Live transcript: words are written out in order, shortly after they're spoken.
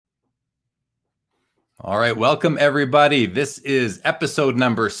All right, welcome everybody. This is episode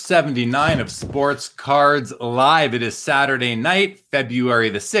number 79 of Sports Cards Live. It is Saturday night, February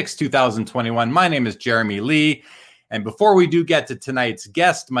the 6th, 2021. My name is Jeremy Lee. And before we do get to tonight's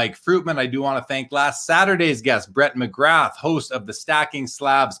guest, Mike Fruitman, I do want to thank last Saturday's guest, Brett McGrath, host of the Stacking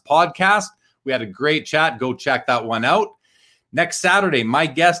Slabs podcast. We had a great chat. Go check that one out. Next Saturday, my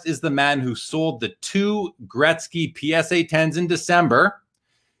guest is the man who sold the 2 Gretzky PSA 10s in December.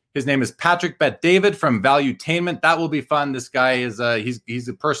 His name is Patrick Bet-David from Valuetainment. That will be fun. This guy is he's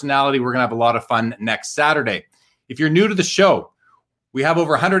a personality. We're going to have a lot of fun next Saturday. If you're new to the show, we have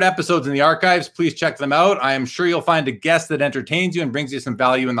over 100 episodes in the archives. Please check them out. I am sure you'll find a guest that entertains you and brings you some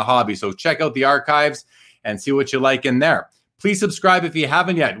value in the hobby. So check out the archives and see what you like in there. Please subscribe if you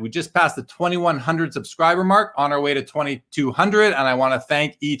haven't yet. We just passed the 2,100 subscriber mark, on our way to 2,200. And I want to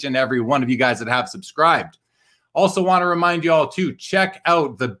thank each and every one of you guys that have subscribed. Also want to remind you all to check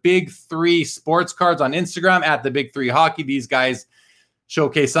out the Big Three Sports Cards on Instagram at the Big Three Hockey. These guys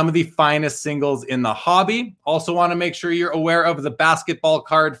showcase some of the finest singles in the hobby. Also want to make sure you're aware of the Basketball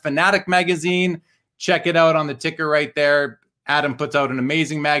Card Fanatic magazine. Check it out on the ticker right there. Adam puts out an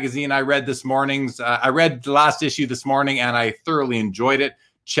amazing magazine. I read the last issue this morning and I thoroughly enjoyed it.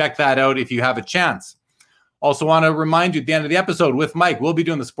 Check that out if you have a chance. Also want to remind you at the end of the episode with Mike, we'll be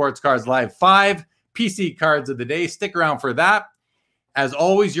doing the Sports Cards Live 5 PC cards of the day. Stick around for that. As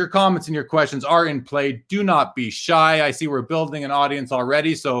always, your comments and your questions are in play. Do not be shy. I see we're building an audience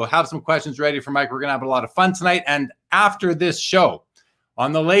already, so have some questions ready for Mike. We're going to have a lot of fun tonight. And after this show,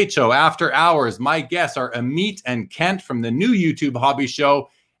 on The Late Show, After Hours, my guests are Amit and Kent from the new YouTube hobby show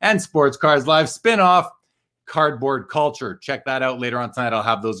and Sports Cards Live spinoff, Cardboard Culture. Check that out later on tonight. I'll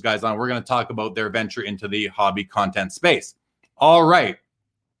have those guys on. We're going to talk about their venture into the hobby content space. All right.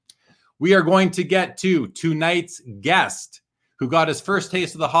 We are going to get to tonight's guest, who got his first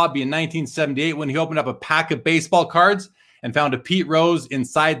taste of the hobby in 1978 when he opened up a pack of baseball cards and found a Pete Rose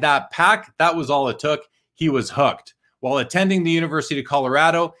inside that pack. That was all it took. He was hooked. While attending the University of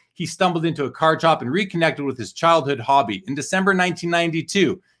Colorado, he stumbled into a card shop and reconnected with his childhood hobby. In December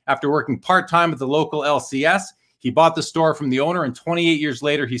 1992, after working part-time at the local LCS, he bought the store from the owner, and 28 years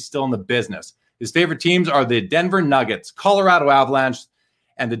later, he's still in the business. His favorite teams are the Denver Nuggets, Colorado Avalanche,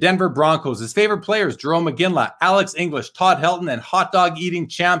 and the Denver Broncos. His favorite players, Jerome McGinley, Alex English, Todd Helton, and hot dog eating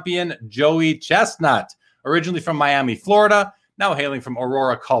champion Joey Chestnut. Originally from Miami, Florida, now hailing from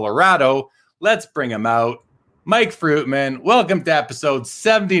Aurora, Colorado. Let's bring him out. Mike Fruitman, welcome to episode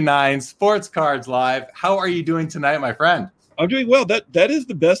 79, Sports Cards Live. How are you doing tonight, my friend? I'm doing well. That is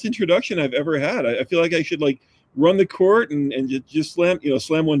the best introduction I've ever had. I feel like I should run the court and just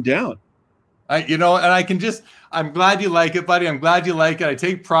slam one down. I'm glad you like it, buddy. I'm glad you like it. I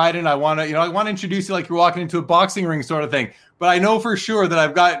take pride in it. I want to introduce you like you're walking into a boxing ring sort of thing. But I know for sure that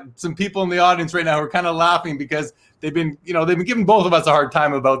I've got some people in the audience right now who are kind of laughing because they've been giving both of us a hard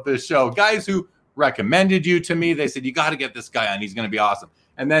time about this show. Guys who recommended you to me, they said, you got to get this guy on. He's going to be awesome.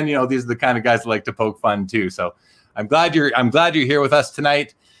 And then, these are the kind of guys that like to poke fun too. So I'm glad you're here with us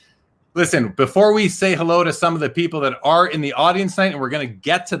tonight. Listen, before we say hello to some of the people that are in the audience tonight, and we're going to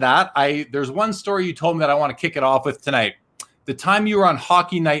get to that, there's one story you told me that I want to kick it off with tonight. The time you were on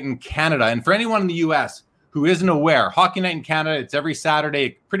Hockey Night in Canada, and for anyone in the U.S. who isn't aware, Hockey Night in Canada, it's every Saturday.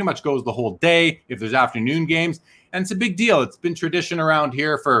 It pretty much goes the whole day if there's afternoon games, and it's a big deal. It's been tradition around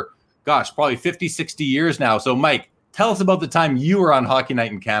here for, probably 50, 60 years now. So, Mike, tell us about the time you were on Hockey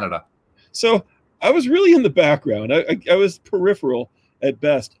Night in Canada. So I was really in the background. I was peripheral at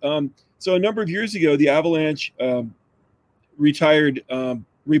best. So a number of years ago, the Avalanche retired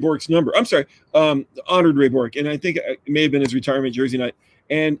Ray Bourque's number. I'm sorry, honored Ray Bourque, and I think it may have been his retirement jersey night.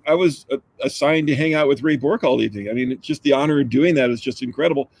 And I was assigned to hang out with Ray Bourque all evening. I mean, just the honor of doing that is just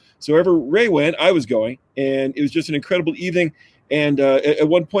incredible. So wherever Ray went, I was going, and it was just an incredible evening. And at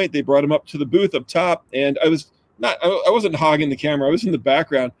one point, they brought him up to the booth up top, and I wasn't hogging the camera. I was in the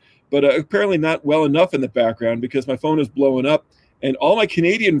background, but apparently not well enough in the background because my phone was blowing up. And all my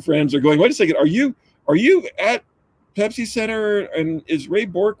Canadian friends are going, wait a second, are you at Pepsi Center? And is Ray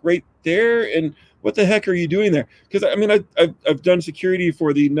Bourque right there? And what the heck are you doing there? Because I've done security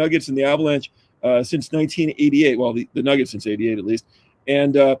for the Nuggets and the Avalanche since 1988. Well, the Nuggets since '88 at least.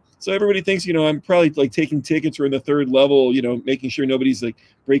 And so everybody thinks, I'm probably taking tickets or in the third level, making sure nobody's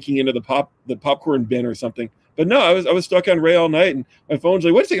breaking into the popcorn bin or something. But no, I was stuck on Ray all night, and my phone's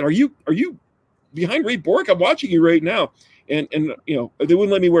like, wait a second, are you behind Ray Bourque? I'm watching you right now. And they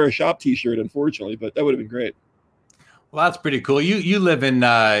wouldn't let me wear a shop T-shirt, unfortunately, but that would have been great. Well, that's pretty cool. You live in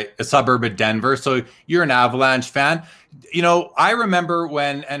a suburb of Denver, so you're an Avalanche fan. I remember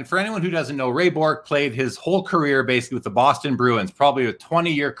when, and for anyone who doesn't know, Ray Bourque played his whole career basically with the Boston Bruins, probably a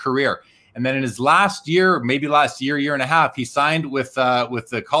 20-year career. And then in his last year, maybe last year and a half, he signed with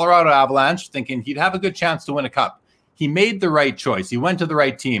the Colorado Avalanche, thinking he'd have a good chance to win a cup. He made the right choice. He went to the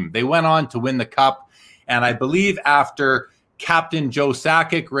right team. They went on to win the cup. And I believe after Captain Joe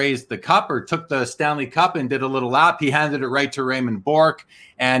Sakic raised the cup or took the Stanley Cup and did a little lap, he handed it right to Raymond Bourque.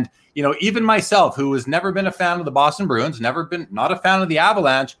 And, even myself, who has never been a fan of the Boston Bruins, not a fan of the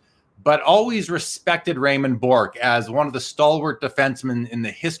Avalanche, but always respected Raymond Bourque as one of the stalwart defensemen in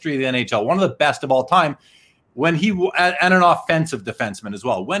the history of the NHL, one of the best of all time, and an offensive defenseman as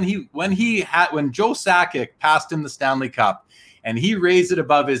well. When Joe Sakic passed him the Stanley Cup and he raised it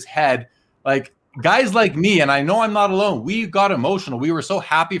above his head, like guys like me, and I know I'm not alone, we got emotional. We were so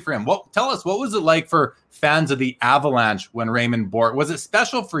happy for him. Tell us, what was it like for fans of the Avalanche when Raymond Bourque, was it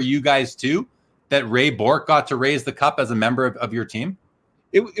special for you guys too, that Ray Bourque got to raise the cup as a member of your team?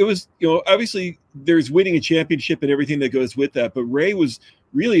 It was, obviously there's winning a championship and everything that goes with that. But Ray was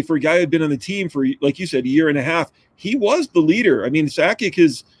really, for a guy who had been on the team for, like you said, a year and a half, he was the leader. I mean, Sakic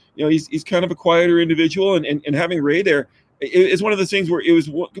is, he's kind of a quieter individual, and having Ray there is one of those things where it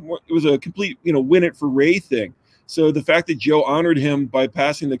was a complete, win it for Ray thing. So the fact that Joe honored him by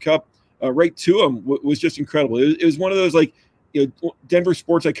passing the cup right to him was just incredible. It was one of those, like, Denver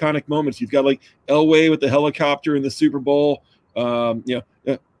sports iconic moments. You've got like Elway with the helicopter in the Super Bowl.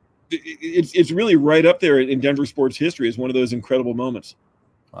 It's really right up there in Denver sports history as one of those incredible moments.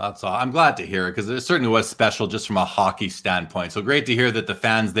 Well, that's all. I'm glad to hear it, because it certainly was special just from a hockey standpoint. So great to hear that the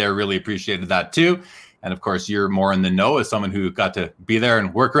fans there really appreciated that too. And of course, you're more in the know as someone who got to be there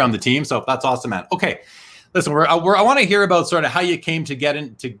and work around the team. So that's awesome, man. Okay, listen, I want to hear about sort of how you came to get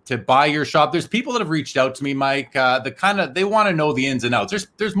in to buy your shop. There's people that have reached out to me, Mike. They want to know the ins and outs.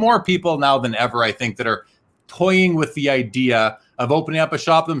 There's more people now than ever, I think, that are toying with the idea of opening up a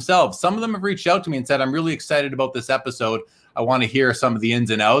shop themselves. Some of them have reached out to me and said, I'm really excited about this episode. I want to hear some of the ins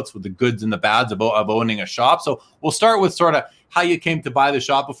and outs with the goods and the bads of owning a shop. So we'll start with sort of how you came to buy the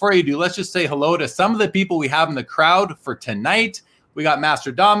shop. Before you do, let's just say hello to some of the people we have in the crowd for tonight. We got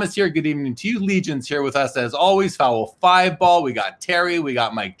Master Damas here. Good evening to you. Legion's here with us as always. Foul 5 Ball. We got Terry. We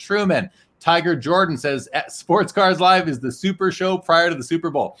got Mike Truman. Tiger Jordan says Sportscards Live is the super show prior to the Super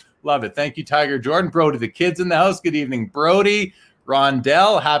Bowl. Love it. Thank you, Tiger Jordan. Brody, the kids in the house. Good evening, Brody.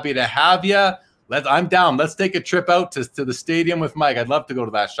 Rondell, happy to have you. I'm down. Let's take a trip out to the stadium with Mike. I'd love to go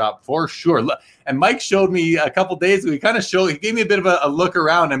to that shop for sure. And Mike showed me a couple days ago. He gave me a bit of a look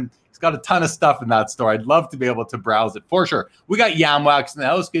around, and he's got a ton of stuff in that store. I'd love to be able to browse it for sure. We got Yamwax in the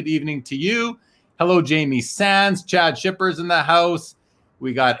house. Good evening to you. Hello, Jamie Sands. Chad Shippers in the house.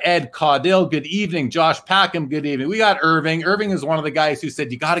 We got Ed Caudill. Good evening. Josh Packham. Good evening. We got Irving. Irving is one of the guys who said,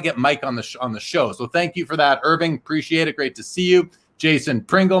 you got to get Mike on the show. So thank you for that, Irving. Appreciate it. Great to see you. Jason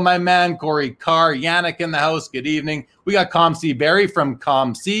Pringle, my man. Corey Carr. Yannick in the house. Good evening. We got ComC Barry from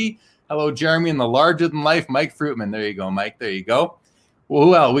ComC. Hello, Jeremy, and the larger-than-life Mike Fruitman. There you go, Mike. There you go.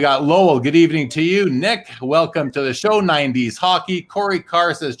 Well, we got Lowell. Good evening to you. Nick, welcome to the show. 90s Hockey. Corey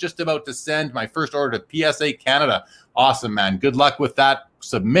Carr says, just about to send my first order to PSA Canada. Awesome, man. Good luck with that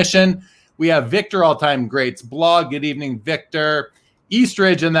submission. We have Victor, All-Time Greats blog. Good evening, Victor.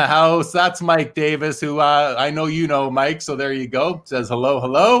 Eastridge in the house. That's Mike Davis, who I know you know, Mike. So there you go. Says hello,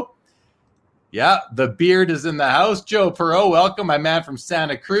 hello. Yeah, the beard is in the house. Joe Perot, welcome, my man from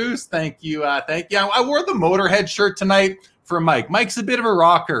Santa Cruz. Thank you. Thank you. I wore the Motorhead shirt tonight for Mike. Mike's a bit of a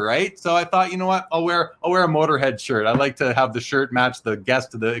rocker, right? So I thought, you know what? I'll wear a Motorhead shirt. I like to have the shirt match the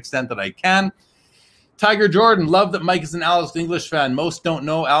guest to the extent that I can. Tiger Jordan, love that Mike is an Alex English fan. Most don't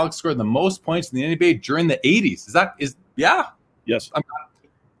know Alex scored the most points in the NBA during the 80s. Yeah. Yes.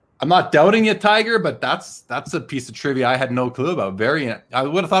 I'm not doubting you, Tiger, but that's a piece of trivia I had no clue about. I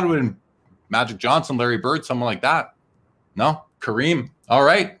would have thought it would have been Magic Johnson, Larry Bird, someone like that. No, Kareem. All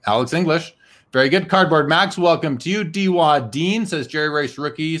right, Alex English. Very good. Cardboard Max, welcome to you. D-Wad Dean says Jerry Rice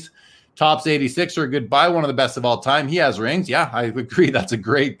rookies. Tops 86 are a good buy, one of the best of all time. He has rings. Yeah, I agree. That's a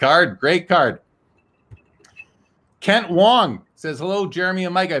great card. Great card. Kent Wong says, hello, Jeremy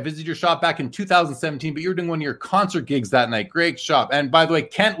and Mike. I visited your shop back in 2017, but you were doing one of your concert gigs that night. Great shop. And by the way,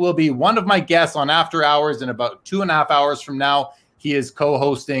 Kent will be one of my guests on After Hours in about 2.5 hours from now. He is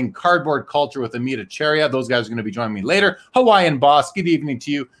co-hosting Cardboard Culture with Amita Cheria. Those guys are going to be joining me later. Hawaiian Boss, good evening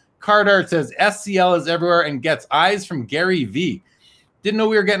to you. Cardart says, SCL is everywhere and gets eyes from Gary V. Didn't know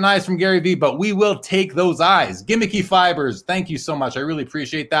we were getting eyes from Gary V, but we will take those eyes. Gimmicky Fibers, thank you so much. I really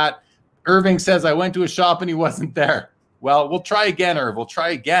appreciate that. Irving says, I went to a shop and he wasn't there. Well, we'll try again, Irv. We'll try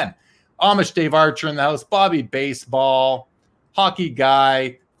again. Amish Dave Archer in the house. Bobby Baseball. Hockey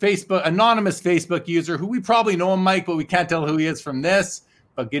Guy. Facebook, anonymous Facebook user who we probably know him, Mike, but we can't tell who he is from this.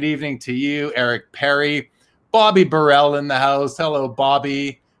 But good evening to you, Eric Perry. Bobby Burrell in the house. Hello,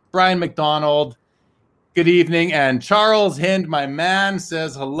 Bobby. Brian McDonald, good evening. And Charles Hind, my man,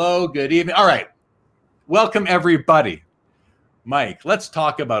 says hello, good evening. All right. Welcome, everybody. Mike, let's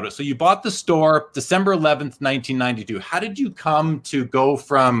talk about it. So you bought the store December 11th, 1992. How did you come to go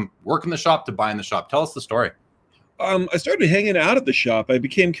from working the shop to buying the shop? Tell us the story. I started hanging out at the shop. I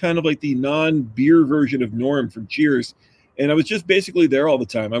became kind of like the non-beer version of Norm from Cheers. And I was just basically there all the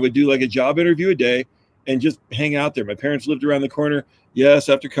time. I would do like a job interview a day and just hang out there. My parents lived around the corner. Yes,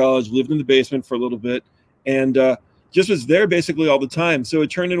 after college, lived in the basement for a little bit. And just was there basically all the time. So it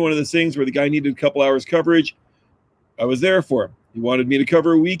turned into one of those things where the guy needed a couple hours coverage. I was there for him. He wanted me to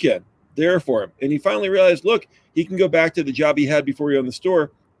cover a weekend. There for him. And he finally realized, look, he can go back to the job he had before he owned the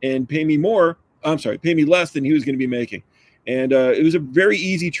store and pay me less than he was going to be making. And it was a very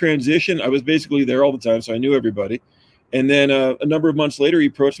easy transition. I was basically there all the time, so I knew everybody. And then a number of months later, he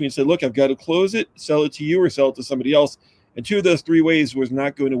approached me and said, look, I've got to close it, sell it to you, or sell it to somebody else. And two of those three ways was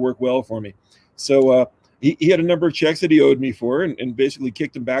not going to work well for me. So he had a number of checks that he owed me for and basically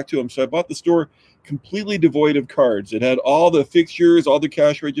kicked them back to him. So I bought the store completely devoid of cards. It had all the fixtures, all the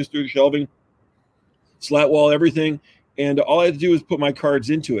cash register, shelving, slat wall, everything. And all I had to do was put my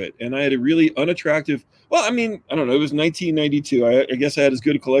cards into it. And I had a really unattractive, I don't know, it was 1992. I guess I had as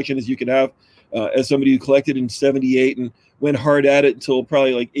good a collection as you could have as somebody who collected in 78 and went hard at it until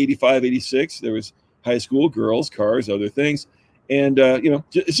probably like 85, 86. There was high school, girls, cars, other things. And,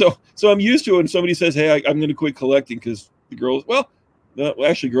 so I'm used to it when somebody says, hey, I'm going to quit collecting because the girls,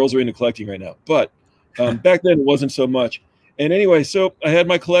 actually girls are into collecting right now. But back then it wasn't so much. And anyway, so I had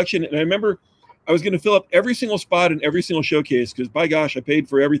my collection and I remember I was going to fill up every single spot in every single showcase because by gosh, I paid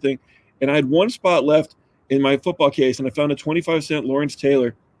for everything. And I had one spot left in my football case and I found a 25-cent Lawrence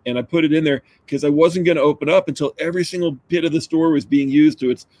Taylor and I put it in there because I wasn't going to open up until every single bit of the store was being used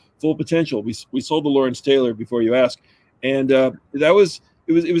to its full potential. We sold the Lawrence Taylor before you ask. And it was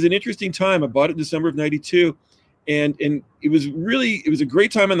an interesting time. I bought it in December of 92 and it was a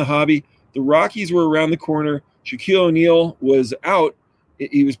great time in the hobby. The Rockies were around the corner. Shaquille O'Neal was out.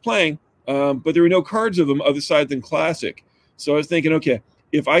 He was playing, but there were no cards of him other side than Classic. So I was thinking, okay,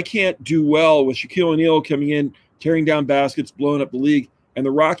 if I can't do well with Shaquille O'Neal coming in, tearing down baskets, blowing up the league, and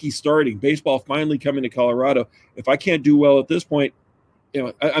the Rockies starting, baseball finally coming to Colorado, if I can't do well at this point,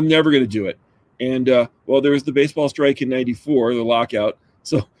 I'm never going to do it. And, there was the baseball strike in 94, the lockout.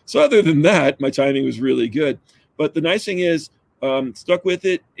 So other than that, my timing was really good. But the nice thing is, stuck with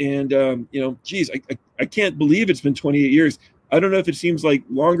it. And, I can't believe it's been 28 years. I don't know if it seems like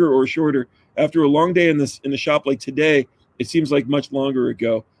longer or shorter. After a long day in the shop like today, it seems like much longer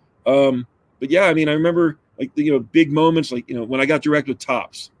ago. But yeah, I remember big moments like, when I got direct with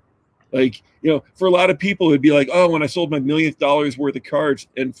Topps. Like, for a lot of people, it'd be like, oh, when I sold my $1 million worth of cards.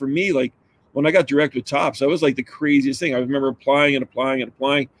 And for me, like, when I got direct with Topps, that was like the craziest thing. I remember applying.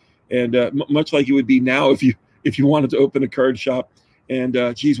 And much like it would be now if you wanted to open a card shop. And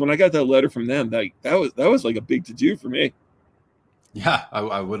when I got that letter from them, that was like a big to-do for me. Yeah,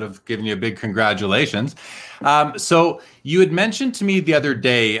 I would have given you a big congratulations. So you had mentioned to me the other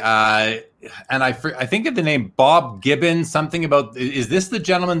day, and I think of the name Bob Gibbon, something about, is this the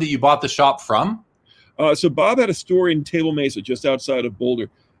gentleman that you bought the shop from? So Bob had a store in Table Mesa, just outside of Boulder.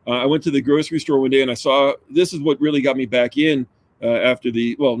 I went to the grocery store one day and I saw, this is what really got me back in after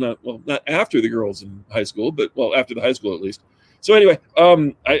not after the girls in high school, but after the high school at least. So anyway,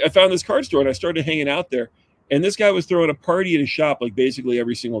 I found this card store and I started hanging out there. And this guy was throwing a party in his shop like basically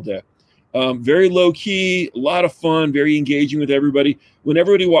every single day. Very low key, a lot of fun, very engaging with everybody. When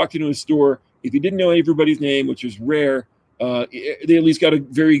everybody walked into his store, if you didn't know everybody's name, which was rare, they at least got a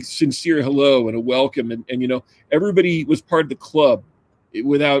very sincere hello and a welcome. And everybody was part of the club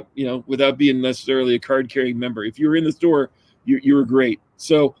without being necessarily a card carrying member. If you were in the store, you were great.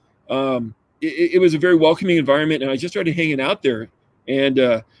 So it was a very welcoming environment. And I just started hanging out there.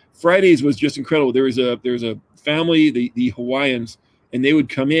 And Fridays was just incredible. There was a family, the Hawaiians, and they would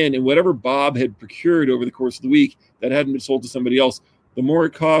come in and whatever Bob had procured over the course of the week that hadn't been sold to somebody else, the more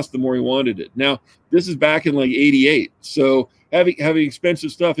it cost, the more he wanted it. Now, this is back in like 88. So having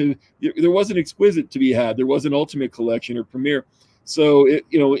expensive stuff, there wasn't exquisite to be had. There wasn't ultimate collection or premier. So,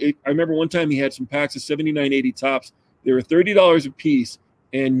 I remember one time he had some packs of 79.80 Topps. They were $30 a piece,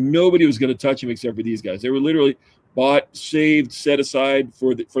 and nobody was going to touch them except for these guys. They were literally bought, saved, set aside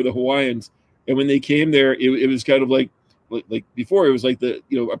for the Hawaiians. And when they came there, it was kind of like before, it was like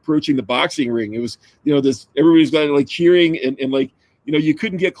approaching the boxing ring. It was, this, everybody's like cheering and like, you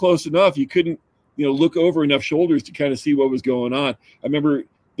couldn't get close enough. You couldn't, look over enough shoulders to kind of see what was going on. I remember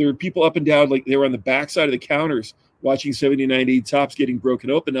there were people up and down, like they were on the backside of the counters watching 79.80 Topps getting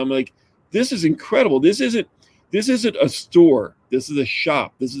broken open. I'm like, this is incredible. This isn't this isn't a store. This is a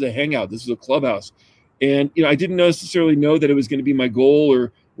shop. This is a hangout. This is a clubhouse. And, I didn't necessarily know that it was going to be my goal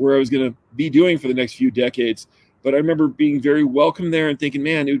or where I was going to be doing for the next few decades. But I remember being very welcome there and thinking,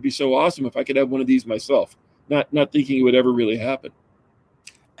 man, it would be so awesome if I could have one of these myself, not thinking it would ever really happen.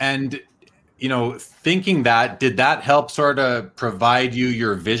 And, thinking that, did that help sort of provide you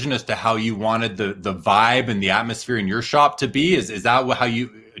your vision as to how you wanted the vibe and the atmosphere in your shop to be? Is that how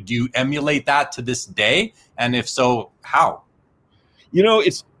do you emulate that to this day? And if so, how?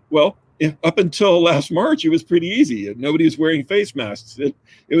 Up until last March, it was pretty easy. Nobody was wearing face masks.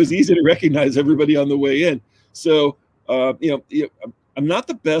 It was easy to recognize everybody on the way in. So, I'm not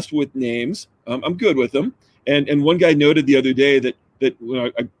the best with names. I'm good with them. And one guy noted the other day that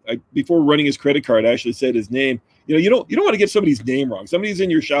I before running his credit card, I actually said his name. You don't want to get somebody's name wrong. Somebody's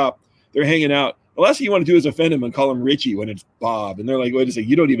in your shop, they're hanging out. The last thing you want to do is offend them and call him Richie when it's Bob. And they're like, wait a second,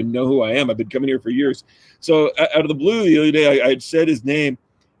 you don't even know who I am. I've been coming here for years. So out of the blue, the other day, I had said his name.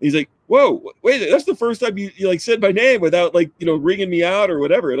 He's like, whoa, wait, that's the first time you like said my name without ringing me out or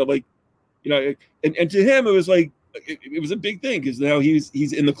whatever. And I'm like, and to him, it was like, it was a big thing because now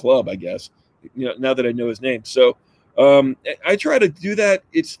he's in the club, I guess, now that I know his name. So I try to do that.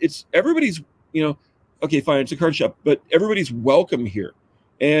 It's everybody's, okay, fine, it's a card shop, but everybody's welcome here.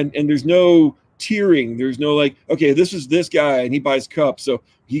 And there's no tiering. There's no okay, this is this guy and he buys cups, so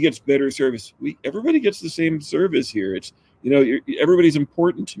he gets better service. Everybody gets the same service here. It's, everybody's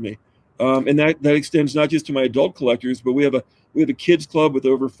important to me. And that extends not just to my adult collectors, but we have a kids club with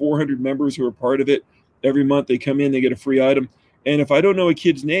over 400 members who are part of it. Every month they come in, they get a free item. And if I don't know a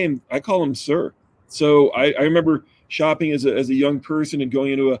kid's name, I call him sir. So I remember shopping as a young person and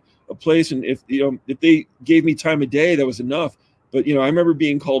going into a place, and if they gave me time of day, that was enough. But I remember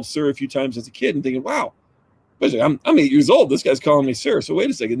being called sir a few times as a kid and thinking, wow, I'm 8 years old. This guy's calling me sir. So wait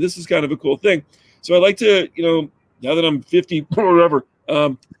a second, this is kind of a cool thing. So I like to, now that I'm 50 or whatever,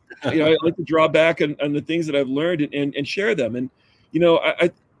 I like to draw back on the things that I've learned and share them. And I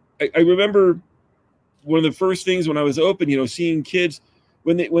remember one of the first things when I was open, seeing kids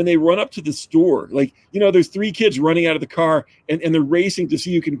when they run up to the store, there's 3 kids running out of the car and they're racing to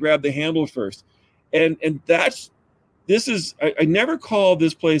see who can grab the handle first. And I never call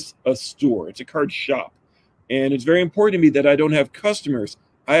this place a store. It's a card shop. And it's very important to me that I don't have customers.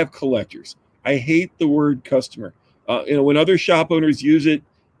 I have collectors. I hate the word customer. When other shop owners use it,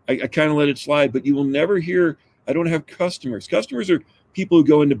 I kind of let it slide, but you will never hear, I don't have customers. Customers are people who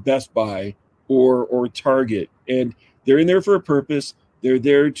go into Best Buy or Target, and they're in there for a purpose. They're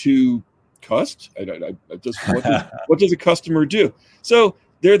there to what does a customer do? So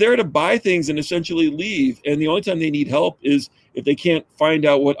they're there to buy things and essentially leave. And the only time they need help is if they can't find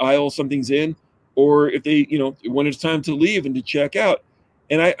out what aisle something's in, or if they, when it's time to leave and to check out.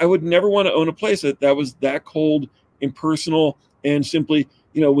 And I would never want to own a place that was that cold, impersonal, and simply,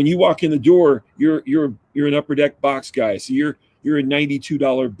 when you walk in the door, you're an upper deck box guy. So you're a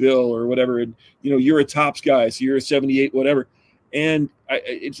 $92 bill or whatever. And, you're a tops guy. So you're a 78, whatever. And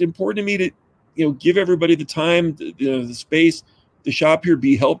it's important to me to, give everybody the time, the space to shop here,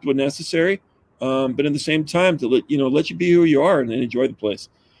 be helped when necessary. But at the same time to let you be who you are and enjoy the place.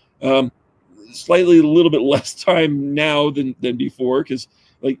 Slightly a little bit less time now than before. Cause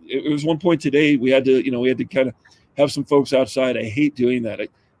it was one point today we had to kind of have some folks outside. I hate doing that. I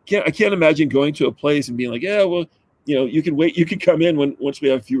can't imagine going to a place and being like, yeah, well, you can wait. You can come in once we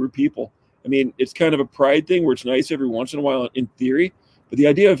have fewer people. I mean, it's kind of a pride thing where it's nice every once in a while in theory, but the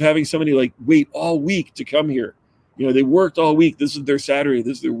idea of having somebody wait all week to come here, they worked all week. This is their Saturday.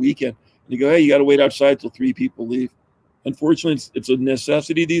 This is their weekend. And you go, hey, you got to wait outside till 3 people leave. Unfortunately, it's a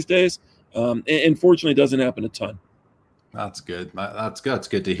necessity these days. And fortunately, it doesn't happen a ton. That's good. That's good. It's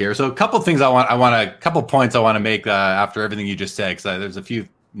good to hear. So a couple things a couple points I want to make after everything you just said, because there's a few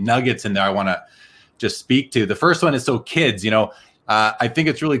nuggets in there I want to just speak to. The first one is, so kids, I think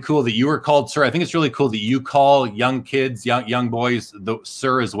it's really cool that you were called sir. I think it's really cool that you call young kids, young boys, the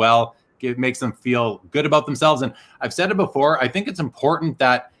sir as well. It makes them feel good about themselves. And I've said it before, I think it's important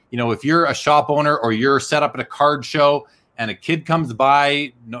that, if you're a shop owner or you're set up at a card show and a kid comes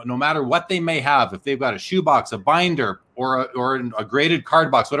by, no matter what they may have, if they've got a shoebox, a binder, or a graded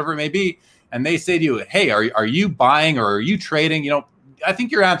card box, whatever it may be, and they say to you, hey, are you buying or are you trading? I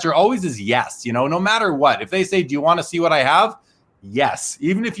think your answer always is yes, no matter what. If they say, do you want to see what I have? Yes.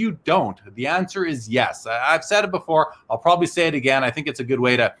 Even if you don't, the answer is yes. I've said it before. I'll probably say it again. I think it's a good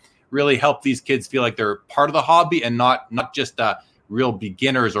way to really help these kids feel like they're part of the hobby and not just real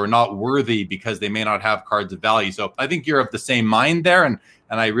beginners or not worthy because they may not have cards of value. So I think you're of the same mind there, and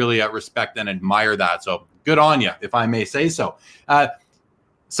I really respect and admire that. So good on you, if I may say so.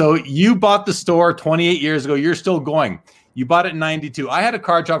 So you bought the store 28 years ago. You're still going. You bought it in 92. I had a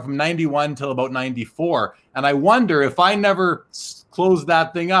card shop from 91 till about 94. And I wonder if I never closed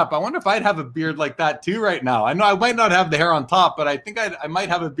that thing up, I wonder if I'd have a beard like that too right now. I know I might not have the hair on top, but I think I might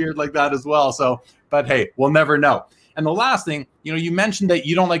have a beard like that as well. So, but hey, we'll never know. And the last thing, you mentioned that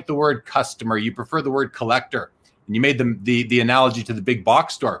you don't like the word customer. You prefer the word collector. And you made the analogy to the big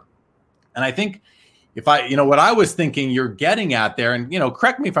box store. And I think what I was thinking you're getting at there, and,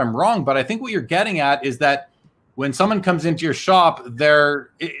 correct me if I'm wrong, but I think what you're getting at is that when someone comes into your shop, there's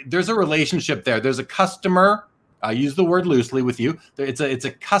a relationship there. There's a customer. I use the word loosely with you. It's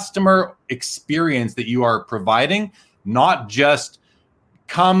a customer experience that you are providing, not just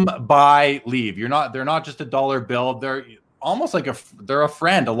come by, leave. They're not just a dollar bill. They're almost like they're a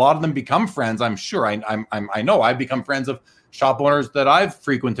friend. A lot of them become friends. I'm sure. I know I've become friends of shop owners that I've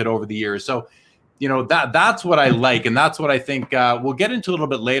frequented over the years. So, that's what I like. And that's what I think we'll get into a little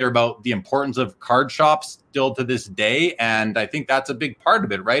bit later about the importance of card shops still to this day. And I think that's a big part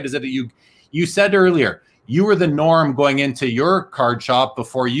of it, right? Is that you said earlier, you were the norm going into your card shop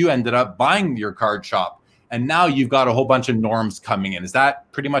before you ended up buying your card shop. And now you've got a whole bunch of norms coming in. Is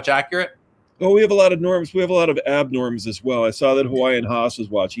that pretty much accurate? Oh, we have a lot of norms. We have a lot of abnorms as well. I saw that Hawaiian Haas was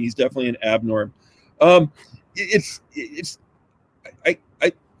watching. He's definitely an abnorm.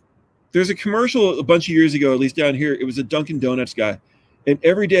 There's a commercial a bunch of years ago, at least down here. It was a Dunkin' Donuts guy. And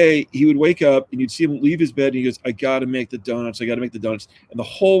every day he would wake up and you'd see him leave his bed and he goes, I got to make the donuts. I got to make the donuts. And the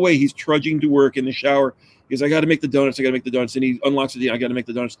whole way he's trudging to work in the shower, he goes, I got to make the donuts. I got to make the donuts. And he unlocks the, I got to make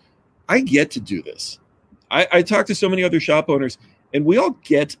the donuts. I get to do this. I talk to so many other shop owners and we all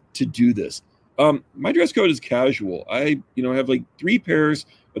get to do this. My dress code is casual. I have like 3 pairs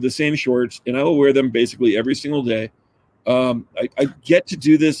of the same shorts and I will wear them basically every single day. I get to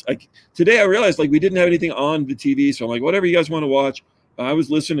do this. Today I realized we didn't have anything on the TV, so I'm like, whatever you guys want to watch. I was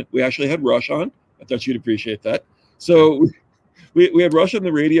listening. We actually had Rush on. I thought you'd appreciate that. So we had Rush on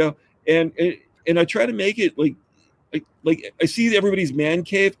the radio, and I try to make it like I see everybody's man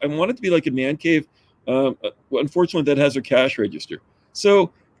cave. I want it to be like a man cave. Unfortunately, that has a cash register.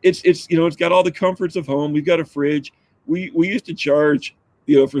 So it's got all the comforts of home. We've got a fridge. We used to charge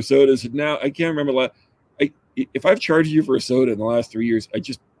for sodas. And now I can't remember if I've charged you for a soda in the last 3 years,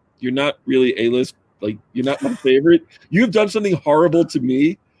 you're not really A-list. You're not my favorite. You've done something horrible to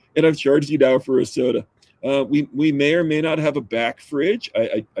me, and I've charged you now for a soda. We may or may not have a back fridge.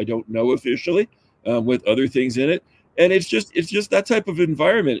 I don't know officially with other things in it, and it's just that type of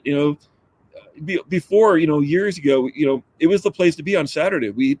environment. Before years ago, it was the place to be on Saturday.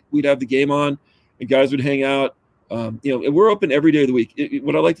 We'd have the game on, and guys would hang out. And we're open every day of the week.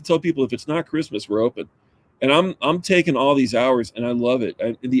 What I like to tell people, if it's not Christmas, we're open. And I'm taking all these hours, and I love it.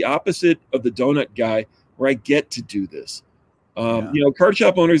 The opposite of the donut guy, where I get to do this. Card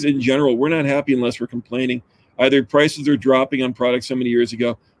shop owners in general, we're not happy unless we're complaining. Either prices are dropping on products so many years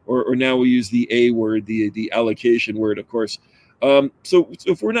ago, or now we use the A word, the allocation word, of course. So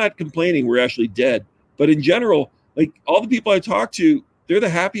if we're not complaining, we're actually dead. But in general, all the people I talk to, they're the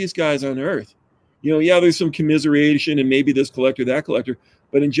happiest guys on earth. There's some commiseration and maybe this collector, that collector.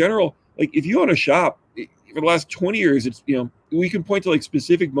 But in general, if you own a shop, for the last 20 years, it's, we can point to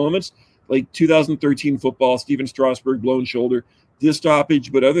specific moments, like 2013 football, Steven Strasburg, blown shoulder, this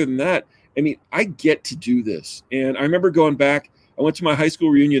stoppage. But other than that, I get to do this. And I remember going back, I went to my high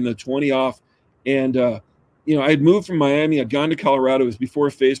school reunion, the 20 off, and, I had moved from Miami. I'd gone to Colorado. It was before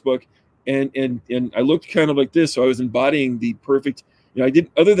Facebook. And I looked kind of like this. So I was embodying the perfect, I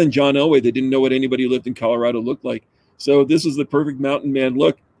didn't, other than John Elway, they didn't know what anybody who lived in Colorado looked like. So this was the perfect mountain man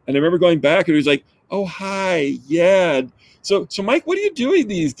look. And I remember going back and it was like, oh, hi. Yeah. So Mike, what are you doing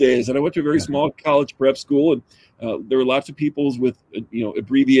these days? And I went to a very small college prep school, and there were lots of peoples with,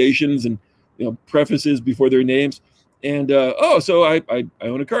 abbreviations and, prefaces before their names. And, so I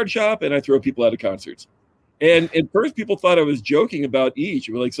own a card shop and I throw people out of concerts. And at first people thought I was joking about each,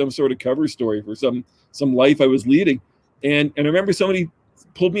 or some sort of cover story for some life I was leading. And I remember somebody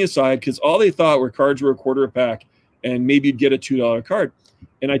pulled me aside because all they thought were cards were $0.25 a pack and maybe you'd get a $2 card.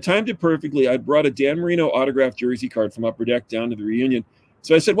 And I timed it perfectly. I brought a Dan Marino autographed jersey card from Upper Deck down to the reunion.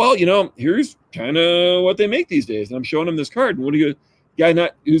 So I said, well, here's kind of what they make these days. And I'm showing him this card. And what do you,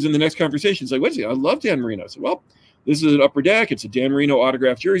 who's in the next conversation, is like, what is it? I love Dan Marino. I said, well, this is an Upper Deck. It's a Dan Marino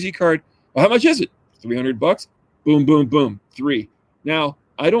autographed jersey card. Well, how much is it? $300. Boom, boom, boom. 3. Now,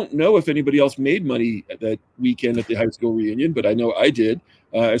 I don't know if anybody else made money that weekend at the high school reunion, but I know I did.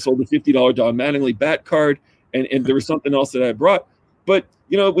 I sold a $50 Don Mattingly bat card, and there was something else that I brought. But,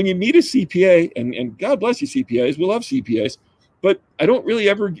 when you meet a CPA, and God bless you CPAs, we love CPAs, but I don't really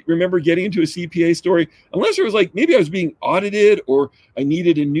ever remember getting into a CPA story unless it was like maybe I was being audited or I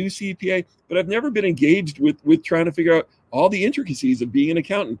needed a new CPA, but I've never been engaged with trying to figure out all the intricacies of being an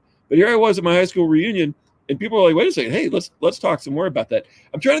accountant. But here I was at my high school reunion, and people were like, wait a second, hey, let's talk some more about that.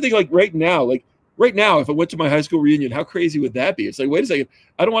 I'm trying to think right now, if I went to my high school reunion, how crazy would that be? It's like, wait a second,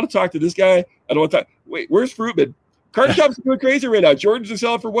 I don't want to talk to this guy. I don't want to talk. Wait, where's Fruitman? Card shops are going crazy right now. Jordan's are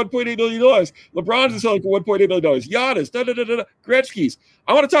selling for $1.8 million. LeBron's is selling for $1.8 million. Giannis, Gretzky's.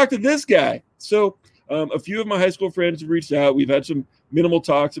 I want to talk to this guy. So a few of my high school friends have reached out. We've had some minimal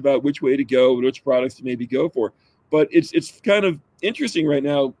talks about which way to go, which products to maybe go for. But it's kind of interesting right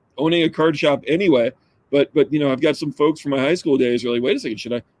now owning a card shop anyway. But I've got some folks from my high school days who are like, wait a second,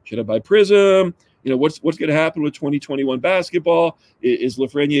 should I buy Prism? What's going to happen with 2021 basketball? Is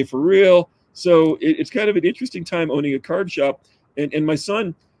Lafreniere for real? So it's kind of an interesting time owning a card shop. And my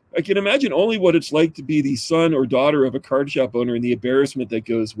son, I can imagine only what it's like to be the son or daughter of a card shop owner and the embarrassment that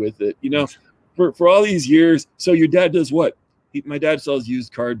goes with it. For all these years. So your dad does what? My dad sells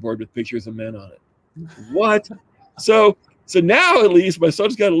used cardboard with pictures of men on it. What? So now at least my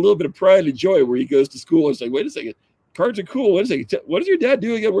son's got a little bit of pride and joy where he goes to school and it's like, wait a second, cards are cool. Wait a second, what is your dad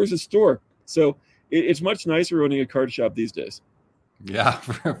doing again? Where's his store? So it's much nicer owning a card shop these days. Yeah,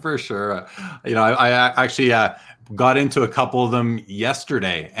 for sure. I actually got into a couple of them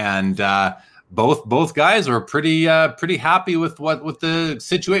yesterday, and both guys were pretty happy with the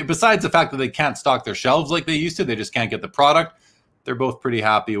situation. Besides the fact that they can't stock their shelves like they used to, they just can't get the product. They're both pretty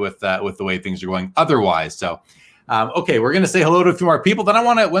happy with the way things are going otherwise. So, okay, we're going to say hello to a few more people. Then I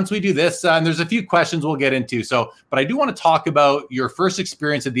want to, once we do this, and there's a few questions we'll get into. So, but I do want to talk about your first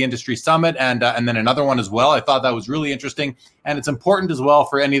experience at the Industry Summit and then another one as well. I thought that was really interesting. And it's important as well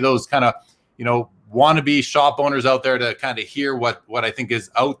for any of those kind of, wannabe shop owners out there to kind of hear what I think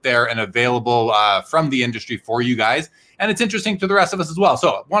is out there and available from the industry for you guys. And it's interesting to the rest of us as well. So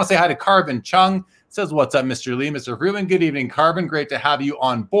I want to say hi to Carvin Chung. Says, what's up, Mr. Lee, Mr. Fruitman? Good evening, Carvin. Great to have you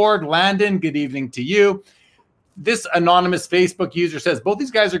on board. Landon, good evening to you. This anonymous Facebook user says, both these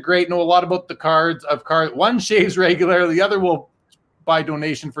guys are great, know a lot about the cards. One shaves regularly, the other will by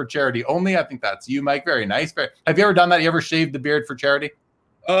donation for charity only. I think that's you, Mike. Very nice. Have you ever done that? You ever shaved the beard for charity?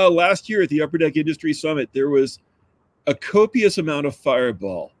 Last year at the Upper Deck Industry Summit, there was a copious amount of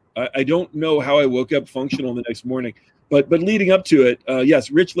Fireball. I don't know how I woke up functional the next morning, but leading up to it, yes,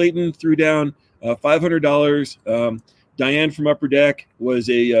 Rich Layton threw down $500. Diane from Upper Deck was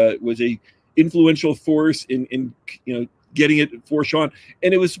a influential force in getting it for Sean,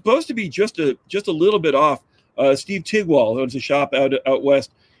 and it was supposed to be just a little bit off. Steve Tigwall owns a shop out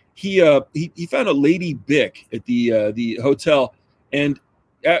west. He found a Lady Bic at the hotel, and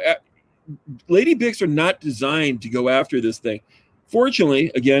Lady Bics are not designed to go after this thing.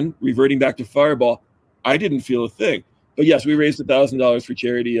 Fortunately, again, reverting back to Fireball, I didn't feel a thing. But yes, we raised $1,000 for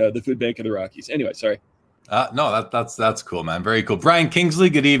charity, the Food Bank of the Rockies. Anyway, sorry. No, that's cool, man. Very cool. Brian Kingsley,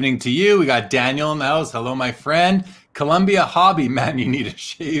 good evening to you. We got Daniel in the house. Hello, my friend. Columbia Hobby, man, you need a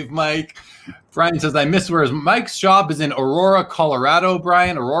shave, Mike. Brian says, I miss where Mike's shop is in Aurora, Colorado,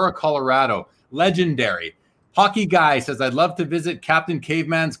 Brian. Aurora, Colorado. Legendary. Hockey Guy says, I'd love to visit Captain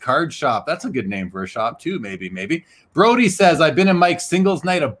Caveman's card shop. That's a good name for a shop, too, maybe. Brody says, I've been in Mike's singles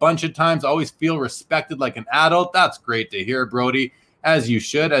night a bunch of times. Always feel respected like an adult. That's great to hear, Brody. As you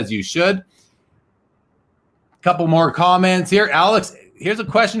should. Couple more comments here. Alex, here's a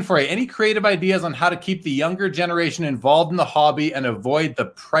question for you. Any creative ideas on how to keep the younger generation involved in the hobby and avoid the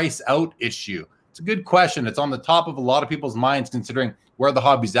price out issue? It's a good question. It's on the top of a lot of people's minds considering where the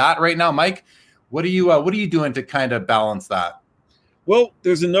hobby's at right now. Mike, what are you doing to kind of balance that? Well,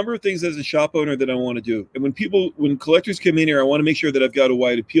 there's a number of things as a shop owner that I want to do. And when collectors come in here, I want to make sure that I've got a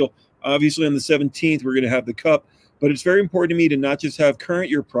wide appeal. Obviously on the 17th, we're going to have the cup, but it's very important to me to not just have current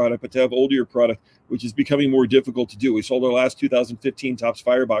year product, but to have older year product, which is becoming more difficult to do. We sold our last 2015 Topps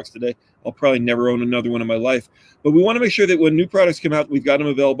Firebox today. I'll probably never own another one in my life. But we want to make sure that when new products come out, we've got them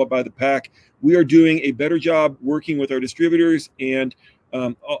available by the pack. We are doing a better job working with our distributors and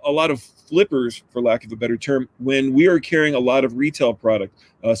a lot of flippers, for lack of a better term, when we are carrying a lot of retail product,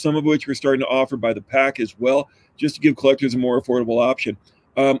 some of which we're starting to offer by the pack as well, just to give collectors a more affordable option.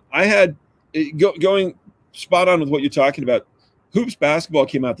 I had, going spot on with what you're talking about, Hoops Basketball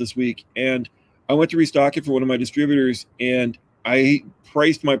came out this week, and I went to restock it for one of my distributors, and I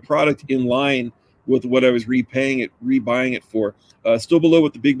priced my product in line with what I was rebuying it for, still below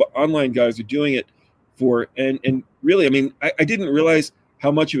what the big online guys are doing it for. And really, I mean, I didn't realize how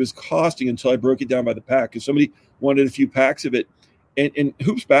much it was costing until I broke it down by the pack, because somebody wanted a few packs of it. And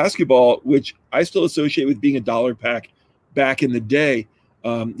Hoops Basketball, which I still associate with being a dollar pack back in the day,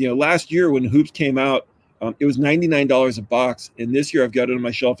 last year when Hoops came out, It was $99 a box, and this year I've got it on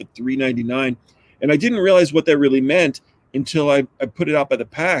my shelf at $3.99. And I didn't realize what that really meant until I put it out by the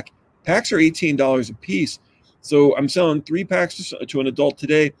pack. Packs are $18 a piece. So I'm selling 3 packs to an adult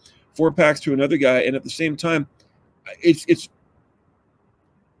today, 4 packs to another guy, and at the same time, it's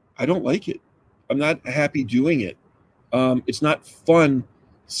I don't like it. I'm not happy doing it. It's not fun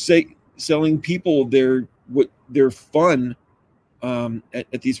selling people their fun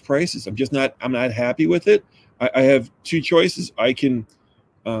at these prices. I'm not happy with it. I have 2 choices. I can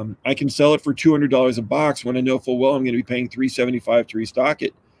sell it for $200 a box when I know full well I'm going to be paying $375 to restock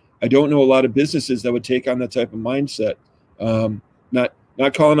it. I don't know a lot of businesses that would take on that type of mindset.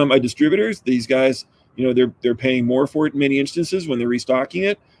 Not calling on my distributors. These guys, they're paying more for it in many instances when they're restocking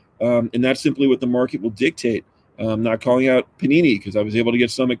it, and that's simply what the market will dictate. Not calling out Panini because I was able to get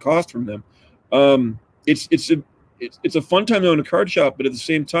some at cost from them. It's a fun time to own a card shop, but at the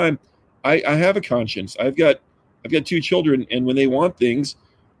same time, I have a conscience. I've got 2 children, and when they want things,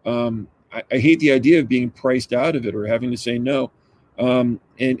 I hate the idea of being priced out of it or having to say no. And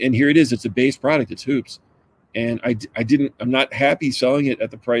here it is. It's a base product. It's hoops. And I'm not happy selling it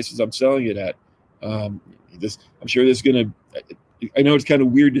at the prices I'm selling it at. I'm sure this is going to, I know it's kind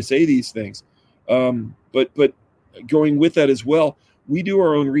of weird to say these things. But going with that as well, we do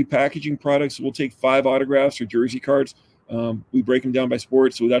our own repackaging products. We'll take 5 autographs or jersey cards. We break them down by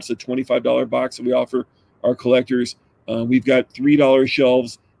sport. So that's a $25 box that we offer our collectors. We've got $3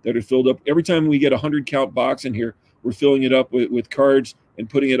 shelves that are filled up. Every time we get a 100 count box in here, we're filling it up with cards and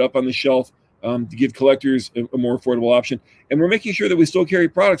putting it up on the shelf to give collectors a more affordable option. And we're making sure that we still carry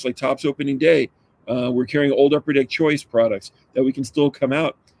products like Topps Opening Day. We're carrying Old Upper Deck Choice products that we can still come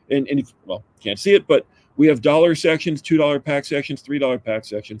out. And can't see it, but we have $1 sections, $2 pack sections, $3 pack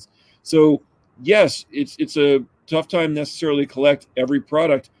sections. So yes, it's a tough time necessarily to collect every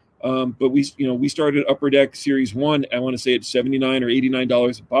product. But we started Upper Deck Series 1. I want to say it's $79 or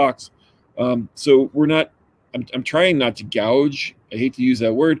 $89 a box. So we're not. I'm trying not to gouge. I hate to use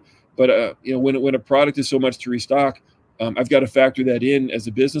that word, but when a product is so much to restock, I've got to factor that in as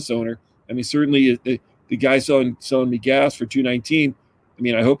a business owner. I mean, certainly the guy selling me gas for $2.19. I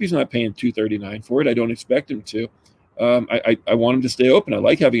mean, I hope he's not paying $2.39 for it. I don't expect him to. I want him to stay open. I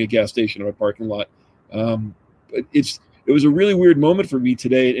like having a gas station in my parking lot. But it was a really weird moment for me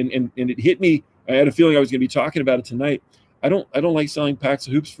today, and it hit me. I had a feeling I was going to be talking about it tonight. I don't like selling packs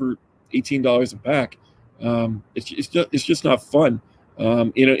of hoops for $18 a pack. It's just not fun.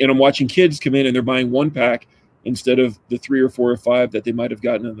 And I'm watching kids come in and they're buying 1 pack instead of the 3 or 4 or 5 that they might have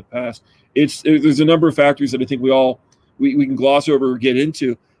gotten in the past. There's a number of factors that I think we can gloss over or get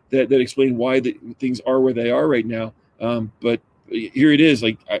into that explain why things are where they are right now. But here it is.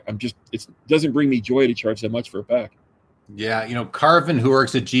 Like it doesn't bring me joy to charge that much for a pack. Yeah, Carvin, who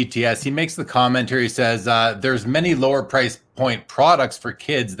works at GTS, he makes the comment here. He says there's many lower price point products for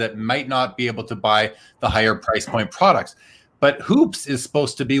kids that might not be able to buy the higher price point products. But hoops is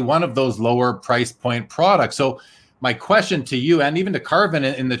supposed to be one of those lower price point products. So my question to you and even to Carvin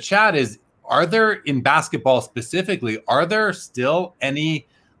in the chat is, are there, in basketball specifically, are there still any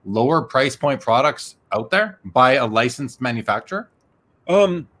lower price point products out there by a licensed manufacturer?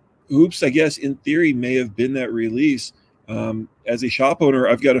 Hoops, I guess, in theory, may have been that release. As a shop owner,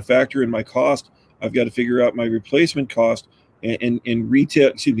 I've got to factor in my cost. I've got to figure out my replacement cost and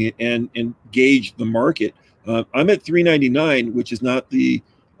retail, and gauge the market. I'm at $3.99, which is not the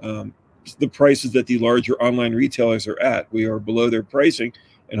prices that the larger online retailers are at. We are below their pricing,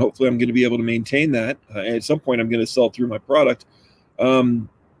 and hopefully I'm going to be able to maintain that. At some point, I'm going to sell through my product. I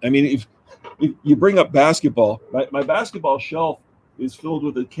mean, if you bring up basketball, my basketball shelf is filled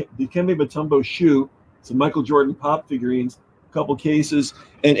with the Dikembe Mutombo shoe, some Michael Jordan pop figurines, a couple cases,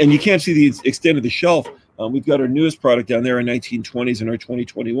 and you can't see the extent of the shelf. We've got our newest product down there, our 1920s and our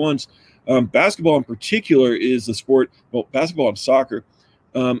 2021s. Basketball in particular is the sport. Well, basketball and soccer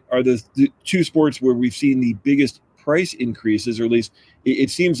are the 2 sports where we've seen the biggest price increases, or at least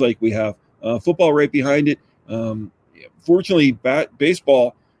it seems like we have. Football right behind it. Fortunately,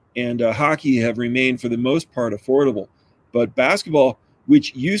 baseball and hockey have remained for the most part affordable, but basketball,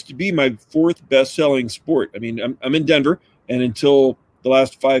 which used to be my 4th best-selling sport. I mean, I'm in Denver, and until the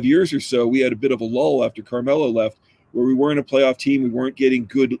last 5 years or so, we had a bit of a lull after Carmelo left, where we weren't a playoff team. We weren't getting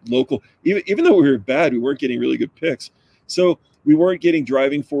good local, even though we were bad, we weren't getting really good picks. So we weren't getting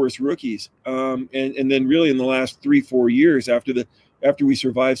driving force rookies. And then really in the last 3-4 years after we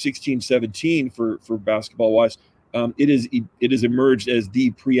survived 16-17 for basketball wise, it has emerged as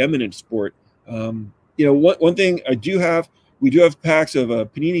the preeminent sport. One thing we do have packs of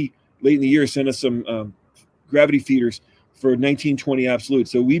Panini late in the year sent us some gravity feeders for 1920 Absolute.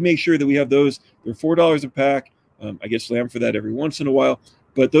 So we make sure that we have those. They're $4 a pack. I get slammed for that every once in a while,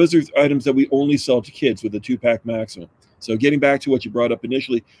 but those are items that we only sell to kids with a 2-pack maximum. So getting back to what you brought up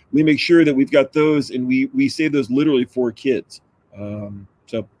initially, we make sure that we've got those, and we save those literally for kids.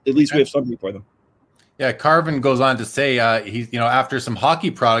 So at least we have something for them. Yeah, Carvin goes on to say he's, after some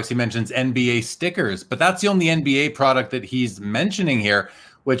hockey products, he mentions NBA stickers, but that's the only NBA product that he's mentioning here,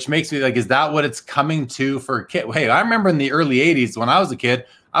 which makes me like, is that what it's coming to for kids? Hey, I remember in the early 80s when I was a kid,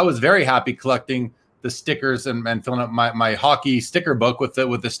 I was very happy collecting the stickers and filling up my hockey sticker book with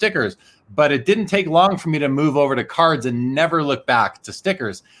the stickers. But it didn't take long for me to move over to cards and never look back to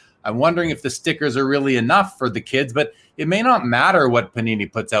stickers. I'm wondering if the stickers are really enough for the kids, but it may not matter what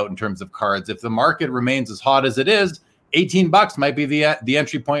Panini puts out in terms of cards. If the market remains as hot as it is, $18 might be the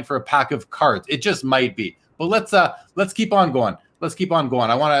entry point for a pack of cards. It just might be. But let's keep on going. Let's keep on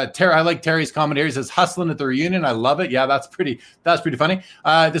going. I like Terry's comment here. He says, hustling at the reunion. I love it. Yeah, that's pretty funny.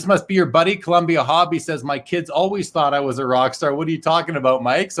 This must be your buddy, Columbia Hobby says, my kids always thought I was a rock star. What are you talking about,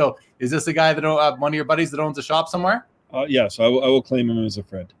 Mike? So is this a guy that one of your buddies that owns a shop somewhere? Yes, I will claim him as a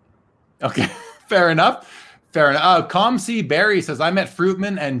friend. Okay, fair enough. ComC Barry says, I met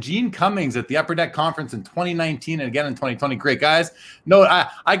Fruitman and Gene Cummings at the Upper Deck Conference in 2019 and again in 2020. Great guys. No,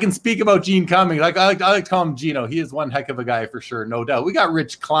 I can speak about Gene Cummings. I like to call him Gino. He is one heck of a guy for sure, no doubt. We got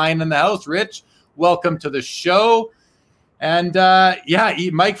Rich Klein in the house. Rich, welcome to the show. And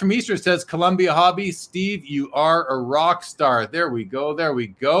Mike from Easter says, Columbia Hobby, Steve, you are a rock star. There we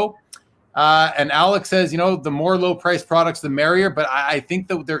go. And Alex says, the more low-priced products, the merrier. But I think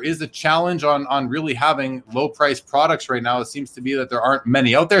that there is a challenge on really having low-priced products right now. It seems to be that there aren't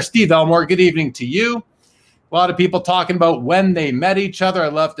many out there. Steve Elmore, good evening to you. A lot of people talking about when they met each other. I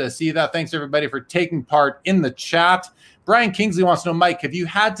love to see that. Thanks, everybody, for taking part in the chat. Brian Kingsley wants to know, Mike, have you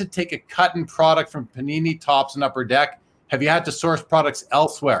had to take a cut in product from Panini, Topps, and Upper Deck? Have you had to source products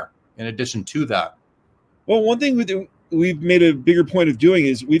elsewhere in addition to that? Well, one thing we've made a bigger point of doing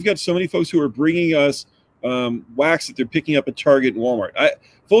is we've got so many folks who are bringing us wax that they're picking up at Target and Walmart.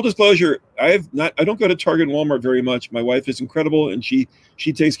 Full disclosure, I don't go to Target and Walmart very much. My wife is incredible, and she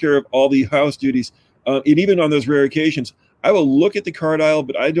takes care of all the house duties. And even on those rare occasions, I will look at the card aisle,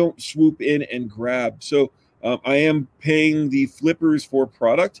 but I don't swoop in and grab. So I am paying the flippers for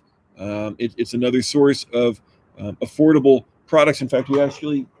product. It's another source of affordable products. In fact, we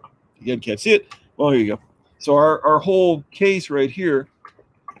actually, again, can't see it. Well, here you go. So our whole case right here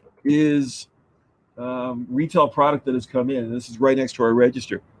is retail product that has come in. And this is right next to our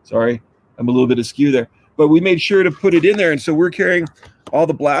register. Sorry, I'm a little bit askew there. But we made sure to put it in there. And so we're carrying all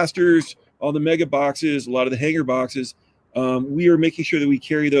the blasters, all the mega boxes, a lot of the hanger boxes. We are making sure that we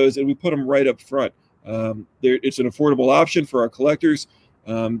carry those and we put them right up front. It's an affordable option for our collectors.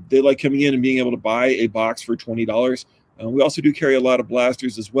 They like coming in and being able to buy a box for $20. We also do carry a lot of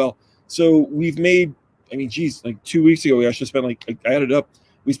blasters as well. So we've made, like 2 weeks ago, we actually spent I added up.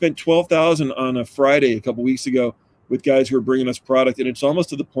 We spent $12,000 on a Friday a couple weeks ago with guys who are bringing us product. And it's almost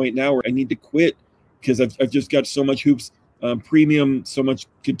to the point now where I need to quit because I've just got so much hoops, premium, so much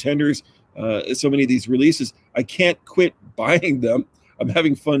contenders, so many of these releases. I can't quit buying them. I'm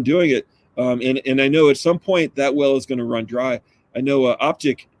having fun doing it. And I know at some point that well is going to run dry. I know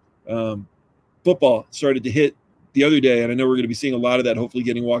Optic football started to hit the other day, and I know we're going to be seeing a lot of that hopefully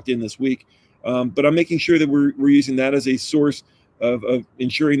getting walked in this week. But I'm making sure that we're using that as a source of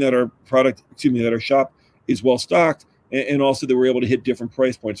ensuring that that our shop is well stocked, and also that we're able to hit different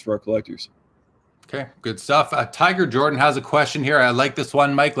price points for our collectors. Okay, good stuff. Tiger Jordan has a question here. I like this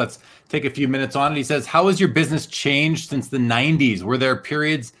one, Mike. Let's take a few minutes on it. He says, how has your business changed since the 90s? Were there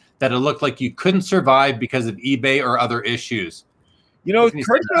periods that it looked like you couldn't survive because of eBay or other issues?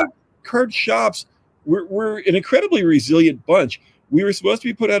 Card shops, we're an incredibly resilient bunch. We were supposed to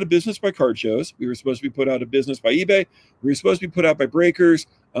be put out of business by card shows. We were supposed to be put out of business by eBay. We were supposed to be put out by breakers.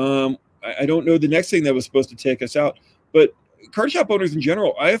 I don't know the next thing that was supposed to take us out. But card shop owners in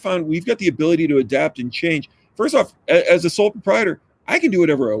general, I have found we've got the ability to adapt and change. First off, as a sole proprietor, I can do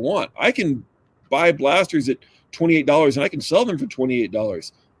whatever I want. I can buy blasters at $28 and I can sell them for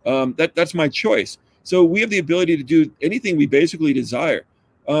 $28. That's my choice. So we have the ability to do anything we basically desire.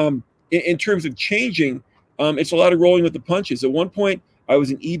 In terms of changing, it's a lot of rolling with the punches. At one point, I was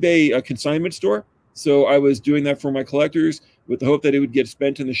an eBay consignment store. So I was doing that for my collectors with the hope that it would get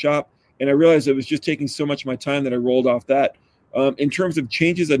spent in the shop. And I realized it was just taking so much of my time that I rolled off that. In terms of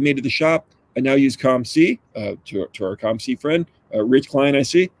changes I've made to the shop, I now use ComC to our ComC friend, Rich Klein, I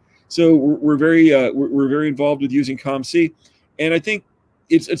see. So we're very involved with using ComC. And I think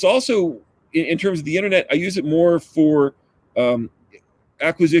it's also, in terms of the internet, I use it more for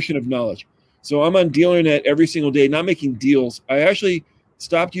acquisition of knowledge. So I'm on DealerNet every single day, not making deals. I actually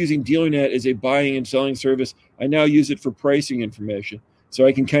stopped using DealerNet as a buying and selling service. I now use it for pricing information, so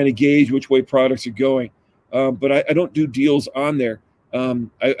I can kind of gauge which way products are going. But I don't do deals on there.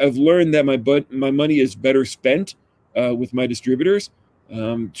 I've learned that my money is better spent with my distributors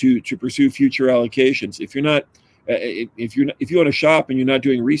to pursue future allocations. If you want to shop and you're not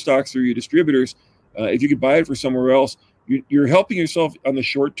doing restocks through your distributors, if you could buy it for somewhere else, you're helping yourself on the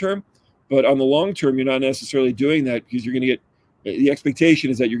short term, but on the long term, you're not necessarily doing that because you're going to get the expectation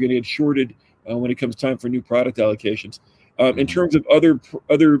is that you're going to get shorted when it comes time for new product allocations. In terms of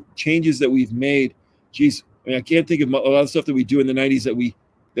other changes that we've made, geez, I can't think of a lot of stuff that we do in the 90s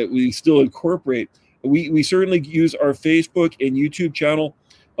that we still incorporate. We certainly use our Facebook and YouTube channel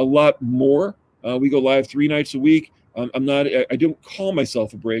a lot more. We go live 3 nights a week. I don't call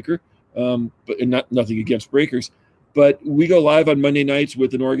myself a breaker, but nothing against breakers. But we go live on Monday nights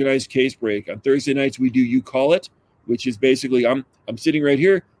with an organized case break. On Thursday nights, we do You Call It, which is basically I'm sitting right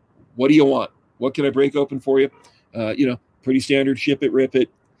here. What do you want? What can I break open for you? Pretty standard, ship it, rip it,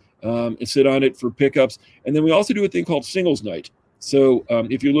 and sit on it for pickups. And then we also do a thing called Singles Night. So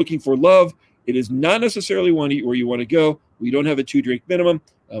if you're looking for love, it is not necessarily where you want to go. We don't have a 2-drink minimum.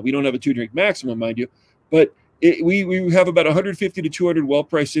 We don't have a 2-drink maximum, mind you. But we have about 150 to 200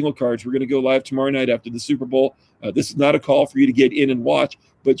 well-priced single cards. We're going to go live tomorrow night after the Super Bowl. This is not a call for you to get in and watch,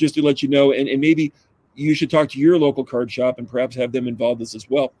 but just to let you know, and maybe you should talk to your local card shop and perhaps have them involved in this as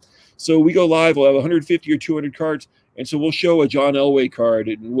well. So we go live. We'll have 150 or 200 cards, and so we'll show a John Elway card,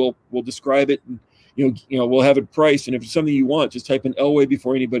 and we'll describe it, and we'll have it priced. And if it's something you want, just type in Elway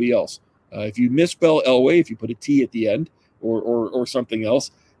before anybody else. If you misspell Elway, if you put a T at the end or something else,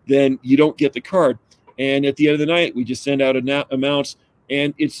 then you don't get the card. And at the end of the night, we just send out amounts.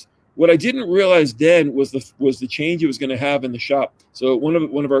 And it's what I didn't realize then was the change it was going to have in the shop. So one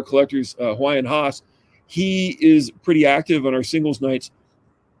of our collectors, Hawaiian Haas, he is pretty active on our singles nights,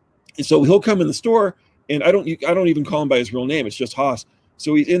 and so he'll come in the store, and I don't even call him by his real name. It's just Haas.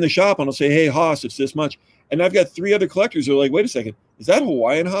 So he's in the shop, and I'll say, "Hey, Haas, it's this much." And I've got 3 other collectors who are like, "Wait a second, is that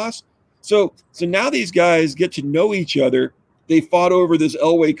Hawaiian Haas?" So now these guys get to know each other. They fought over this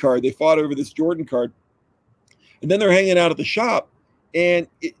Elway card. They fought over this Jordan card. And then they're hanging out at the shop. And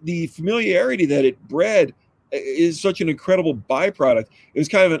the familiarity that it bred is such an incredible byproduct. It was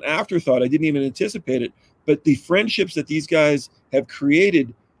kind of an afterthought. I didn't even anticipate it. But the friendships that these guys have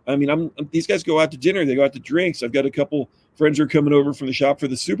created, I mean, these guys go out to dinner. They go out to drinks. I've got a couple friends who are coming over from the shop for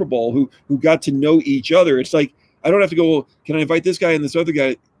the Super Bowl who got to know each other. It's like, I don't have to go, well, can I invite this guy and this other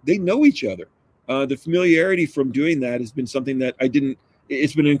guy? They know each other. The familiarity from doing that has been something that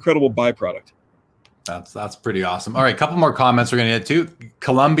it's been an incredible byproduct. That's pretty awesome. All right, a couple more comments we're going to get to.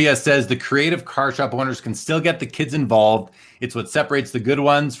 Columbia says the creative car shop owners can still get the kids involved. It's what separates the good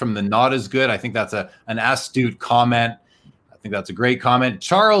ones from the not as good. I think that's an astute comment. I think that's a great comment.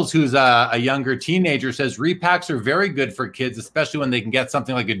 Charles, who's a younger teenager, says repacks are very good for kids, especially when they can get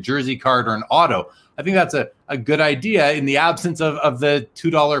something like a jersey card or an auto. I think that's a good idea in the absence of the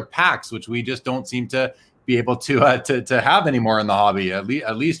 $2 packs, which we just don't seem to be able to have anymore in the hobby,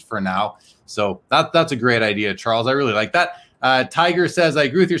 at least for now. So that's a great idea, Charles. I really like that. Tiger says, I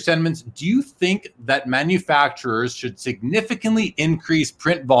agree with your sentiments. Do you think that manufacturers should significantly increase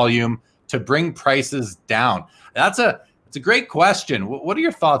print volume to bring prices down? It's a great question. What are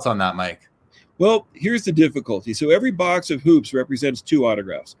your thoughts on that, Mike? Well, here's the difficulty. So every box of hoops represents 2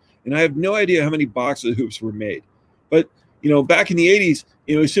 autographs. And I have no idea how many boxes of hoops were made. But, back in the 80s,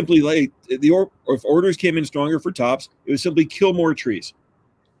 it was simply like if orders came in stronger for tops, it was simply kill more trees.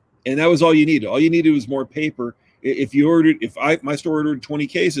 And that was all you needed. All you needed was more paper. If my store ordered 20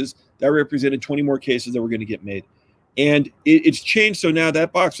 cases, that represented 20 more cases that were going to get made. And it's changed. So now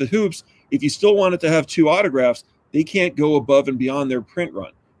that box of hoops, if you still wanted to have 2 autographs, they can't go above and beyond their print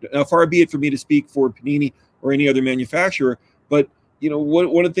run. Now, far be it for me to speak for Panini or any other manufacturer, but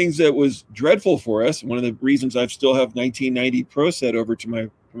one of the things that was dreadful for us, one of the reasons I still have 1990 Pro Set over to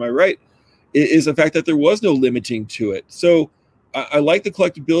my right, is the fact that there was no limiting to it. So I like the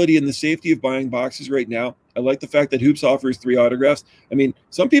collectability and the safety of buying boxes right now. I like the fact that Hoops offers 3 autographs. I mean,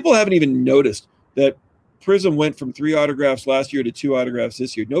 some people haven't even noticed that Prism went from 3 autographs last year to 2 autographs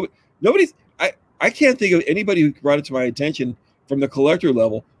this year. I can't think of anybody who brought it to my attention from the collector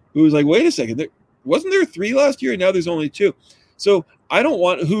level who was like, wait a second, wasn't there 3 last year and now there's only 2? So I don't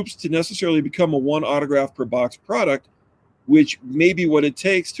want Hoops to necessarily become a 1 autograph per box product, which may be what it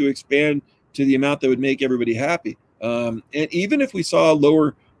takes to expand to the amount that would make everybody happy. And even if we saw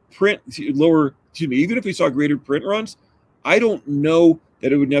even if we saw greater print runs, I don't know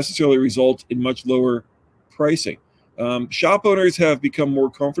that it would necessarily result in much lower pricing. Shop owners have become more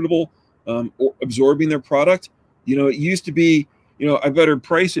comfortable or absorbing their product. It used to be, I better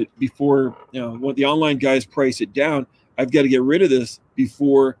price it before, when the online guys price it down, I've got to get rid of this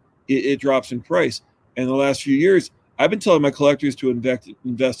before it drops in price. And the last few years, I've been telling my collectors to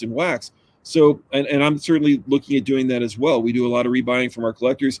invest in wax. So, and I'm certainly looking at doing that as well. We do a lot of rebuying from our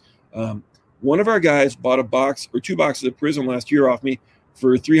collectors. One of our guys bought a box or 2 boxes of Prism last year off me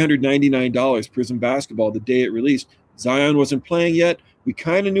for $399, Prism basketball, the day it released. Zion wasn't playing yet. We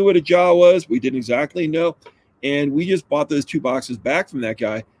kind of knew what a jaw was. We didn't exactly know. And we just bought those 2 boxes back from that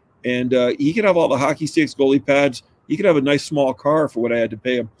guy. And he could have all the hockey sticks, goalie pads. He could have a nice small car for what I had to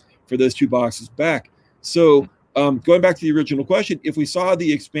pay him for those 2 boxes back. So going back to the original question, if we saw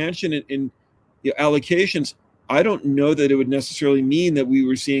the expansion in allocations, I don't know that it would necessarily mean that we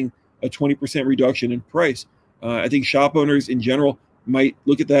were seeing a 20% reduction in price. I think shop owners in general might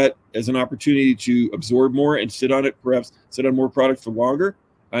look at that as an opportunity to absorb more and sit on it, perhaps sit on more product for longer.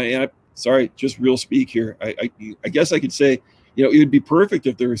 Sorry, just real speak here. I guess I could say, it would be perfect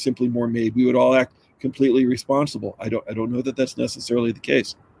if there were simply more made. We would all act completely responsible. I don't know that that's necessarily the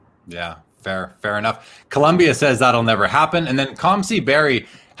case. Yeah, fair enough. Columbia says that'll never happen. And then ComC Barry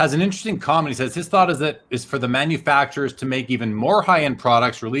has an interesting comment. He says his thought is for the manufacturers to make even more high-end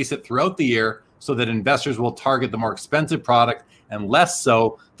products, release it throughout the year so that investors will target the more expensive product and less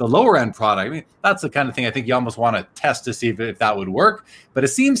so the lower-end product. I mean, that's the kind of thing I think you almost want to test to see if that would work. But it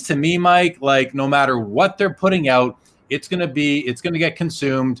seems to me, Mike, like no matter what they're putting out, it's going to get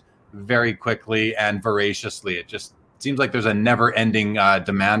consumed very quickly and voraciously. It just seems like there's a never-ending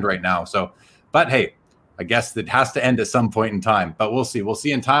demand right now. So, but hey, I guess it has to end at some point in time, but we'll see. We'll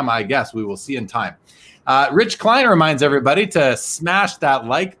see in time. I guess we will see in time. Rich Klein reminds everybody to smash that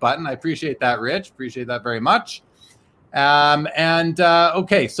like button. I appreciate that, Rich. Appreciate that very much.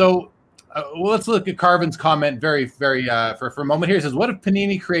 Okay, so let's look at Carvin's comment very for a moment here. He says, what if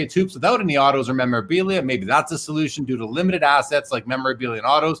Panini creates hoops without any autos or memorabilia? Maybe that's a solution due to limited assets like memorabilia and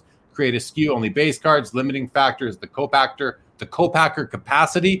autos. Create a SKU only base cards. Limiting factor is the co-packer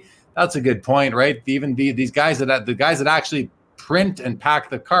capacity. That's a good point, right? Even these guys that actually print and pack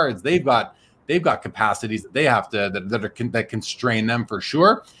the cards, they've got capacities that they have to that constrain them for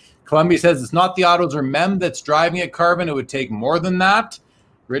sure. Columbia says it's not the autos or mem that's driving it, Carvin. It would take more than that.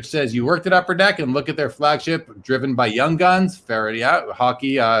 Rich says you worked at Upper Deck and look at their flagship driven by young guns. Fair, yeah.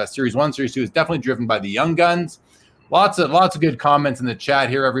 Hockey Series 1, Series 2 is definitely driven by the young guns. Lots of good comments in the chat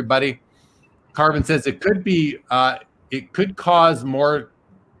here, everybody. Carvin says it could cause more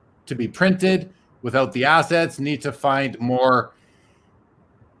to be printed without the assets. Need to find more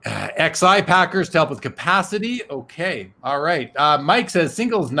XI packers to help with capacity. Okay, all right. Mike says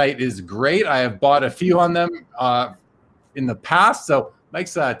singles night is great. I have bought a few on them in the past. So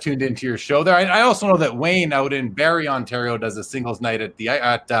Mike's tuned into your show there. I also know that Wayne out in Barrie, Ontario, does a singles night at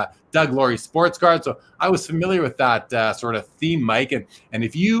Doug Laurie Sportscards. So I was familiar with that sort of theme, Mike. And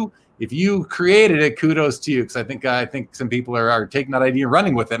if you created it, kudos to you, because I think some people are taking that idea and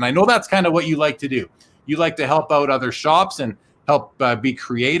running with it. And I know that's kind of what you like to do. You like to help out other shops and help be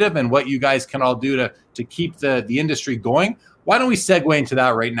creative, and what you guys can all do to keep the industry going. Why don't we segue into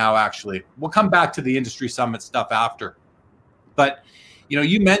that right now? Actually, we'll come back to the industry summit stuff after. But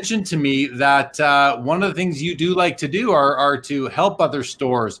you mentioned to me that one of the things you do like to do are to help other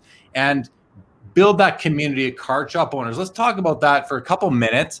stores and build that community of card shop owners. Let's talk about that for a couple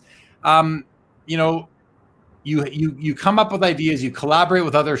minutes. You come up with ideas, you collaborate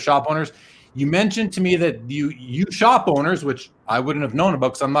with other shop owners. You mentioned to me that you shop owners, which I wouldn't have known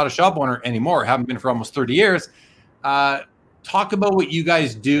about because I'm not a shop owner anymore. I haven't been for almost 30 years. Talk about what you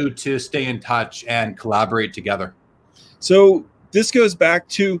guys do to stay in touch and collaborate together. So this goes back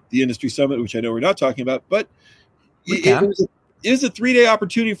to the industry summit, which I know we're not talking about, but it was a 3-day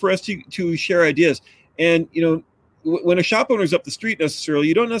opportunity for us to share ideas. And, when a shop owner's up the street necessarily,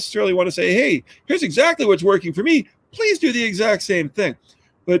 you don't necessarily want to say, hey, here's exactly what's working for me. Please do the exact same thing.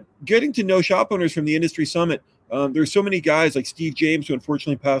 But getting to know shop owners from the industry summit, there's so many guys like Steve James, who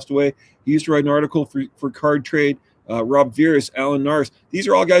unfortunately passed away. He used to write an article for Card Trade. Rob Veers, Alan Nars. These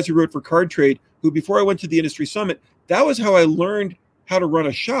are all guys who wrote for Card Trade, who before I went to the industry summit, that was how I learned how to run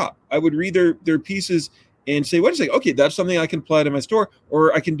a shop. I would read their pieces and say, what is it? Okay, that's something I can apply to my store,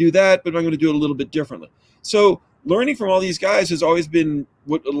 or I can do that, but I'm going to do it a little bit differently. So learning from all these guys has always been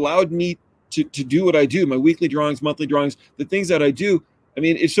what allowed me to do what I do, my weekly drawings, monthly drawings, the things that I do. I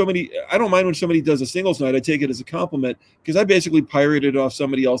mean, I don't mind when somebody does a singles night. I take it as a compliment because I basically pirated off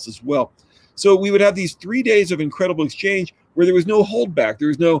somebody else as well. So we would have these 3 days of incredible exchange where there was no holdback. There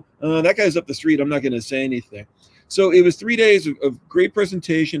was no, that guy's up the street, I'm not going to say anything. So it was 3 days of great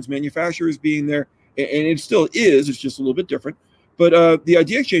presentations, manufacturers being there, and it still is. It's just a little bit different. But the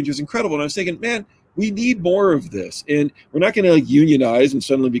idea exchange is incredible. And I was thinking, man, we need more of this. And we're not going to like unionize and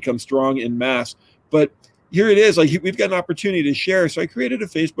suddenly become strong in mass. But here it is. Like we've got an opportunity to share. So I created a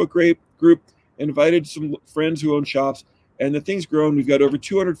Facebook group, invited some friends who own shops, and the thing's grown. We've got over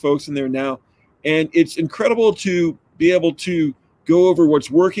 200 folks in there now. And it's incredible to be able to go over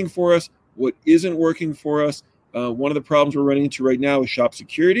what's working for us, what isn't working for us. One of the problems we're running into right now is shop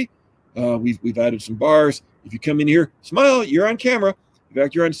security. We've added some bars. If you come in here, smile, you're on camera. In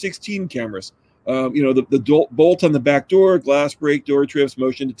fact, you're on 16 cameras. The bolt on the back door, glass break, door trips,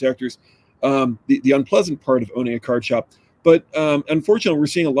 motion detectors, the unpleasant part of owning a card shop. But unfortunately, we're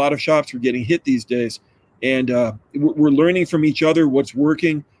seeing a lot of shops are getting hit these days. And we're learning from each other what's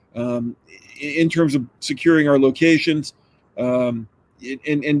working in terms of securing our locations. And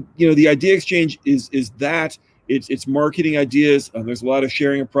the idea exchange is that. It's marketing ideas. There's a lot of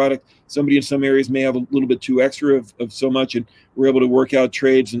sharing of product. Somebody in some areas may have a little bit too extra of so much, and we're able to work out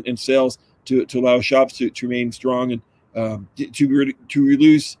trades and sales to allow shops to remain strong and to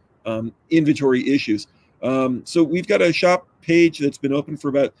reduce inventory issues. So we've got a shop page that's been open for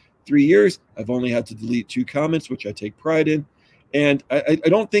about 3 years. I've only had to delete 2 comments, which I take pride in. And I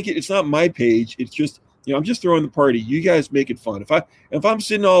don't think it's not my page. It's just, I'm just throwing the party. You guys make it fun. If I'm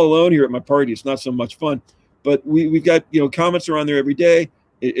sitting all alone here at my party, it's not so much fun. But we've got comments around there every day.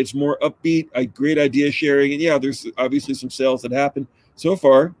 It's more upbeat, great idea sharing, and yeah, there's obviously some sales that happen so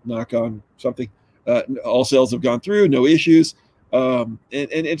far. Knock on something. All sales have gone through, no issues, and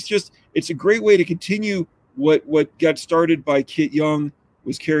it's a great way to continue what got started by Kit Young,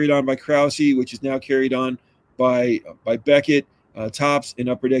 was carried on by Krause, which is now carried on by Beckett, Tops, and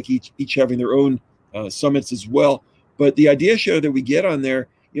Upper Deck, each having their own summits as well. But the idea show that we get on there.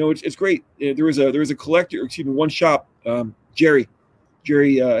 It's great. There was a collector, one shop. Jerry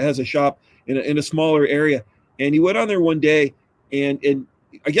has a shop in a smaller area, and he went on there one day, and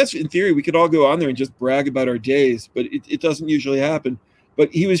I guess in theory we could all go on there and just brag about our days, but it doesn't usually happen.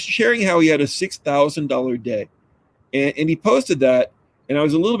 But he was sharing how he had a $6,000 day, and he posted that, and I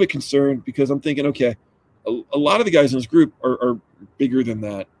was a little bit concerned because I'm thinking, okay, a lot of the guys in this group are bigger than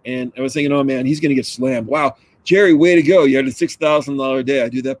that, and I was thinking, oh man, he's going to get slammed. Wow. Jerry, way to go! You had a $6,000 day. I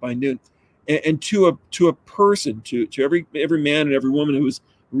do that by noon, and to a person, to every man and every woman who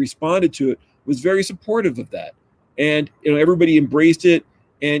responded to it, was very supportive of that, and everybody embraced it.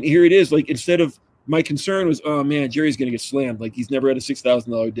 And here it is. Like, instead of, my concern was, oh man, Jerry's going to get slammed. Like, he's never had a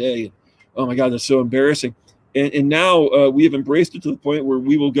 $6,000 day. And, oh my God, that's so embarrassing. And now we have embraced it to the point where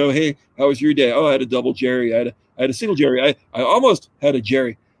we will go, hey, how was your day? Oh, I had a double Jerry. I had a single Jerry. I almost had a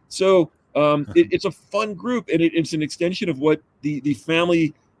Jerry. So. It's a fun group, and it's an extension of what the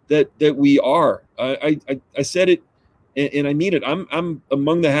family that we are. I said it, and I mean it. I'm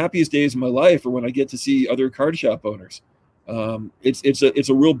among the happiest days of my life are when I get to see other card shop owners. It's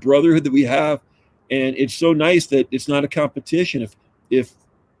a real brotherhood that we have, and it's so nice that it's not a competition. If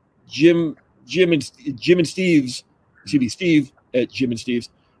Jim and Steve's, Steve at Jim and Steve's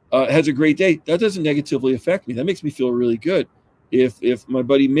has a great day, that doesn't negatively affect me. That makes me feel really good. If my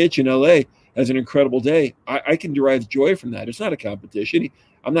buddy Mitch in LA has an incredible day, I can derive joy from that. It's not a competition.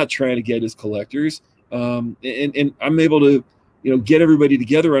 I'm not trying to get his collectors. And I'm able to, get everybody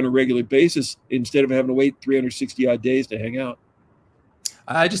together on a regular basis instead of having to wait 360 odd days to hang out.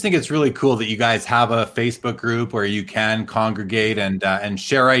 I just think it's really cool that you guys have a Facebook group where you can congregate and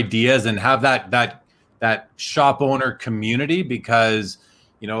share ideas and have that shop owner community, because,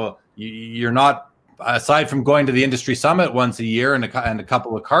 you're not, aside from going to the industry summit once a year and a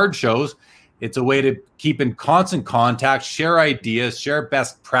couple of card shows, it's a way to keep in constant contact, share ideas, share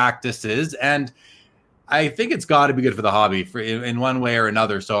best practices. And I think it's got to be good for the hobby in one way or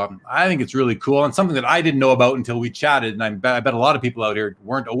another. So I think it's really cool, and something that I didn't know about until we chatted. And I bet a lot of people out here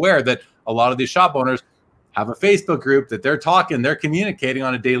weren't aware that a lot of these shop owners have a Facebook group that they're communicating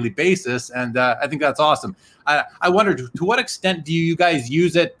on a daily basis. And I think that's awesome. I wonder, to what extent do you guys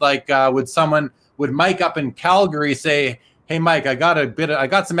use it? Like, would Mike up in Calgary say, hey Mike, I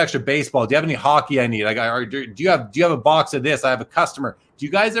got some extra baseball. Do you have any hockey I need? Do you have a box of this? I have a customer. Do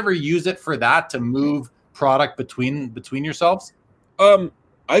you guys ever use it for that, to move product between yourselves? I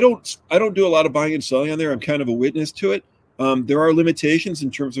don't do a lot of buying and selling on there. I'm kind of a witness to it. There are limitations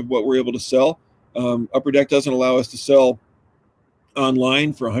in terms of what we're able to sell. Upper Deck doesn't allow us to sell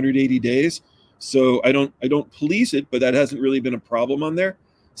online for 180 days. So I don't police it, but that hasn't really been a problem on there.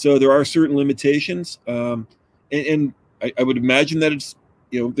 So there are certain limitations. And I would imagine that it's,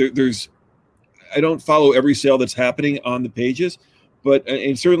 there's, I don't follow every sale that's happening on the pages, but,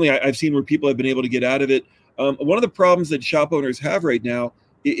 and certainly I've seen where people have been able to get out of it. One of the problems that shop owners have right now,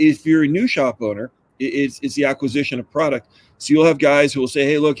 if you're a new shop owner It's the acquisition of product. So you'll have guys who will say,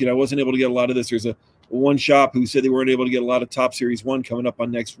 hey, look, I wasn't able to get a lot of this. There's a one shop who said they weren't able to get a lot of Top Series 1 coming up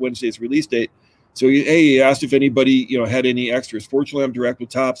on next Wednesday's release date. So he asked if anybody had any extras. Fortunately, I'm direct with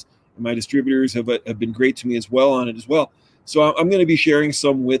Topps, and my distributors have been great to me as well on it as well. So I'm going to be sharing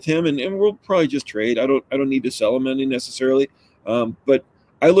some with him, and we'll probably just trade. I don't need to sell him any necessarily, but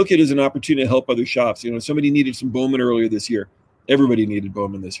I look at it as an opportunity to help other shops. Somebody needed some Bowman earlier this year. Everybody needed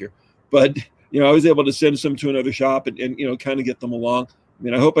Bowman this year, but I was able to send some to another shop and kind of get them along. I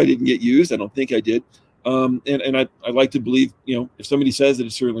mean, I hope I didn't get used. I don't think I did, and I like to believe if somebody says it,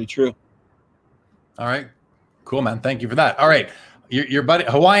 it's certainly true. All right, cool, man. Thank you for that. All right. Your buddy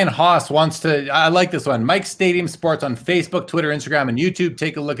Hawaiian Haas wants to, I like this one. Mike Stadium Sports on Facebook, Twitter, Instagram, and YouTube.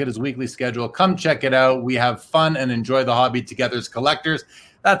 Take a look at his weekly schedule. Come check it out. We have fun and enjoy the hobby together as collectors.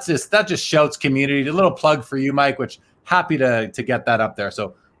 That just shouts community. A little plug for you, Mike, which happy to get that up there.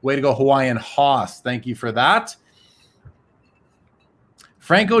 So way to go, Hawaiian Haas. Thank you for that.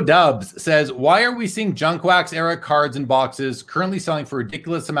 Franco Dubs says, why are we seeing junk wax era cards and boxes currently selling for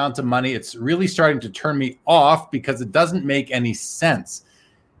ridiculous amounts of money? It's really starting to turn me off because it doesn't make any sense.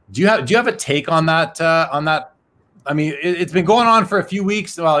 Do you have a take on that? I mean, it's been going on for a few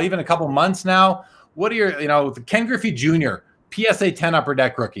weeks, well, even a couple months now. What are your, the Ken Griffey Jr. PSA 10 Upper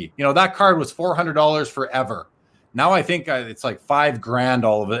Deck rookie? That card was $400 forever. Now I think it's like $5,000,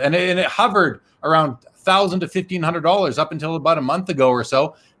 all of it, and it hovered around $1,000 to $1,500 up until about a month ago or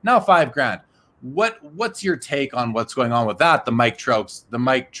so. Now $5,000. What's your take on what's going on with that? The Mike Trout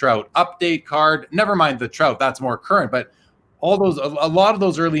update card. Never mind the Trout, that's more current. But all those, a lot of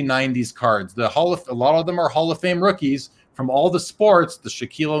those early '90s cards, a lot of them are Hall of Fame rookies from all the sports. The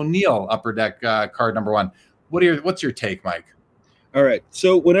Shaquille O'Neal Upper Deck card number 1. What's your take, Mike? All right.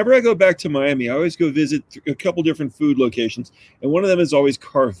 So whenever I go back to Miami, I always go visit a couple different food locations, and one of them is always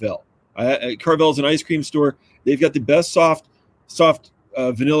Carvel. Carvel's an ice cream store. They've got the best soft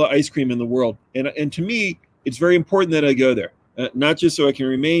vanilla ice cream in the world. And to me, it's very important that I go there, not just so I can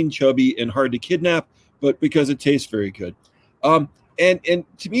remain chubby and hard to kidnap, but because it tastes very good. And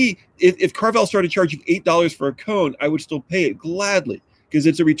to me, if Carvel started charging $8 for a cone, I would still pay it gladly because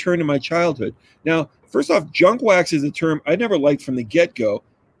it's a return to my childhood. Now, first off, junk wax is a term I never liked from the get-go,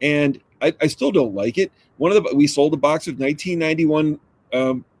 and I still don't like it. We sold a box of 1991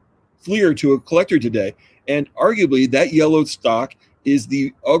 Fleer to a collector today, and arguably that yellow stock is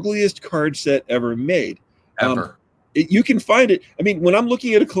the ugliest card set ever made. Ever. You can find it. I mean, when I'm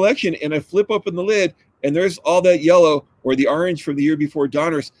looking at a collection and I flip open the lid and there's all that yellow or the orange from the year before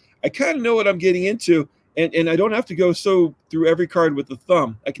Donruss, I kind of know what I'm getting into, and I don't have to go through every card with the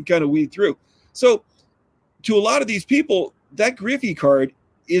thumb. I can kind of weed through. So to a lot of these people, that Griffey card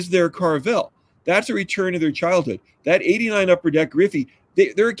is their Carvel. That's a return to their childhood. That 89 Upper Deck Griffey,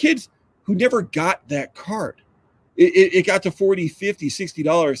 there are kids who never got that card. It got to $40, $50,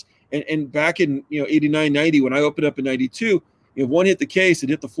 $60. And back in 89, 90, when I opened up in 92, if one hit the case, it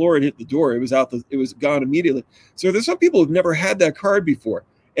hit the floor, it hit the door. It was gone immediately. So there's some people who've never had that card before.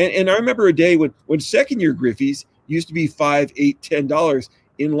 And I remember a day when second-year Griffies used to be $5, $8, $10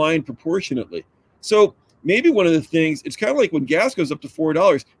 in line proportionately. So maybe one of the things, it's kind of like when gas goes up to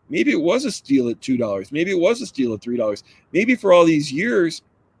 $4, maybe it was a steal at $2. Maybe it was a steal at $3. Maybe for all these years,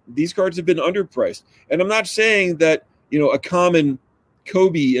 these cards have been underpriced. And I'm not saying that, a common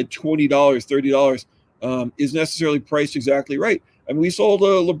Kobe at $20, $30 is necessarily priced exactly right. I mean, we sold a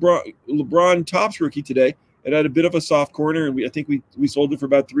LeBron Topps rookie today. It had a bit of a soft corner, and I think we sold it for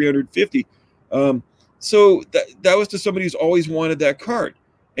about $350. So that was to somebody who's always wanted that card.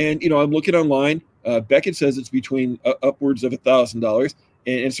 And, I'm looking online. Beckett says it's between upwards of $1,000.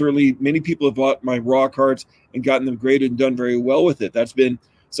 And certainly many people have bought my raw cards and gotten them graded and done very well with it. That's been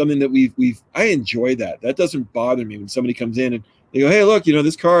something that I enjoy that. That doesn't bother me when somebody comes in and they go, hey, look,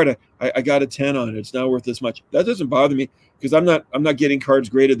 this card, I got a 10 on it. It's now worth this much. That doesn't bother me because I'm not getting cards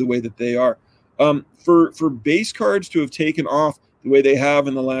graded the way that they are. For base cards to have taken off the way they have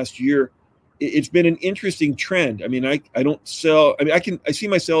in the last year, it's been an interesting trend. I mean, I don't sell. I mean, I see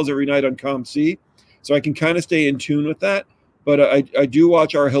my sales every night on ComC, so I can kind of stay in tune with that. But I do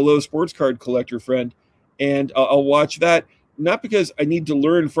watch our Hello Sports Card Collector friend, and I'll watch that, not because I need to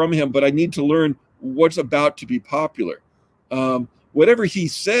learn from him, but I need to learn what's about to be popular. Whatever he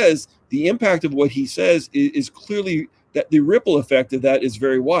says, the impact of what he says is clearly that the ripple effect of that is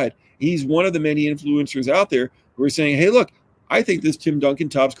very wide. He's one of the many influencers out there who are saying, hey, look, I think this Tim Duncan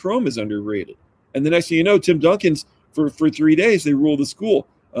Topps Chrome is underrated. And the next thing you know, Tim Duncan's, for 3 days, they rule the school.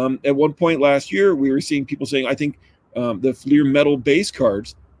 At one point last year, we were seeing people saying, I think the Fleer metal base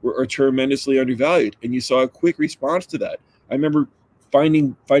cards are tremendously undervalued. And you saw a quick response to that. I remember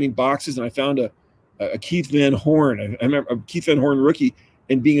finding boxes, and I found a Keith Van Horn. I remember a Keith Van Horn rookie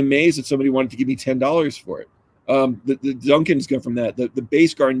and being amazed that somebody wanted to give me $10 for it. The Duncans come from that. The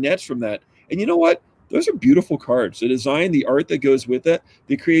base Garnets from that. And you know what? Those are beautiful cards. The design, the art that goes with it,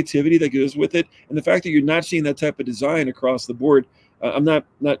 the creativity that goes with it, and the fact that you're not seeing that type of design across the board. I'm not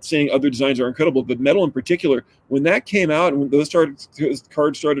saying other designs are incredible, but metal in particular, when that came out and when those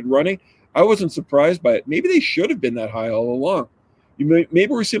cards started running, I wasn't surprised by it. Maybe they should have been that high all along. Maybe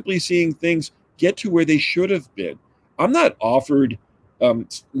we're simply seeing things get to where they should have been. I'm not offered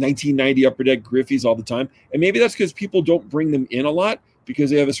 1990 Upper Deck Griffies all the time, and maybe that's because people don't bring them in a lot because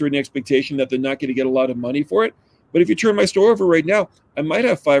they have a certain expectation that they're not going to get a lot of money for it. But if you turn my store over right now, I might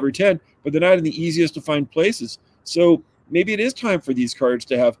have 5 or 10, but they're not in the easiest to find places. So maybe it is time for these cards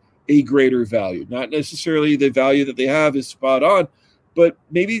to have a greater value. Not necessarily the value that they have is spot on, but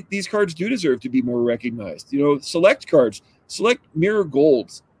maybe these cards do deserve to be more recognized. Select cards, select mirror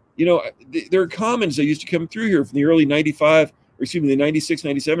golds. There are commons that used to come through here from the early 95, or excuse me, the 96,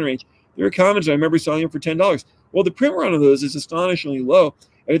 97 range. There are commons I remember selling them for $10. Well, the print run on those is astonishingly low.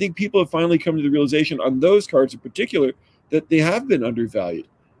 And I think people have finally come to the realization on those cards in particular that they have been undervalued.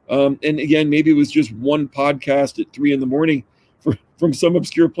 And again, maybe it was just one podcast at 3 a.m. from some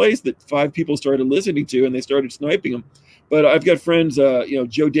obscure place that 5 people started listening to, and they started sniping them. But I've got friends,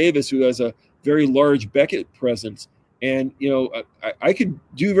 Joe Davis, who has a very large Beckett presence. And, I could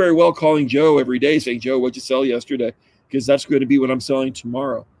do very well calling Joe every day saying, Joe, what'd you sell yesterday? Because that's going to be what I'm selling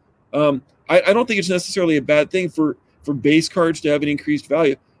tomorrow. I don't think it's necessarily a bad thing for base cards to have an increased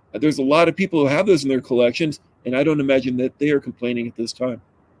value. There's a lot of people who have those in their collections, and I don't imagine that they are complaining at this time.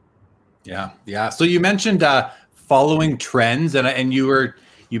 Yeah. So you mentioned following trends, and you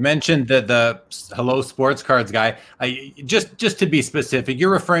mentioned the Hello Sports Cards guy. Just to be specific,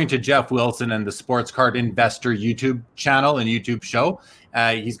 you're referring to Jeff Wilson and the Sports Card Investor YouTube channel and YouTube show.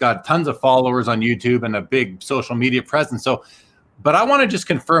 He's got tons of followers on YouTube and a big social media presence. But I want to just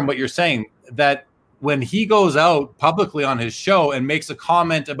confirm what you're saying, that when he goes out publicly on his show and makes a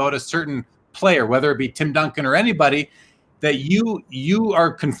comment about a certain player, whether it be Tim Duncan or anybody, that you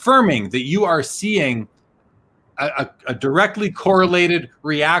are confirming that you are seeing a directly correlated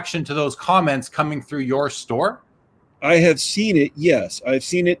reaction to those comments coming through your store? I have seen it. Yes, I've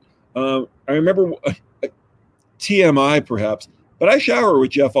seen it. I remember TMI perhaps, but I shower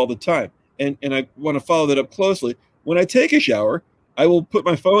with Jeff all the time. And I want to follow that up closely. When I take a shower, I will put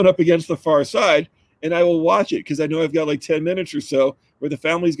my phone up against the far side and I will watch it because I know I've got like 10 minutes or so where the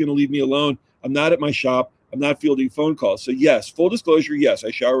family's going to leave me alone. I'm not at my shop. I'm not fielding phone calls. So yes, full disclosure, yes, I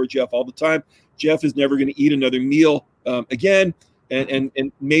shower with Jeff all the time. Jeff is never going to eat another meal again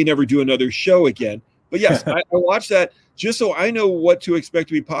and may never do another show again. But yes, I watch that just so I know what to expect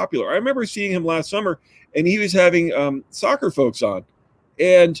to be popular. I remember seeing him last summer and he was having soccer folks on.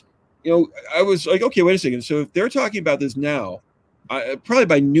 And, I was like, okay, wait a second. So if they're talking about this now, probably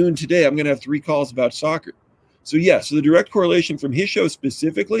by noon today, I'm going to have 3 calls about soccer. So yes, so the direct correlation from his show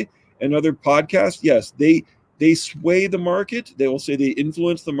specifically and other podcasts, yes, they sway the market. They will say they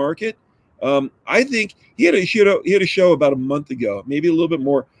influence the market. I think he had a show about a month ago, maybe a little bit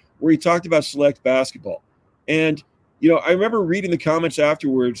more, where he talked about select basketball. And, I remember reading the comments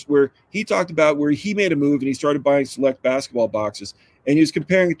afterwards where he talked about where he made a move and he started buying select basketball boxes and he was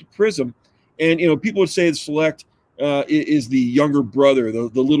comparing it to Prism. And, people would say the select is the younger brother,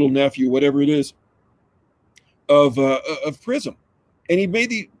 the little nephew, whatever it is, of Prism. And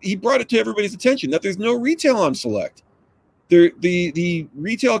he brought it to everybody's attention that there's no retail on select. The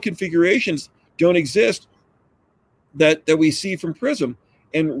retail configurations don't exist that we see from Prism.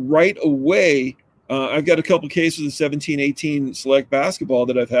 And right away, I've got a couple cases of 17, 18 select basketball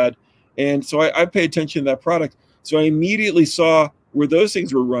that I've had. And so I pay attention to that product. So I immediately saw where those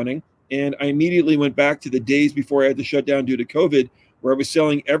things were running. And I immediately went back to the days before I had to shut down due to COVID, where I was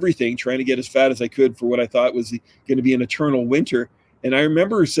selling everything, trying to get as fat as I could for what I thought was going to be an eternal winter. And I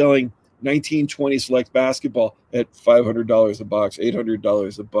remember selling 1920 select basketball at $500 a box,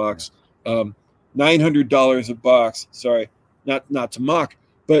 $800 a box, $900 a box. Sorry, not to mock,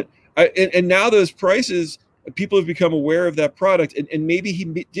 but and now those prices, people have become aware of that product, and maybe he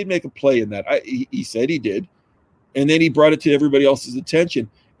did make a play in that. He said he did, and then he brought it to everybody else's attention.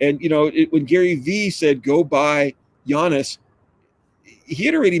 And when Gary Vee said go buy Giannis, he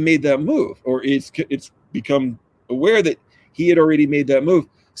had already made that move, or it's become aware that he had already made that move.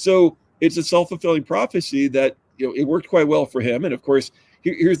 So it's a self-fulfilling prophecy that it worked quite well for him. And of course,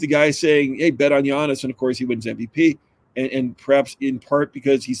 here's the guy saying, "Hey, bet on Giannis," and of course he wins MVP. And perhaps in part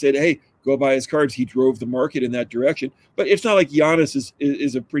because he said, "Hey, go buy his cards," he drove the market in that direction. But it's not like Giannis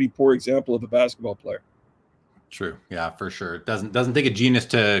is a pretty poor example of a basketball player. True. Yeah, for sure. It doesn't take a genius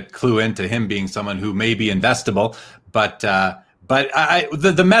to clue into him being someone who may be investable, but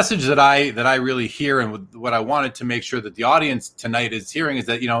the message that I really hear, and what I wanted to make sure that the audience tonight is hearing, is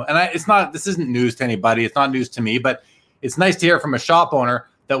that, this isn't news to anybody. It's not news to me, but it's nice to hear from a shop owner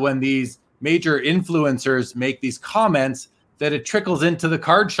that when these major influencers make these comments, that it trickles into the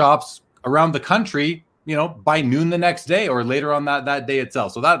card shops around the country, by noon the next day or later on that day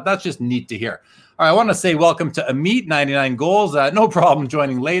itself. So that's just neat to hear. All right, I want to say welcome to Amit, 99 goals. No problem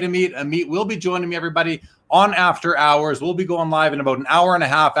joining late, Amit. Amit will be joining me, everybody, on After Hours. We'll be going live in about an hour and a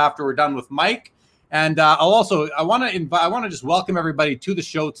half after we're done with Mike. And I want to just welcome everybody to the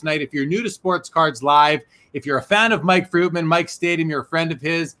show tonight. If you're new to Sports Cards Live, if you're a fan of Mike Fruitman, Mike Stadium, you're a friend of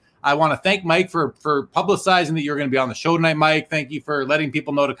his, I want to thank Mike for publicizing that you're going to be on the show tonight, Mike. Thank you for letting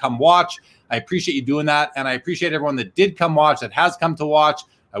people know to come watch. I appreciate you doing that. And I appreciate everyone that did come watch, that has come to watch.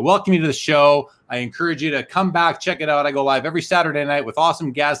 I welcome you to the show. I encourage you to come back, check it out. I go live every Saturday night with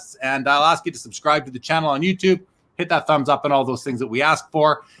awesome guests, and I'll ask you to subscribe to the channel on YouTube, hit that thumbs up and all those things that we ask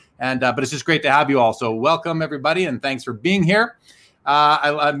for. And but it's just great to have you all. So welcome, everybody, and thanks for being here.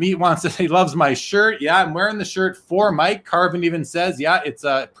 Meat wants to say he loves my shirt. Yeah, I'm wearing the shirt for Mike. Carvin even says, yeah, it's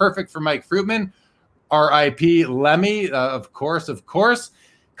perfect for Mike Fruitman. R.I.P. Lemmy, of course.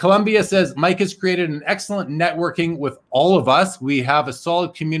 Columbia says, Mike has created an excellent networking with all of us. We have a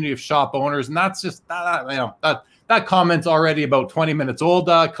solid community of shop owners. And that's just, that comment's already about 20 minutes old,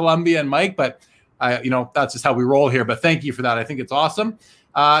 Columbia and Mike. But, that's just how we roll here. But thank you for that. I think it's awesome.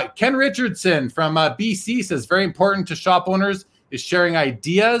 Ken Richardson from BC says, very important to shop owners is sharing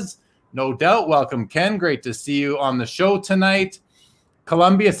ideas. No doubt. Welcome, Ken. Great to see you on the show tonight.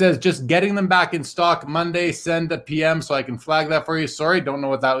 Columbia says, just getting them back in stock Monday, send a PM so I can flag that for you. Sorry, don't know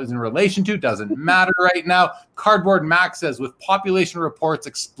what that was in relation to. Doesn't matter right now. Cardboard Max says, with population reports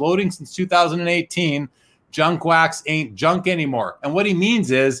exploding since 2018, junk wax ain't junk anymore. And what he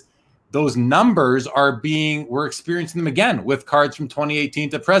means is those numbers we're experiencing them again with cards from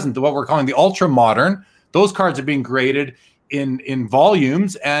 2018 to present, what we're calling the ultra modern. Those cards are being graded in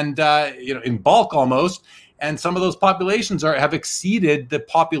volumes and in bulk almost. And some of those populations have exceeded the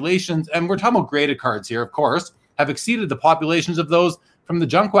populations, and we're talking about graded cards here, of course, have exceeded the populations of those from the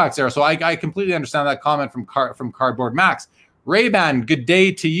junk wax era. So I completely understand that comment from Cardboard Max. Ray-Ban, good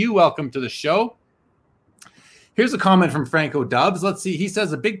day to you. Welcome to the show. Here's a comment from Franco Dubs. Let's see. He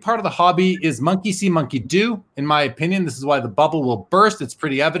says, a big part of the hobby is monkey see, monkey do. In my opinion, this is why the bubble will burst. It's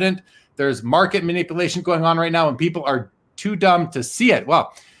pretty evident. There's market manipulation going on right now, and people are too dumb to see it.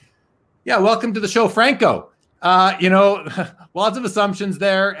 Well, yeah, welcome to the show, Franco. Lots of assumptions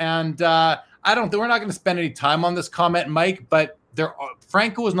there, and we're not going to spend any time on this comment, Mike, but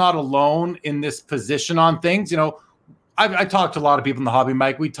Franco is not alone in this position on things. I talked to a lot of people in the hobby,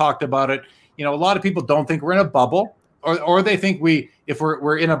 Mike. We talked about it. A lot of people don't think we're in a bubble, or they think if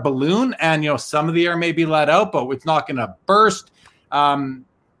we're in a balloon and, some of the air may be let out, but it's not going to burst.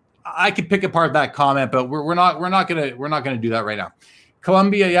 I could pick apart that comment, but we're not going to do that right now.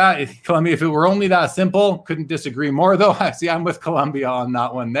 Columbia, if it were only that simple, couldn't disagree more, though. See, I'm with Columbia on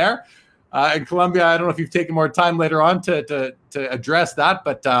that one there. And Columbia, I don't know if you've taken more time later on to address that,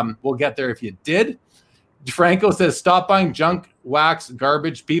 but we'll get there if you did. Franco says, stop buying junk wax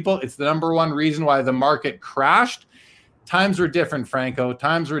garbage, people. It's the number one reason why the market crashed. Times were different, Franco.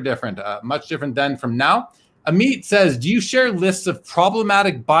 Times were different, much different then from now. Amit says, do you share lists of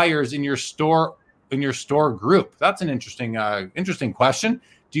problematic buyers in your store group? That's an interesting question.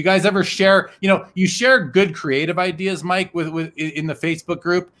 Do you guys ever share, you share good creative ideas, Mike, with in the Facebook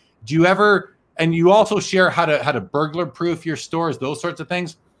group? Do you ever, and you also share how to burglar proof your stores, those sorts of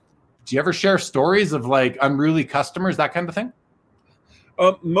things? Do you ever share stories of like unruly customers, that kind of thing?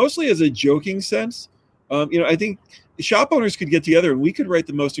 Mostly as a joking sense. I think shop owners could get together and we could write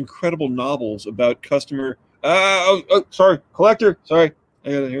the most incredible novels about customer. Collector. Sorry,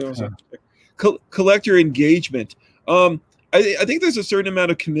 I gotta hear what I'm saying. Collector engagement. I think there's a certain amount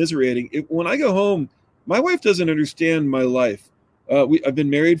of commiserating. When I go home, my wife doesn't understand my life. I've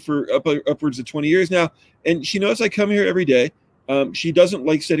been married for upwards of 20 years now, and she knows I come here every day. She doesn't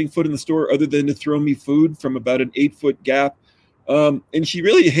like setting foot in the store other than to throw me food from about an 8-foot gap. And she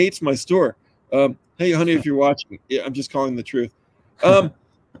really hates my store. Hey, honey, if you're watching, yeah, I'm just calling the truth. And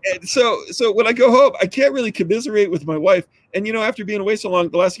so when I go home, I can't really commiserate with my wife. And, after being away so long,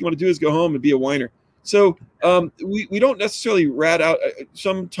 the last thing you want to do is go home and be a whiner. So we don't necessarily rat out.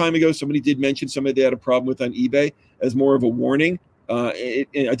 Some time ago, somebody did mention somebody they had a problem with on eBay as more of a warning.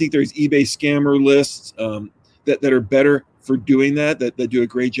 And I think there's eBay scammer lists that are better for doing that do a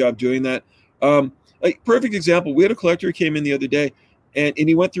great job doing that. Like perfect example, we had a collector who came in the other day, and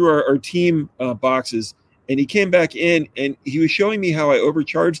he went through our team boxes, And he came back in and he was showing me how I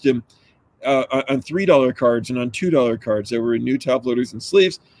overcharged him on $3 cards and on $2 cards that were in new top loaders and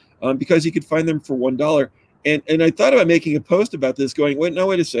sleeves because he could find them for $1. And I thought about making a post about this going,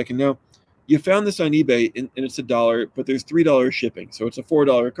 wait a second. No, you found this on eBay and it's $1, but there's $3 shipping. So it's a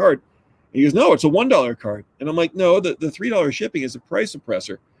 $4 card. And he goes, no, it's a $1 card. And I'm like, no, the $3 shipping is a price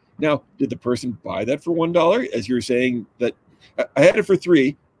suppressor. Now, did the person buy that for $1? As you're saying that I had it for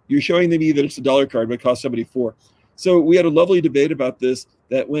 $3. You're showing me that it's a $1 card, but it cost somebody $4. So we had a lovely debate about this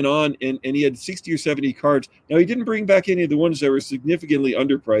that went on, and he had 60 or 70 cards. Now, he didn't bring back any of the ones that were significantly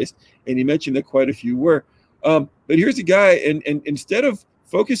underpriced, and he mentioned that quite a few were. But here's a guy, and instead of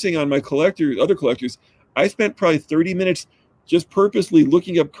focusing on my other collectors, I spent probably 30 minutes just purposely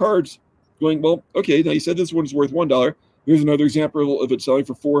looking up cards, going, well, okay, now you said this one's worth $1. Here's another example of it selling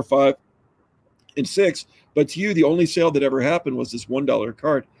for $4 or $5 and $6. But to you, the only sale that ever happened was this $1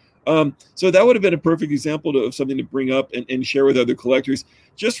 card. So that would have been a perfect example of something to bring up and share with other collectors,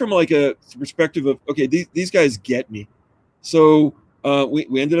 just from like a perspective of, okay, these guys get me. So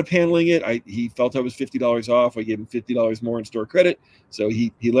we ended up handling it. He felt I was $50 off. I gave him $50 more in store credit. So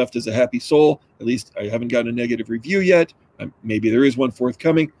he left as a happy soul. At least I haven't gotten a negative review yet. Maybe there is one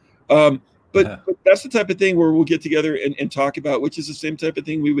forthcoming. But that's the type of thing where we'll get together and talk about, which is the same type of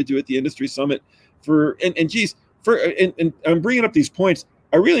thing we would do at the industry summit and I'm bringing up these points.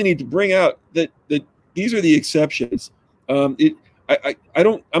 I really need to bring out that these are the exceptions. I'm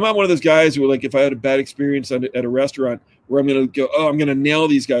not one of those guys who are like, if I had a bad experience at a restaurant where I'm going to go, oh, I'm going to nail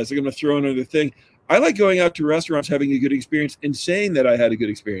these guys. I'm going to throw in another thing. I like going out to restaurants, having a good experience and saying that I had a good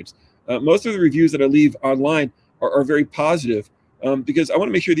experience. Most of the reviews that I leave online are very positive because I want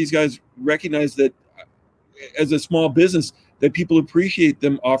to make sure these guys recognize that as a small business, that people appreciate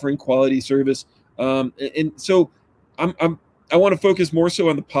them offering quality service. And so I want to focus more so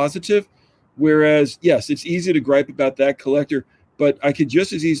on the positive, whereas, yes, it's easy to gripe about that collector, but I could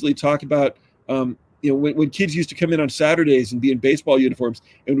just as easily talk about, when kids used to come in on Saturdays and be in baseball uniforms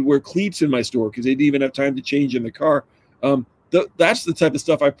and wear cleats in my store because they didn't even have time to change in the car. That's the type of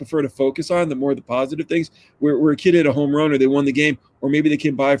stuff I prefer to focus on, the positive things, where a kid hit a home run or they won the game, or maybe they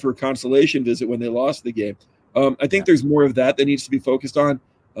came by for a consolation visit when they lost the game. I think there's more of that needs to be focused on.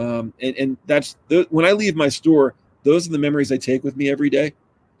 And that's when I leave my store, those are the memories I take with me every day.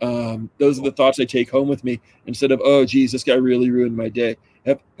 Those are the thoughts I take home with me instead of, oh, geez, this guy really ruined my day.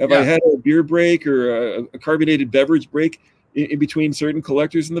 Have I had a beer break or a carbonated beverage break in between certain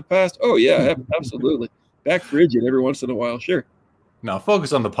collectors in the past? Oh, yeah, absolutely. Back frigid every once in a while, sure. No,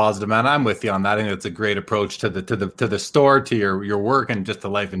 focus on the positive, man. I'm with you on that. I think that's a great approach to the store, to your work, and just to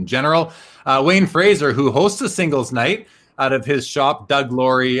life in general. Wayne Fraser, who hosts a singles night out of his shop, Doug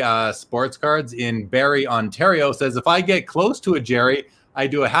Laurie Sports Cards in Barrie, Ontario, says, if I get close to a Jerry, I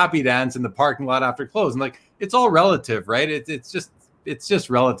do a happy dance in the parking lot after close. And like, it's all relative, right? It's just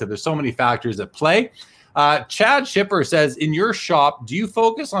relative. There's so many factors at play. Chad Shipper says, in your shop, do you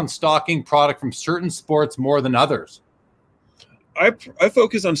focus on stocking product from certain sports more than others? I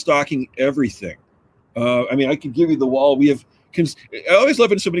focus on stocking everything. I can give you the wall. I always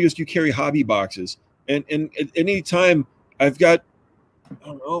love when somebody goes, do you carry hobby boxes? And at any time I've got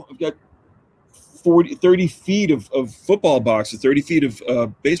 30 feet of football boxes, 30 feet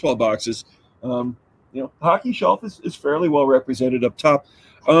of baseball boxes. Hockey shelf is fairly well represented up top.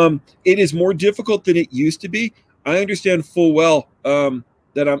 It is more difficult than it used to be. I understand full well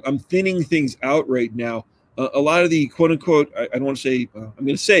that I'm thinning things out right now. A lot of the quote unquote, I don't want to say, I'm going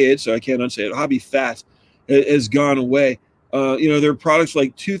to say it, so I can't unsay it, hobby fat has gone away. There are products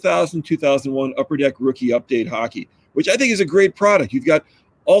like 2000, 2001 Upper Deck Rookie Update Hockey, which I think is a great product. You've got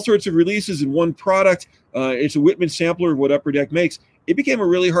all sorts of releases in one product. It's a Whitman sampler of what Upper Deck makes. It became a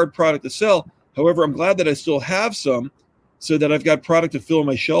really hard product to sell. However, I'm glad that I still have some so that I've got product to fill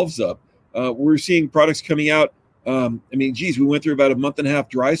my shelves up. We're seeing products coming out. We went through about a month and a half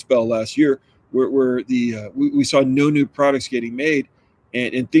dry spell last year where we saw no new products getting made,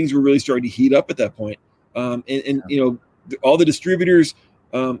 and things were really starting to heat up at that point. All the distributors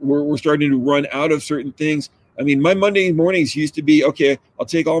were starting to run out of certain things. My Monday mornings used to be, okay, I'll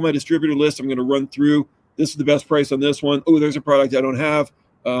take all my distributor lists. I'm going to run through. This is the best price on this one. Oh, there's a product I don't have.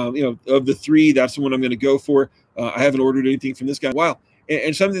 Of the three, that's the one I'm going to go for. I haven't ordered anything from this guy in a while.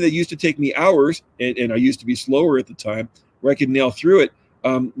 And something that used to take me hours, and I used to be slower at the time, where I could nail through it.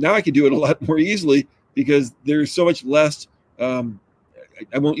 Now I can do it a lot more easily because there's so much less, I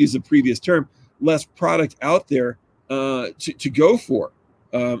won't use the previous term, less product out there to go for.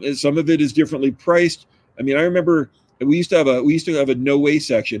 And some of it is differently priced. I remember we used to have a no way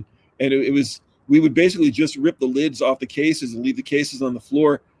section, and we would basically just rip the lids off the cases and leave the cases on the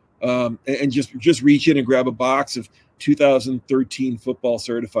floor. and just reach in and grab a box of 2013 football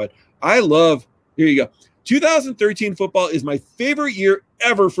certified. Here you go. 2013 football is my favorite year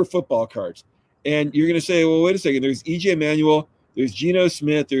ever for football cards. And you're going to say, well, wait a second. There's E.J. Manuel, there's Geno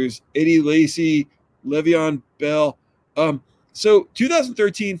Smith, there's Eddie Lacy, Le'Veon Bell. So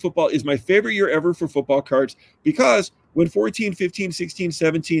 2013 football is my favorite year ever for football cards because when 14, 15, 16,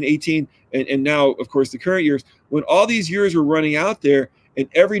 17, 18, and now, of course, the current years, when all these years were running out there and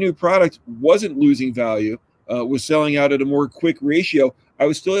every new product wasn't losing value, was selling out at a more quick ratio, I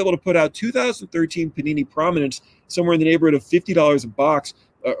was still able to put out 2013 Panini Prominence somewhere in the neighborhood of $50 a box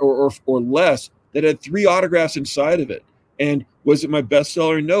or less that had 3 autographs inside of it. And was it my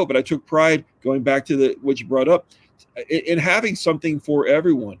bestseller? No, but I took pride, going back to what you brought up, in having something for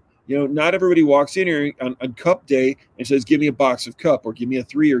everyone. Not everybody walks in here on Cup Day and says, give me a box of Cup, or give me a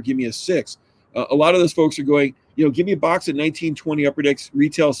 3, or give me a 6. A lot of those folks are going, give me a box of 1920 Upper Decks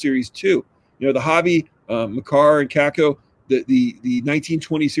Retail Series 2. The hobby, Makar and Kako, the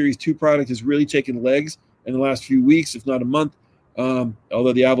 1920 Series 2 product has really taken legs in the last few weeks, if not a month,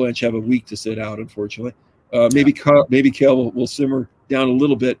 although the Avalanche have a week to sit out, unfortunately. Maybe Kale will simmer down a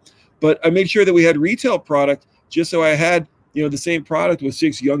little bit. But I made sure that we had retail product just so I had the same product with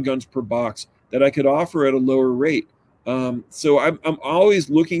 6 Young Guns per box that I could offer at a lower rate. So I'm always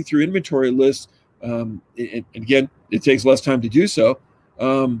looking through inventory lists. And again, it takes less time to do so.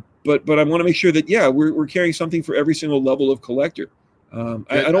 But I want to make sure that, we're carrying something for every single level of collector.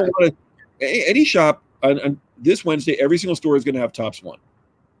 I don't want to – any shop on this Wednesday, every single store is going to have Topps 1.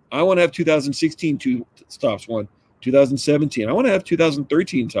 I want to have 2016 Topps 1, 2017. I want to have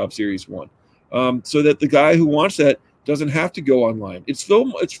 2013 Topps Series 1, so that the guy who wants that doesn't have to go online. It's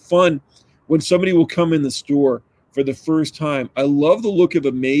fun when somebody will come in the store for the first time. I love the look of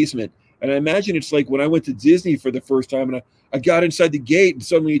amazement. And I imagine it's like when I went to Disney for the first time and I got inside the gate and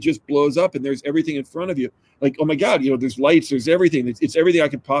suddenly it just blows up and there's everything in front of you. Like, oh my God, there's lights, there's everything. It's everything I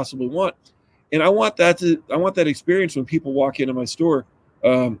could possibly want. And I want that experience when people walk into my store,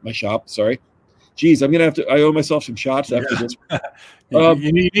 my shop, sorry. Geez, I owe myself some shots after this.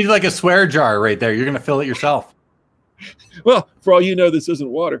 You need like a swear jar right there. You're going to fill it yourself. Well, for all you know, this isn't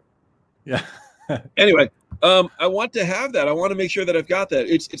water. Yeah. Anyway, I want to have that. I want to make sure that I've got that.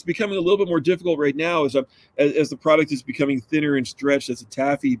 It's becoming a little bit more difficult right now as the product is becoming thinner and stretched, as the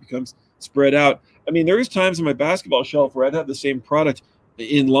taffy becomes spread out. I mean, there's times on my basketball shelf where I'd have the same product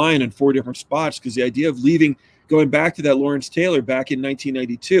in line in 4 different spots because the idea of going back to that Lawrence Taylor back in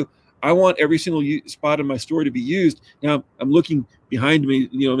 1992, I want every single spot in my store to be used. Now, I'm looking behind me,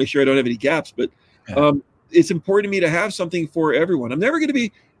 make sure I don't have any gaps, but it's important to me to have something for everyone. I'm never going to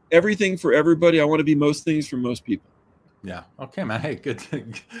be everything for everybody. I want to be most things for most people. Yeah. Okay, man. Hey,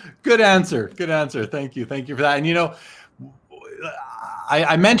 good answer. Good answer. Thank you. Thank you for that. And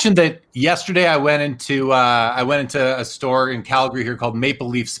I mentioned that yesterday I went into a store in Calgary here called Maple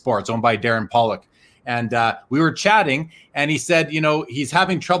Leaf Sports, owned by Darren Pollock. And we were chatting and he said, he's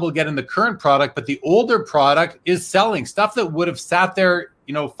having trouble getting the current product, but the older product is selling. Stuff that would have sat there,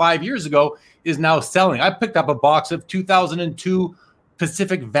 5 years ago is now selling. I picked up a box of 2002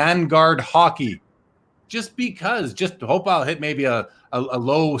 Pacific Vanguard hockey just hope I'll hit maybe a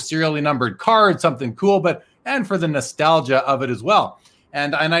low serially numbered card, something cool, and for the nostalgia of it as well.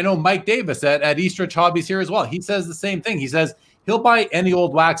 And I know Mike Davis at Eastridge Hobbies here as well. He says the same thing. He says he'll buy any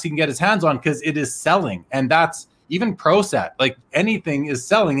old wax he can get his hands on because it is selling. And that's even Pro Set, like anything is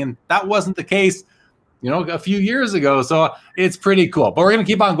selling. And that wasn't the case, a few years ago. So it's pretty cool. But we're going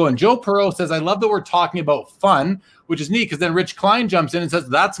to keep on going. Joe Perot says, I love that we're talking about fun, which is neat because then Rich Klein jumps in and says,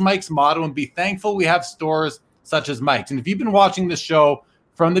 that's Mike's motto, and be thankful we have stores such as Mike's. And if you've been watching the show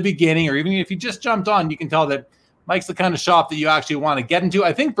from the beginning, or even if you just jumped on, you can tell that Mike's the kind of shop that you actually want to get into.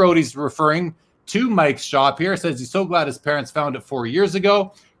 I think Brody's referring to Mike's shop here. Says he's so glad his parents found it 4 years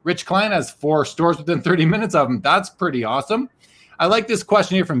ago. Rich Klein has 4 stores within 30 minutes of him. That's pretty awesome. I like this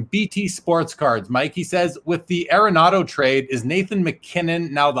question here from BT Sports Cards. Mike, he says, with the Arenado trade, is Nathan McKinnon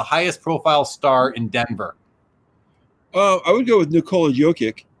now the highest profile star in Denver? I would go with Nikola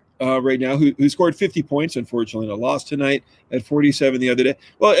Jokic right now, who scored 50 points, unfortunately, in a loss tonight at 47 the other day.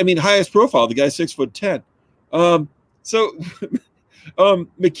 Well, I mean, highest profile, the guy's 6'10". So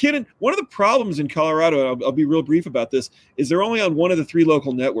McKinnon, one of the problems in Colorado, and I'll be real brief about this, is they're only on one of the 3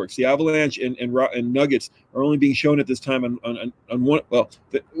 local networks. The Avalanche and Nuggets are only being shown at this time on one. Well,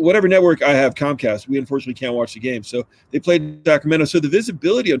 whatever network I have, Comcast, we unfortunately can't watch the game. So they played Sacramento. So the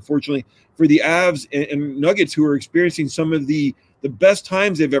visibility, unfortunately, for the Avs and Nuggets, who are experiencing some of the best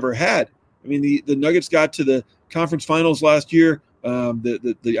times they've ever had. I mean, the Nuggets got to the conference finals last year.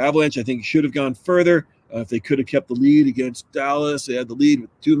 The Avalanche, I think, should have gone further. If they could have kept the lead against Dallas, they had the lead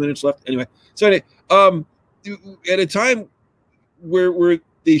with 2 minutes left. Anyway, at a time where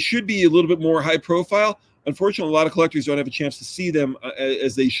they should be a little bit more high profile, unfortunately, a lot of collectors don't have a chance to see them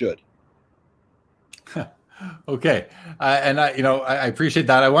as they should. Okay. And I appreciate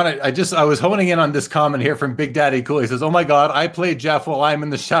that. I was honing in on this comment here from Big Daddy Cool. He says, "Oh my God, I play Jeff while I'm in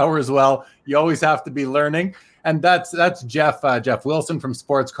the shower as well. You always have to be learning." And that's Jeff Wilson from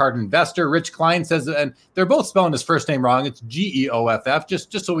Sports Card Investor. Rich Klein says, and they're both spelling his first name wrong. It's Geoff,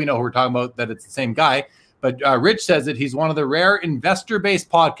 just so we know who we're talking about, that it's the same guy. But Rich says that he's one of the rare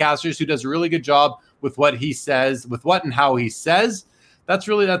investor-based podcasters who does a really good job with what he says, with what and how he says. That's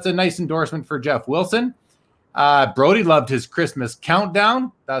a nice endorsement for Jeff Wilson. Brody loved his Christmas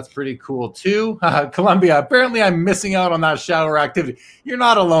countdown. That's pretty cool too. Columbia, apparently I'm missing out on that shower activity. You're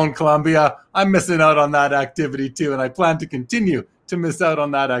not alone, Columbia. I'm missing out on that activity too, and I plan to continue to miss out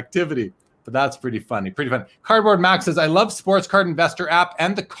on that activity. But that's pretty funny. Cardboard Max says, "I love Sports Card Investor app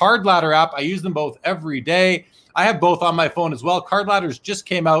and the Card Ladder app. I use them both every day. I have both on my phone as well. Card Ladders just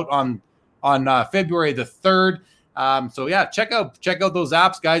came out on February the 3rd. So yeah, check out those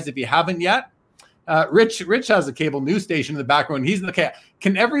apps, guys, if you haven't yet." Rich has a cable news station in the background.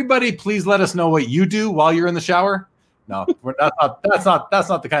 Can everybody please let us know what you do while you're in the shower? No, that's not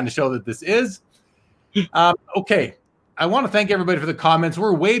the kind of show that this is. Okay. I want to thank everybody for the comments.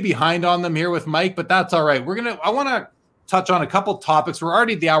 We're way behind on them here with Mike, but that's all right. I want to touch on a couple topics. We're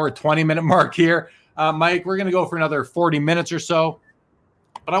already at the hour 20-minute mark here. Mike, we're going to go for another 40 minutes or so,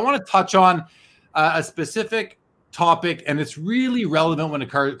 but I want to touch on a specific topic, and it's really relevant when it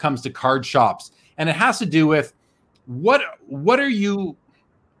comes to card shops. And it has to do with what are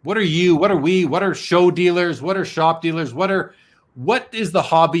show dealers, what are shop dealers, what is the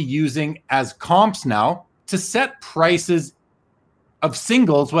hobby using as comps now to set prices of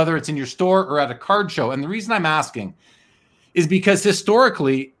singles, whether it's in your store or at a card show? And the reason I'm asking is because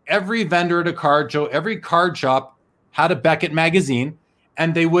historically, every vendor at a card show, every card shop had a Beckett magazine,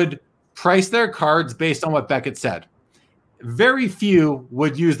 and they would price their cards based on what Beckett said. Very few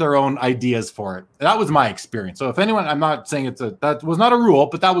would use their own ideas for it. That was my experience. So if anyone, I'm not saying that was not a rule,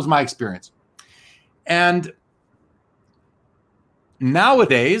 but that was my experience. And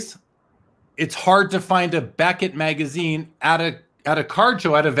nowadays, it's hard to find a Beckett magazine at a card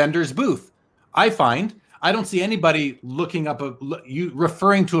show at a vendor's booth. I don't see anybody looking up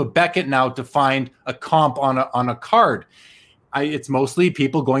referring to a Beckett now to find a comp on a card. It's mostly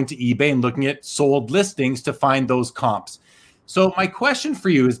people going to eBay and looking at sold listings to find those comps. So my question for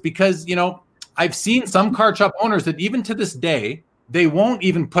you is, because, I've seen some card shop owners that even to this day, they won't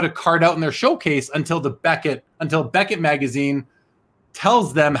even put a card out in their showcase until Beckett magazine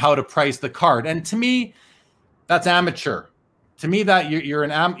tells them how to price the card. And to me, that's amateur. To me, that you're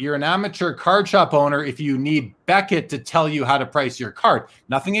an amateur card shop owner if you need Beckett to tell you how to price your card.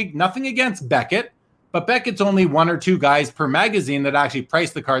 Nothing against Beckett, but Beckett's only one or two guys per magazine that actually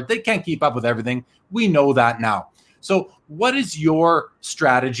price the card. They can't keep up with everything. We know that now. So what is your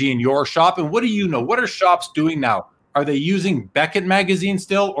strategy in your shop, and what do you know? What are shops doing now? Are they using Beckett magazine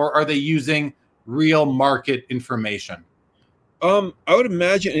still, or are they using real market information? I would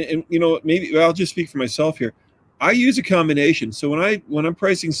imagine, and maybe I'll just speak for myself here. I use a combination. So when I'm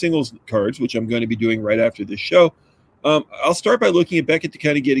pricing singles cards, which I'm going to be doing right after this show, I'll start by looking at Beckett to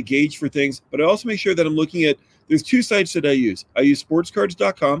kind of get a gauge for things, but I also make sure that I'm looking at, there's two sites that I use. I use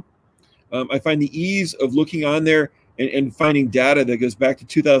sportscards.com. I find the ease of looking on there and finding data that goes back to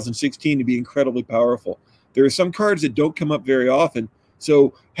 2016 to be incredibly powerful. There are some cards that don't come up very often.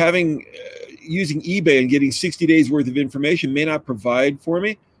 So using eBay and getting 60 days worth of information may not provide for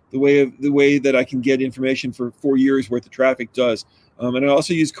me the way that I can get information for 4 years worth of traffic does. And I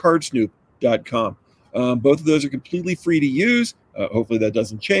also use cardsnoop.com. Both of those are completely free to use. Hopefully that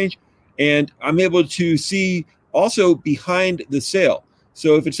doesn't change. And I'm able to see also behind the sale.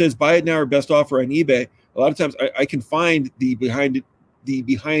 So if it says buy it now or best offer on eBay, a lot of times I can find the behind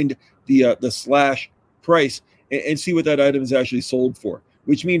the slash price and see what that item is actually sold for,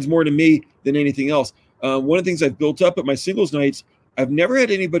 which means more to me than anything else. One of the things I've built up at my singles nights, I've never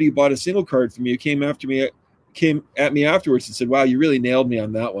had anybody who bought a single card from me who came at me afterwards and said, "Wow, you really nailed me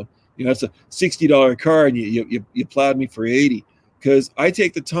on that one. It's a $60 card, and you plowed me for 80." Because I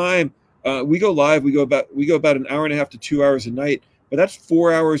take the time. We go live. We go about an hour and a half to 2 hours a night, but that's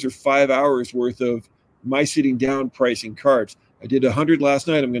 4 hours or 5 hours worth of my sitting down pricing cards. I did 100 last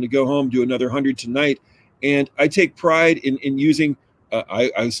night. I'm going to go home, do another 100 tonight. And I take pride in using,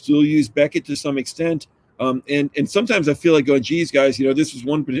 I still use Beckett to some extent. And sometimes I feel like going, geez, guys, this is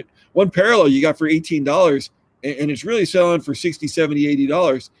one parallel you got for $18 and it's really selling for $60, $70,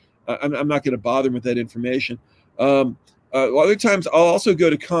 $80. I'm not going to bother them with that information. Other times I'll also go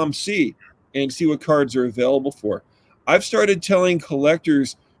to ComC and see what cards are available for. I've started telling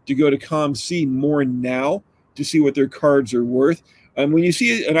collectors to go to ComC more now to see what their cards are worth. When you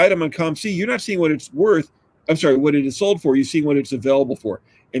see an item on ComC, you're not seeing what it's worth. I'm sorry, what it is sold for. You're seeing what it's available for.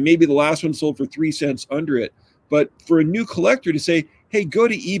 And maybe the last one sold for 3 cents under it. But for a new collector to say, hey, go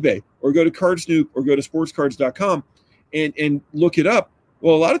to eBay or go to CardSnoop or go to sportscards.com and look it up.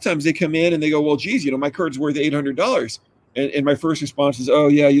 Well, a lot of times they come in and they go, well, geez, my card's worth $800. And my first response is, oh,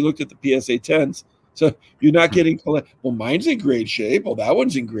 yeah, you looked at the PSA 10s. So you're not getting, well, mine's in great shape. Well, that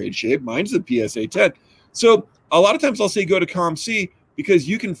one's in great shape. Mine's the PSA 10. So a lot of times I'll say go to ComC because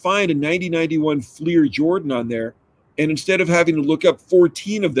you can find a 9091 Fleer Jordan on there. And instead of having to look up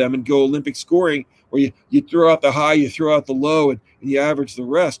 14 of them and go Olympic scoring, where you throw out the high, you throw out the low, and you average the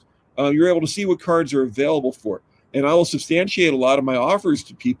rest, you're able to see what cards are available for. And I will substantiate a lot of my offers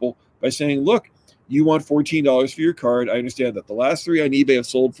to people by saying, look, you want $14 for your card. I understand that the last 3 on eBay have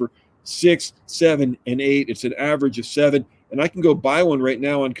sold for 6, 7, and 8. It's an average of 7. And I can go buy one right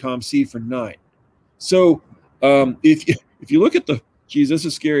now on ComC for 9. So if you look at geez, this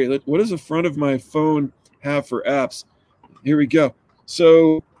is scary. What does the front of my phone have for apps? Here we go.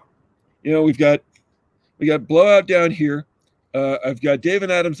 So, we got Blowout down here. I've got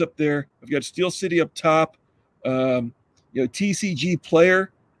David Adams up there. I've got Steel City up top. TCG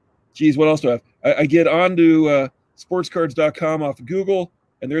Player. Geez, what else do I have? I get onto sportscards.com off of Google,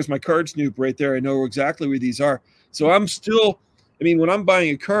 and there's my card snoop right there. I know exactly where these are. So I'm still, when I'm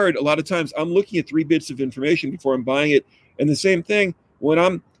buying a card, a lot of times I'm looking at 3 bits of information before I'm buying it. And the same thing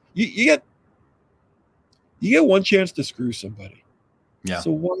when you get one chance to screw somebody. Yeah.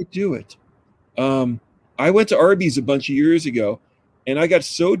 So why do it? I went to Arby's a bunch of years ago, and I got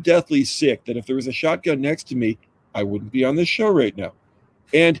so deathly sick that if there was a shotgun next to me, I wouldn't be on this show right now.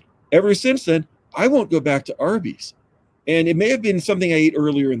 And ever since then, I won't go back to Arby's. And it may have been something I ate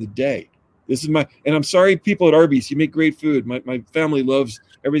earlier in the day. And I'm sorry, people at Arby's, you make great food. My family loves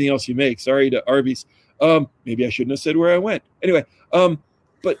everything else you make. Sorry to Arby's. Maybe I shouldn't have said where I went. Anyway,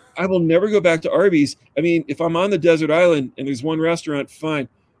 but I will never go back to Arby's. If I'm on the desert island and there's one restaurant, fine.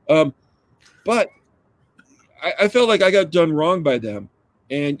 But I felt like I got done wrong by them.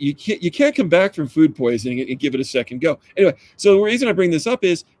 And you can't come back from food poisoning and give it a second go. Anyway, so the reason I bring this up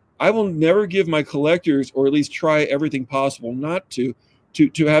is I will never give my collectors, or at least try everything possible not to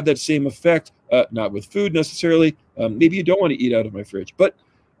have that same effect, not with food necessarily. Maybe you don't want to eat out of my fridge, but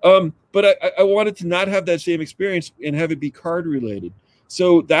I wanted to not have that same experience and have it be card related.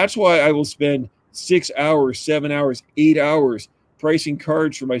 So that's why I will spend 6 hours, 7 hours, 8 hours pricing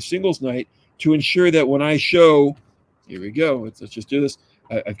cards for my singles night to ensure that when I show, here we go, let's just do this.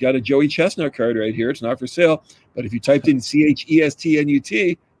 I've got a Joey Chestnut card right here. It's not for sale, but if you typed in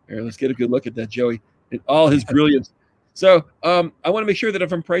CHESTNUT, here, let's get a good look at that Joey in all his brilliance. So I want to make sure that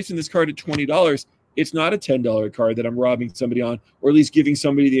if I'm pricing this card at $20, it's not a $10 card that I'm robbing somebody on, or at least giving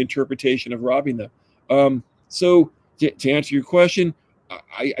somebody the interpretation of robbing them. So to answer your question,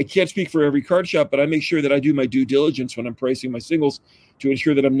 I can't speak for every card shop, but I make sure that I do my due diligence when I'm pricing my singles to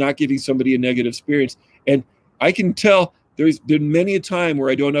ensure that I'm not giving somebody a negative experience. And I can tell there's been many a time where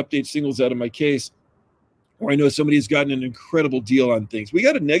I don't update singles out of my case, or I know somebody has gotten an incredible deal on things. We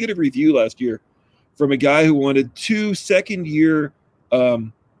got a negative review last year from a guy who wanted 2 second-year,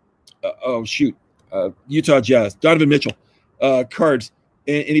 Utah Jazz, Donovan Mitchell cards,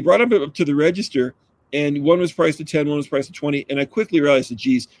 and he brought them up to the register, and one was priced at 10, one was priced at 20, and I quickly realized that,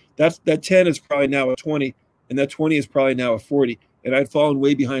 geez, that 10 is probably now a 20, and that 20 is probably now a 40, and I'd fallen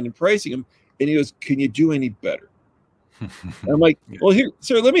way behind in pricing them. And he goes, can you do any better? And I'm like, well, here,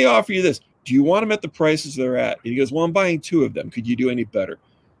 sir, let me offer you this. Do you want them at the prices they're at? And he goes, well, I'm buying 2 of them. Could you do any better?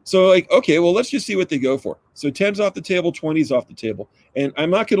 So okay, well, let's just see what they go for. So 10's off the table, 20's off the table. And I'm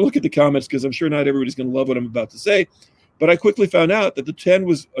not going to look at the comments because I'm sure not everybody's going to love what I'm about to say. But I quickly found out that the 10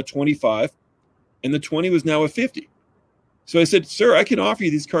 was a 25 and the 20 was now a 50. So I said, sir, I can offer you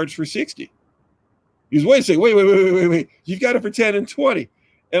these cards for 60. He goes, wait a second, wait. You've got it for 10 and 20.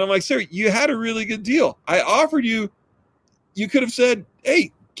 And I'm like, sir, you had a really good deal. I offered you could have said,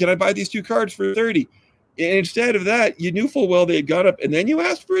 hey, can I buy these 2 cards for 30? And instead of that, you knew full well they had gone up, and then you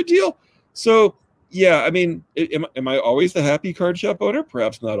asked for a deal. So, yeah, am I always the happy card shop owner?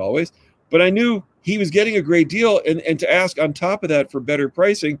 Perhaps not always. But I knew he was getting a great deal, and to ask on top of that for better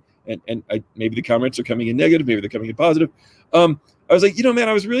pricing, and maybe the comments are coming in negative, maybe they're coming in positive. I was like, man,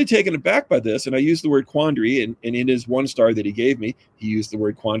 I was really taken aback by this, and I used the word quandary, and in his 1 star that he gave me, he used the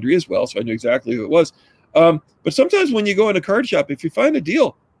word quandary as well, so I knew exactly who it was. But sometimes when you go in a card shop, if you find a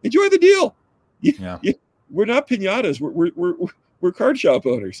deal, enjoy the deal. We're not piñatas. We're card shop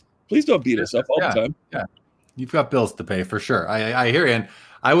owners. Please don't beat us up all Yeah, the time. yeah. You've got bills to pay for sure. I hear you. And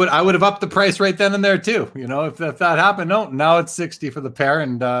I would have upped the price right then and there too. If that happened, no, now it's 60 for the pair,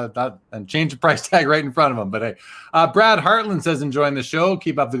 and change the price tag right in front of them. But hey, Brad Hartland says enjoying the show.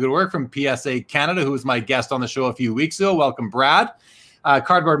 Keep up the good work from PSA Canada, who was my guest on the show a few weeks ago. Welcome, Brad.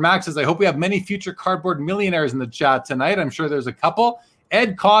 Cardboard Max says, I hope we have many future cardboard millionaires in the chat tonight. I'm sure there's a couple.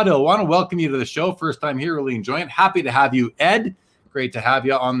 Ed Caudill, want to welcome you to the show. First time here, really enjoying it. Happy to have you, Ed. Great to have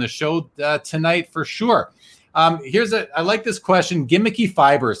you on the show tonight for sure. I like this question. Gimmicky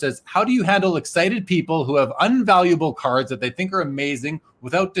Fiber says, how do you handle excited people who have unvaluable cards that they think are amazing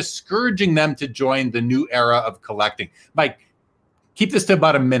without discouraging them to join the new era of collecting? Mike, keep this to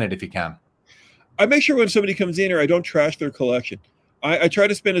about a minute if you can. I make sure when somebody comes in here, I don't trash their collection. I try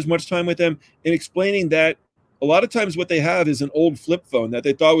to spend as much time with them in explaining that a lot of times what they have is an old flip phone that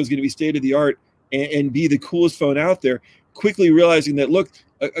they thought was going to be state of the art and be the coolest phone out there, quickly realizing that, look,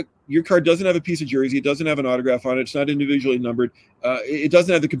 your card doesn't have a piece of jersey. It doesn't have an autograph on it. It's not individually numbered. It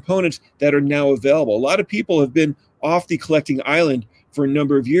doesn't have the components that are now available. A lot of people have been off the collecting island for a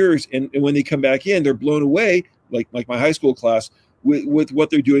number of years, and when they come back in, they're blown away, like my high school class, with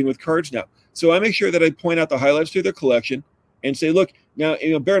what they're doing with cards now. So I make sure that I point out the highlights to their collection and say, look, now,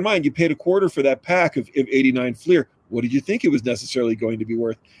 bear in mind, you paid $25 for that pack of 89 Fleer. What did you think it was necessarily going to be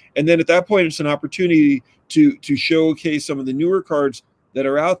worth? And then at that point, it's an opportunity to showcase some of the newer cards that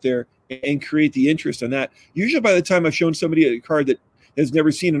are out there and create the interest in that. Usually by the time I've shown somebody a card that has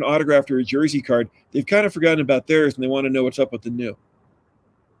never seen an autographed or a jersey card, they've kind of forgotten about theirs and they want to know what's up with the new.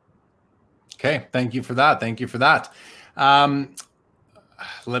 Okay. Thank you for that.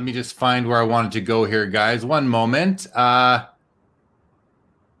 Let me just find where I wanted to go here, guys. One moment.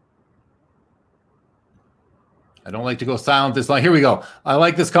 I don't like to go silent this long. Here we go. I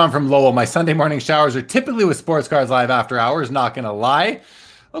like this comment from Lowell. My Sunday morning showers are typically with Sports Cards Live after hours. Not going to lie.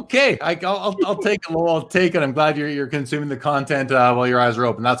 Okay, I'll take it, Lowell. I'll take it. I'm glad you're consuming the content while your eyes are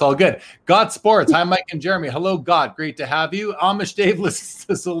open. That's all good. God Sports. Hi, Mike and Jeremy. Hello, God. Great to have you. Amish Dave listens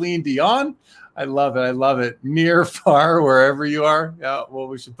to Celine Dion. I love it. Near, far, wherever you are. Yeah, well,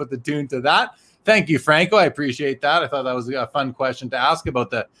 we should put the tune to that. Thank you, Franco. I appreciate that. I thought that was a fun question to ask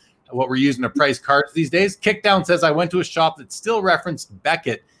about what we're using to price cards these days. Kickdown says, I went to a shop that still referenced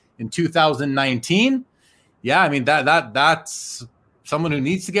Beckett in 2019. Yeah, I mean, that's someone who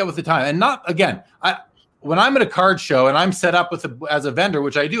needs to get with the time. And not, again, when I'm at a card show and I'm set up as a vendor,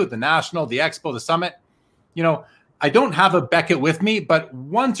 which I do at the National, the Expo, the Summit, I don't have a Beckett with me, but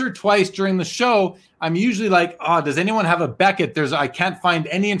once or twice during the show, I'm usually like, oh, does anyone have a Beckett? I can't find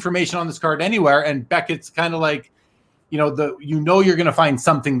any information on this card anywhere. And Beckett's kind of like, you're going to find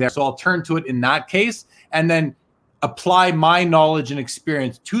something there. So I'll turn to it in that case and then apply my knowledge and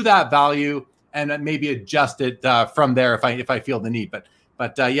experience to that value and maybe adjust it from there if I feel the need.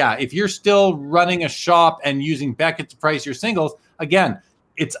 But yeah, if you're still running a shop and using Beckett to price your singles, again,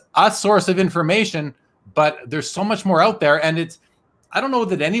 it's a source of information, but there's so much more out there. And I don't know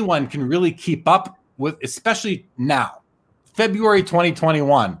that anyone can really keep up with, especially now, February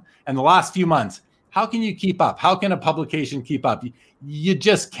 2021 and the last few months. How can you keep up? How can a publication keep up? You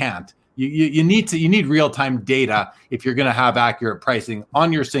just can't. You need real-time data if you're going to have accurate pricing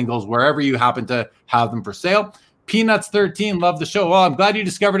on your singles wherever you happen to have them for sale. Peanuts 13, love the show. Well, I'm glad you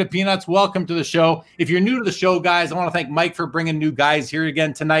discovered it, Peanuts. Welcome to the show. If you're new to the show, guys, I want to thank Mike for bringing new guys here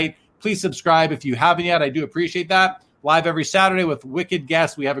again tonight. Please subscribe if you haven't yet. I do appreciate that. Live every Saturday with wicked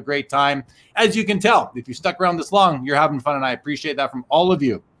guests. We have a great time. As you can tell, if you stuck around this long, you're having fun, and I appreciate that from all of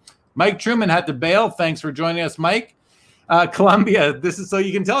you. Mike Truman had to bail. Thanks for joining us, Mike. Columbia, this is so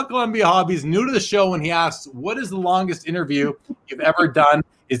you can tell Columbia Hobbies new to the show when he asks, what is the longest interview you've ever done?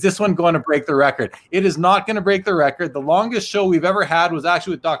 Is this one going to break the record? It is not going to break the record. The longest show we've ever had was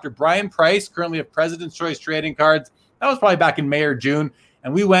actually with Dr. Brian Price, currently of President's Choice Trading Cards. That was probably back in May or June,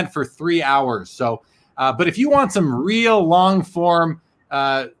 and we went for 3 hours. So, but if you want some real long form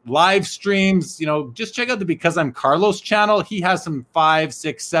live streams, just check out the Because I'm Carlos channel. He has some 5,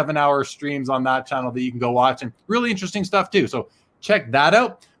 6, 7 hour streams on that channel that you can go watch, and really interesting stuff too. So check that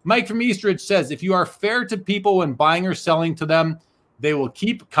out. Mike from Eastridge says, if you are fair to people when buying or selling to them, they will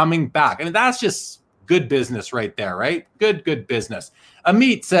keep coming back. I mean, that's just good business right there, right? Good business.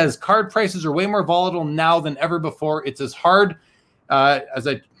 Amit says, card prices are way more volatile now than ever before. It's as hard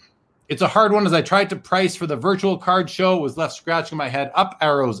It's a hard one as I tried to price for the virtual card show, was left scratching my head, up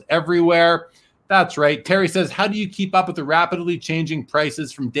arrows everywhere. That's right. Terry says, how do you keep up with the rapidly changing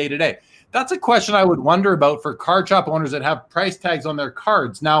prices from day to day? That's a question I would wonder about for card shop owners that have price tags on their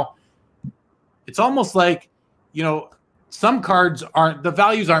cards. Now, it's almost like, some cards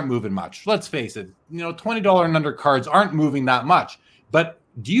values aren't moving much. Let's face it, $20 and under cards aren't moving that much. But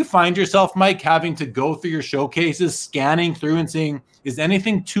Do you find yourself, Mike, having to go through your showcases, scanning through and seeing, is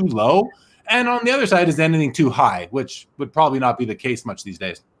anything too low? And on the other side, is anything too high, which would probably not be the case much these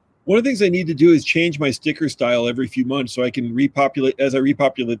days? One of the things I need to do is change my sticker style every few months so I can repopulate, as I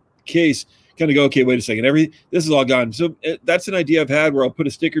repopulate the case, kind of go, okay, wait a second, this is all gone. So that's an idea I've had where I'll put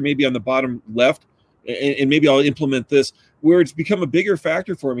a sticker maybe on the bottom left, and maybe I'll implement this where it's become a bigger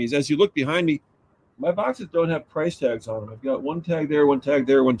factor for me is as you look behind me, my boxes don't have price tags on them. I've got one tag there, one tag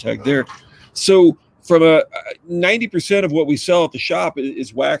there, one tag there. So from 90% of what we sell at the shop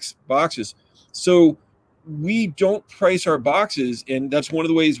is wax boxes. So we don't price our boxes, and that's one of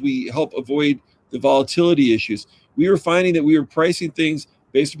the ways we help avoid the volatility issues. We were finding that we were pricing things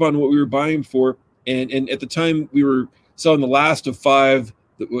based upon what we were buying for, and at the time we were selling the last of 5,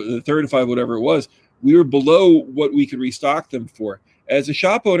 the third of 5, whatever it was, we were below what we could restock them for. As a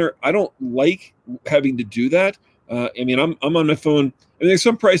shop owner, I don't like having to do that. I'm on my phone. There's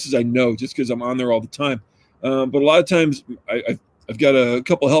some prices I know just because I'm on there all the time. But a lot of times I've got a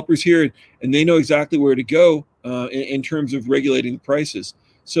couple helpers here, and they know exactly where to go in terms of regulating the prices.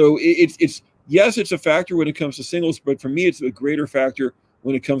 So it's a factor when it comes to singles, but for me, it's a greater factor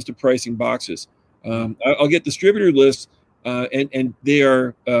when it comes to pricing boxes. I'll get distributor lists, and they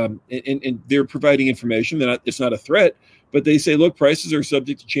are and they're providing information. It's not a threat, but they say, look, prices are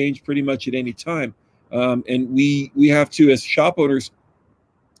subject to change pretty much at any time, and we have to, as shop owners,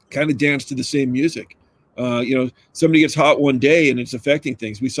 kind of dance to the same music. Somebody gets hot one day and it's affecting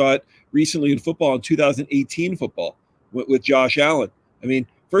things. We saw it recently in football, in 2018 football with Josh Allen. I mean,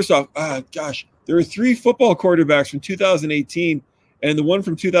 first off, there are 3 football quarterbacks from 2018, and the one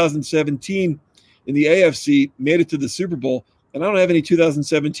from 2017 in the AFC made it to the Super Bowl, and I don't have any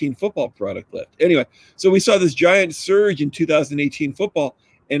 2017 football product left. Anyway, so we saw this giant surge in 2018 football,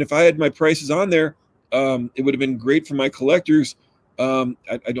 and if I had my prices on there, it would have been great for my collectors. I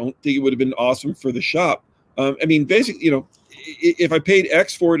don't think it would have been awesome for the shop. Basically, if I paid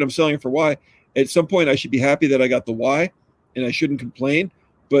X for it, I'm selling it for Y. At some point, I should be happy that I got the Y, and I shouldn't complain.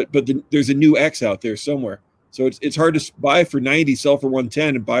 But there's a new X out there somewhere, so it's hard to buy for 90, sell for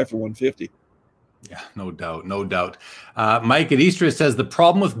 110, and buy for 150. Yeah, no doubt. Mike at Easter says the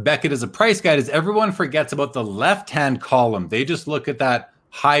problem with Beckett as a price guide is everyone forgets about the left-hand column. They just look at that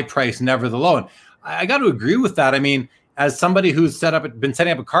high price, never the low. And I got to agree with that. I mean, as somebody who's been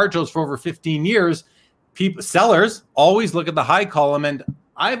setting up a card shows for over 15 years, sellers always look at the high column, and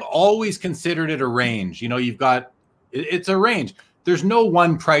I've always considered it a range. It's a range. There's no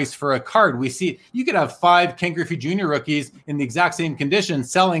one price for a card. We see you could have 5 Ken Griffey Jr. rookies in the exact same condition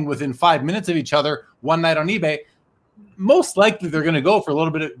selling within 5 minutes of each other one night on eBay. Most likely they're going to go for a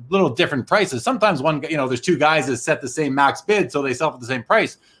little different prices. Sometimes there's 2 guys that set the same max bid, so they sell for the same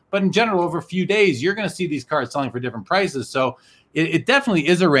price. But in general, over a few days, you're going to see these cards selling for different prices. So it definitely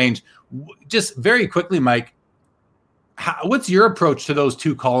is a range. Just very quickly, Mike, what's your approach to those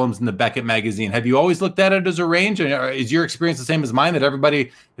 2 columns in the Beckett magazine? Have you always looked at it as a range? Or is your experience the same as mine, that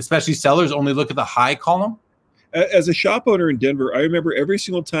everybody, especially sellers, only look at the high column? As a shop owner in Denver, I remember every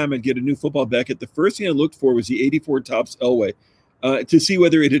single time I'd get a new football Beckett, the first thing I looked for was the 84 Topps Elway to see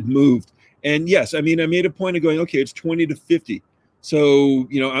whether it had moved. And yes, I made a point of going, okay, it's 20 to 50. So,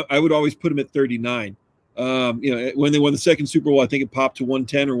 I would always put them at 39. When they won the second Super Bowl, I think it popped to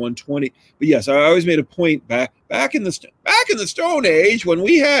 110 or 120. But yes, I always made a point back in the Stone Age when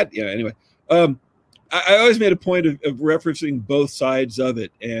we had, anyway. I always made a point of referencing both sides of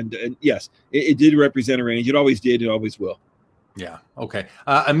it. And yes, it did represent a range. It always did. It always will. Yeah. Okay.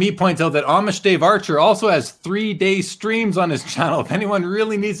 Amit points out that Amish Dave Archer also has 3-day streams on his channel. If anyone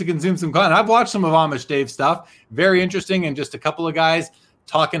really needs to consume some content, I've watched some of Amish Dave stuff. Very interesting, and just a couple of guys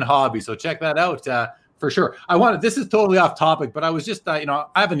talking hobby. So check that out for sure. This is totally off topic, but I was just, I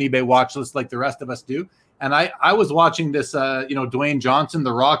have an eBay watch list like the rest of us do. And I was watching this, Dwayne Johnson,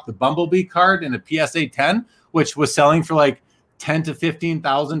 The Rock, the Bumblebee card in a PSA 10, which was selling for like $10,000 to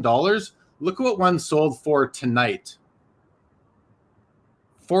 $15,000. Look what one sold for tonight.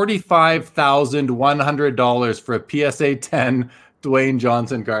 $45,100 for a PSA 10 Dwayne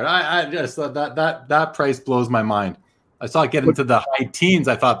Johnson card. I just thought that price blows my mind. I saw it get into the high teens.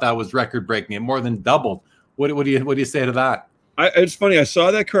 I thought that was record breaking. It more than doubled. What do you say to that? It's funny. I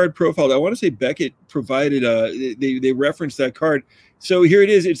saw that card profiled. I want to say Beckett provided they referenced that card. So here it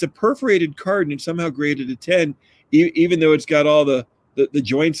is. It's a perforated card, and it's somehow graded a 10, even though it's got all the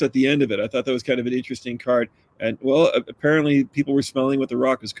joints at the end of it. I thought that was kind of an interesting card. And, well, apparently people were smelling what The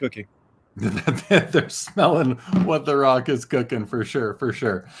Rock is cooking. They're smelling what The Rock is cooking, for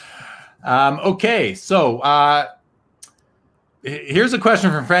sure. Okay, so Here's a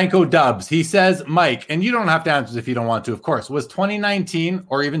question from Franco Dubs. He says, Mike, and you don't have to answer if you don't want to, of course, was 2019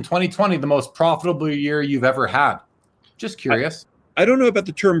 or even 2020 the most profitable year you've ever had? Just curious. I don't know about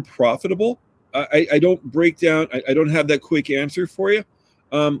the term profitable. I don't break down. I don't have that quick answer for you.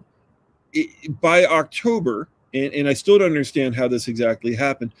 By October, and I still don't understand how this exactly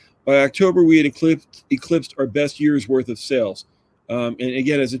happened. By October, we had eclipsed our best year's worth of sales. And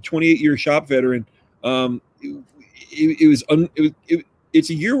again, as a 28-year shop veteran, it's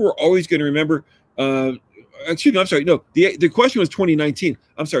a year we're always going to remember. Excuse me, I'm sorry. No, the question was 2019.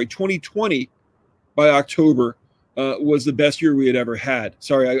 I'm sorry, 2020 by October was the best year we had ever had.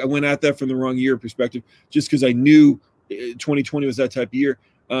 Sorry, I went at that from the wrong year perspective, just because I knew 2020 was that type of year.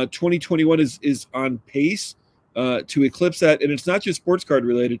 2021 is on pace to eclipse that, and it's not just sports card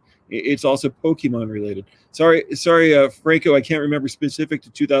related; it's also Pokemon related. Sorry, Franco, I can't remember specific to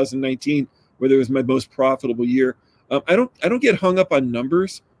 2019 whether it was my most profitable year. I don't get hung up on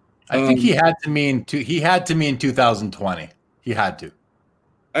numbers. I think he had to mean 2020. He had to.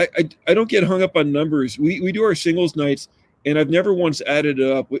 I don't get hung up on numbers. We do our singles nights, and I've never once added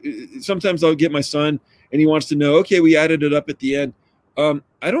it up. Sometimes I'll get my son, and he wants to know, okay, we added it up at the end.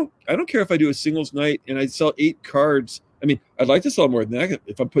 I don't care if I do a singles night and I sell 8 cards. I mean, I'd like to sell more than that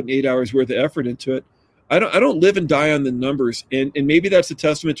if I'm putting 8 hours worth of effort into it. I don't live and die on the numbers, and maybe that's a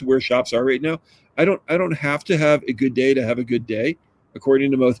testament to where shops are right now. I don't have to have a good day to have a good day,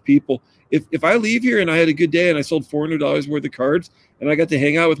 according to most people. If I leave here and I had a good day and I sold $400 worth of cards and I got to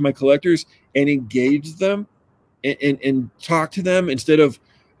hang out with my collectors and engage them and talk to them instead of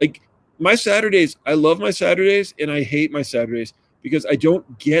like my Saturdays, I love my Saturdays and I hate my Saturdays because I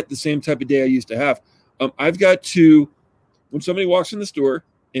don't get the same type of day I used to have. I've got to, when somebody walks in the store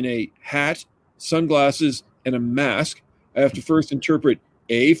in a hat, sunglasses, and a mask, I have to first interpret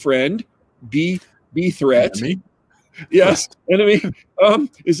A, friend, B, threat. Enemy? Yes, enemy.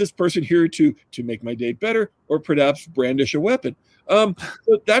 Is this person here to make my day better or perhaps brandish a weapon? So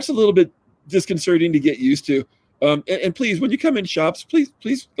that's a little bit disconcerting to get used to. And please, when you come in shops, please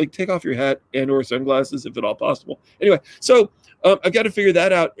like take off your hat and or sunglasses if at all possible. Anyway, so I've got to figure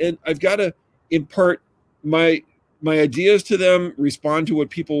that out, and I've got to impart my ideas to them, respond to what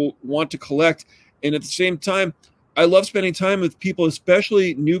people want to collect, and at the same time, I love spending time with people,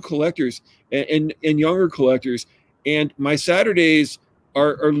 especially new collectors and younger collectors. And my Saturdays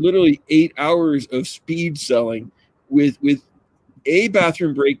are literally 8 hours of speed selling with a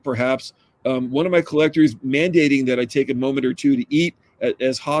bathroom break, perhaps. One of my collectors mandating that I take a moment or two to eat,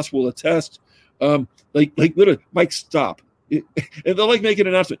 as Haas will attest. Like literally, Mike, stop. And they'll like make an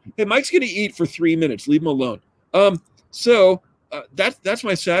announcement. Hey, Mike's going to eat for 3 minutes. Leave him alone. So that's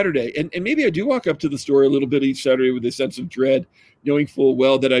my Saturday. And maybe I do walk up to the store a little bit each Saturday with a sense of dread, knowing full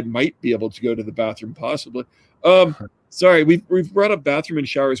well that I might be able to go to the bathroom possibly. Sorry, we've brought up bathroom and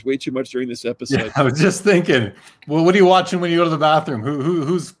showers way too much during this episode. Yeah, I was just thinking, well, what are you watching when you go to the bathroom?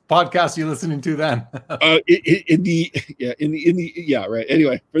 Whose podcast are you listening to then? Right.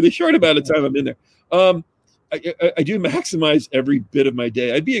 Anyway, for the short amount of time I'm in there, I do maximize every bit of my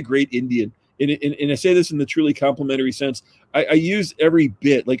day. I'd be a great Indian, and I say this in the truly complimentary sense. I use every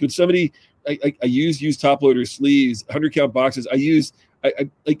bit. Like when somebody, I use top loader sleeves, 100 count boxes.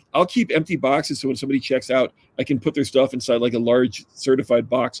 I'll keep empty boxes so when somebody checks out, I can put their stuff inside like a large certified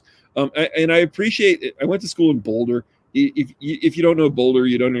box. And I appreciate it. I went to school in Boulder. If you don't know Boulder,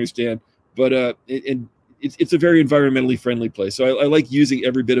 you don't understand. But and it's a very environmentally friendly place. So I like using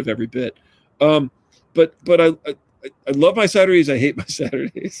every bit of every bit. But I love my Saturdays. I hate my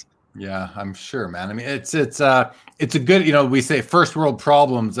Saturdays. Yeah, I'm sure, man. I mean, it's a good, we say first world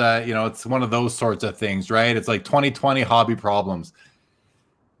problems. It's one of those sorts of things, right? It's like 2020 hobby problems.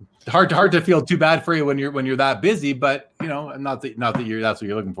 Hard to feel too bad for you when you're that busy, but not that that's what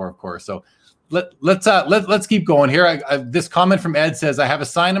you're looking for, of course. So let's keep going here. This comment from Ed says, I have a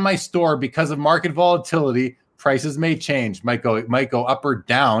sign in my store because of market volatility. Prices may change, might go up or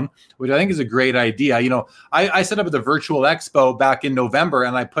down, which I think is a great idea. I set up at the virtual expo back in November,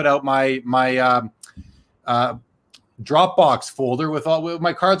 and I put out my Dropbox folder with all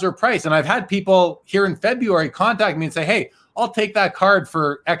my cards are priced. And I've had people here in February contact me and say, hey, I'll take that card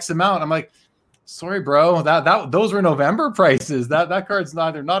for X amount. I'm like, sorry, bro, those were November prices. That card's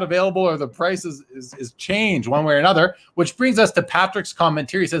either not available or the price is changed one way or another, which brings us to Patrick's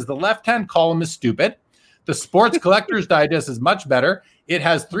comment here. He says, the left-hand column is stupid. The Sports Collector's Digest is much better. It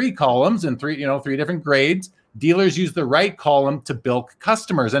has 3 columns and three different grades. Dealers use the right column to bilk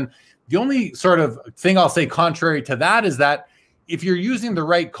customers. And the only sort of thing I'll say contrary to that is that if you're using the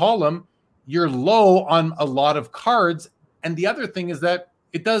right column, you're low on a lot of cards. And the other thing is that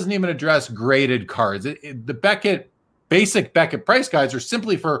it doesn't even address graded cards. The Beckett basic Beckett price guides are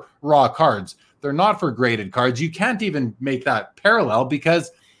simply for raw cards. They're not for graded cards. You can't even make that parallel because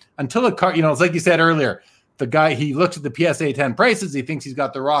until a card, it's like you said earlier, the guy, he looks at the PSA 10 prices. He thinks he's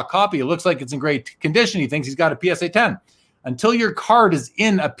got the raw copy. It looks like it's in great condition. He thinks he's got a PSA 10. Until your card is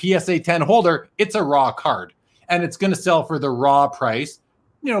in a PSA 10 holder, it's a raw card. And it's going to sell for the raw price,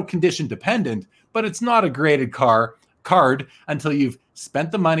 condition dependent, but it's not a graded card until you've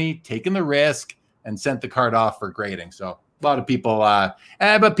spent the money, taken the risk, and sent the card off for grading. So a lot of people,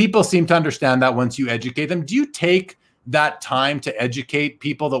 but people seem to understand that once you educate them. Do you take that time to educate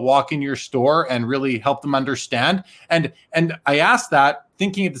people that walk in your store and really help them understand? And I ask that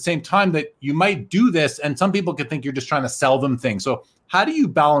thinking at the same time that you might do this and some people could think you're just trying to sell them things. So how do you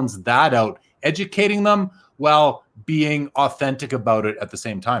balance that out, educating them while being authentic about it at the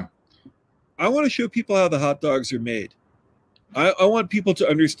same time? I want to show people how the hot dogs are made. I want people to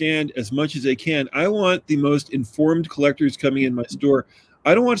understand as much as they can. I want the most informed collectors coming in my store.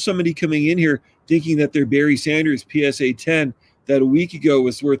 I don't want somebody coming in here thinking that their Barry Sanders PSA 10 that a week ago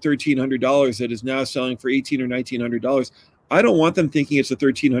was worth $1,300 that is now selling for $1,800 or $1,900. I don't want them thinking it's a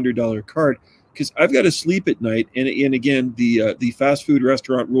 $1,300 card because I've got to sleep at night. And again, the fast food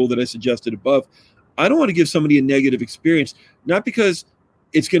restaurant rule that I suggested above, I don't want to give somebody a negative experience, not because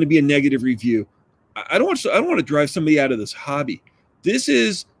it's going to be a negative review. I don't want to drive somebody out of this hobby. This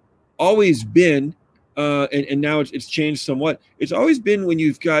has always been, and now it's changed somewhat. It's always been when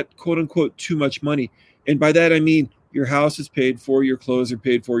you've got quote unquote too much money, and by that I mean your house is paid for, your clothes are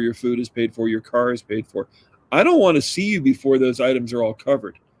paid for, your food is paid for, your car is paid for. I don't want to see you before those items are all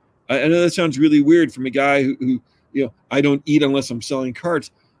covered. I know that sounds really weird from a guy who I don't eat unless I'm selling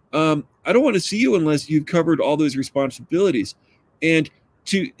cards. I don't want to see you unless you've covered all those responsibilities, and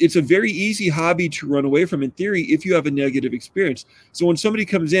it's a very easy hobby to run away from in theory if you have a negative experience. So when somebody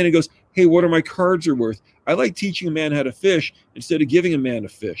comes in and goes, hey, what are my cards are worth? I like teaching a man how to fish instead of giving a man a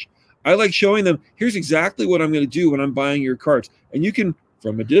fish. I like showing them, here's exactly what I'm going to do when I'm buying your cards. And you can,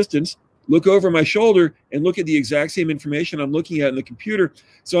 from a distance, look over my shoulder and look at the exact same information I'm looking at in the computer.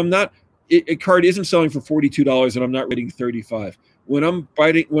 So a card isn't selling for $42 and I'm not rating $35. When I'm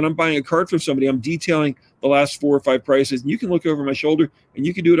buying a card from somebody, I'm detailing the last 4 or 5 prices, and you can look over my shoulder and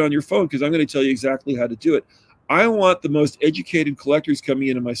you can do it on your phone because I'm going to tell you exactly how to do it. I want the most educated collectors coming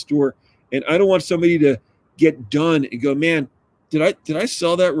into my store, and I don't want somebody to get done and go, man, did I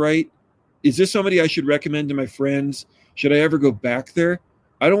sell that right? Is this somebody I should recommend to my friends? Should I ever go back there?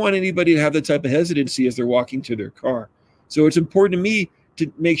 I don't want anybody to have that type of hesitancy as they're walking to their car. So it's important to me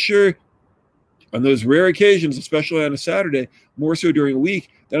to make sure on those rare occasions, especially on a Saturday, more so during a week,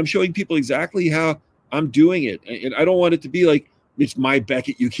 that I'm showing people exactly how I'm doing it. And I don't want it to be like, it's my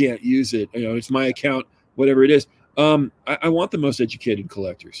Beckett, you can't use it. It's my account, whatever it is. I want the most educated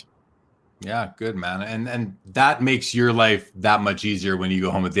collectors. Yeah, good, man. And that makes your life that much easier when you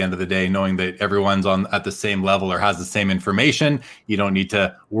go home at the end of the day, knowing that everyone's at the same level or has the same information. You don't need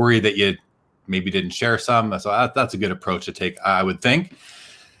to worry that you maybe didn't share some. So that's a good approach to take, I would think.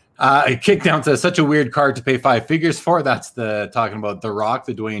 A kick down to such a weird card to pay 5 figures for. That's talking about The Rock,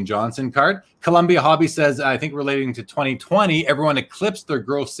 the Dwayne Johnson card. Columbia Hobby says, I think relating to 2020, everyone eclipsed their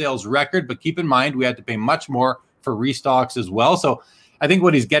gross sales record, but keep in mind, we had to pay much more for restocks as well. So I think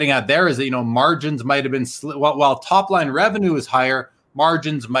what he's getting at there is that, margins might have been, while top line revenue is higher,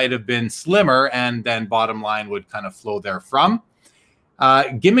 margins might have been slimmer, and then bottom line would kind of flow therefrom.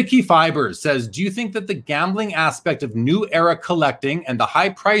 Gimmicky Fibers says, do you think that the gambling aspect of new era collecting and the high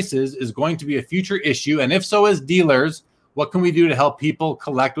prices is going to be a future issue? And if so, as dealers, what can we do to help people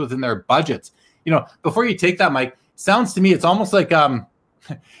collect within their budgets? Before you take that, Mike, sounds to me, it's almost like,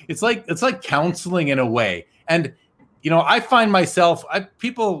 it's like counseling in a way. And, I find myself,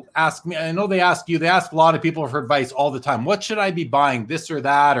 people ask me, I know they ask a lot of people for advice all the time. What should I be buying, this or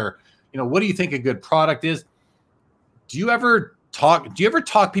that? Or, what do you think a good product is? Do you ever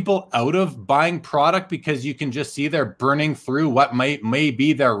talk people out of buying product because you can just see they're burning through what may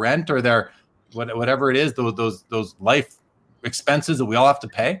be their rent or their whatever it is, those life expenses that we all have to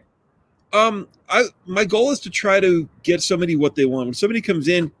pay? My goal is to try to get somebody what they want. When somebody comes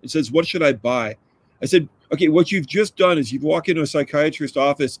in and says, what should I buy? I said, okay, what you've just done is you've walked into a psychiatrist's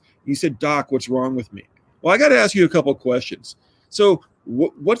office and you said, doc, what's wrong with me? Well, I got to ask you a couple of questions. So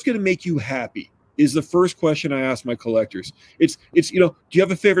what's going to make you happy is the first question I ask my collectors. It's do you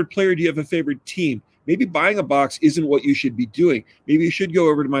have a favorite player? Do you have a favorite team? Maybe buying a box isn't what you should be doing. Maybe you should go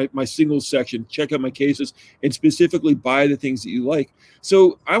over to my singles section, check out my cases, and specifically buy the things that you like.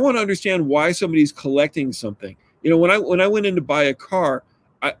 So I want to understand why somebody's collecting something. When I went in to buy a car,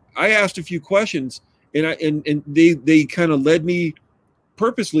 I asked a few questions, and they kind of led me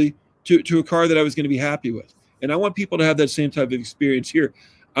purposely to a car that I was going to be happy with. And I want people to have that same type of experience here.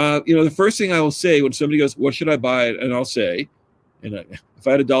 The first thing I will say when somebody goes, what should I buy? And I'll say, if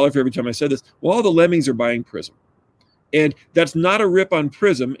I had $1 for every time I said this, well, all the lemmings are buying Prism. And that's not a rip on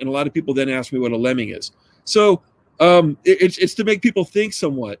Prism. And a lot of people then ask me what a lemming is. So it's to make people think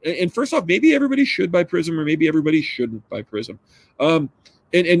somewhat. And first off, maybe everybody should buy Prism, or maybe everybody shouldn't buy Prism. And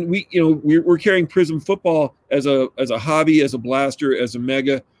we're carrying Prism football as a hobby, as a blaster, as a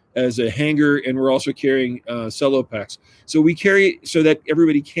mega, as a hanger, and we're also carrying cello packs. So we carry it so that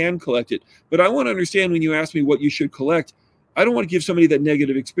everybody can collect it. But I want to understand, when you ask me what you should collect, I don't want to give somebody that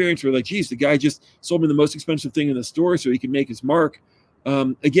negative experience where, like, geez, the guy just sold me the most expensive thing in the store so he can make his mark.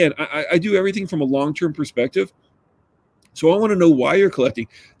 Again, I do everything from a long-term perspective. So I want to know why you're collecting.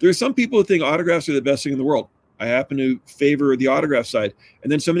 There are some people who think autographs are the best thing in the world. I happen to favor the autograph side.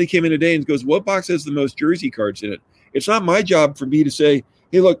 And then somebody came in today and goes, what box has the most jersey cards in it? It's not my job for me to say,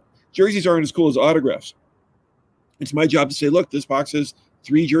 hey, look, jerseys aren't as cool as autographs. It's my job to say, look, this box has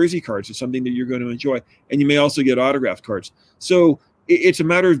 3 jersey cards. It's something that you're going to enjoy. And you may also get autographed cards. So it's a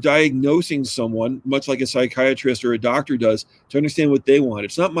matter of diagnosing someone, much like a psychiatrist or a doctor does, to understand what they want.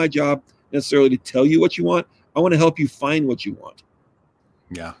 It's not my job necessarily to tell you what you want. I want to help you find what you want.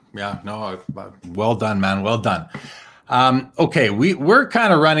 Yeah. No, well done, man. Well done. Okay, we're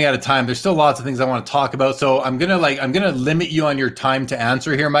kind of running out of time. There's still lots of things I want to talk about. So I'm gonna limit you on your time to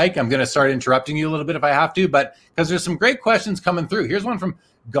answer here, Mike. I'm gonna start interrupting you a little bit if I have to, but because there's some great questions coming through. Here's one from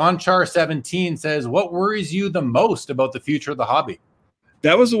Gonchar17 says, what worries you the most about the future of the hobby?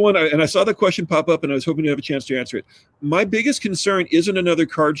 That was the one, and I saw the question pop up, and I was hoping to have a chance to answer it. My biggest concern isn't another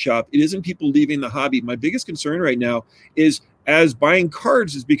card shop. It isn't people leaving the hobby. My biggest concern right now is, as buying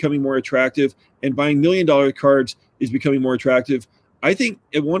cards is becoming more attractive and buying $1 million cards is becoming more attractive, I think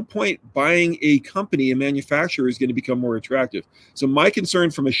at one point buying a company, a manufacturer, is going to become more attractive. So my concern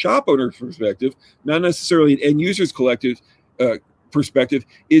from a shop owner perspective, not necessarily an end users collective perspective,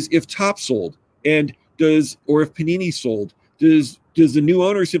 is if Topps sold, or if Panini sold, does the new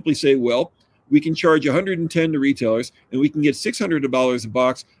owner simply say, well, we can charge $110 to retailers and we can get $600 a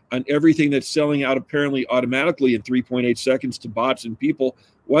box on everything that's selling out apparently automatically in 3.8 seconds to bots and people.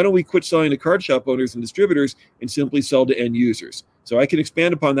 Why don't we quit selling to card shop owners and distributors and simply sell to end users? So I can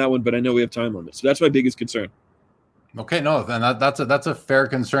expand upon that one, but I know we have time limits. So that's my biggest concern. Okay, no, then that's a fair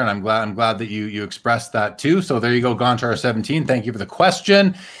concern. I'm glad that you expressed that too. So there you go, Gonchar17. Thank you for the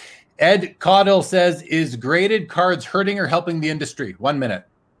question. Ed Caudill says, is graded cards hurting or helping the industry? 1 minute.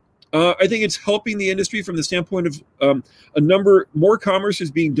 I think it's helping the industry from the standpoint of more commerce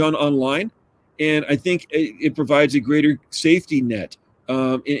is being done online. And I think it provides a greater safety net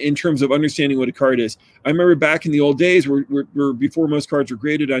in terms of understanding what a card is. I remember back in the old days where before most cards were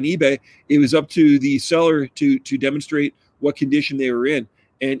graded on eBay, it was up to the seller to demonstrate what condition they were in.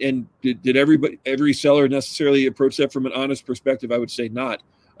 And did every seller necessarily approach that from an honest perspective? I would say not.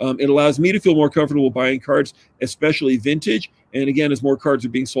 It allows me to feel more comfortable buying cards, especially vintage. And again, as more cards are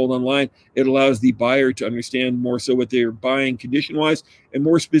being sold online, it allows the buyer to understand more so what they're buying condition-wise. And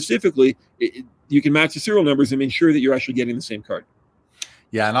more specifically, you can match the serial numbers and ensure that you're actually getting the same card.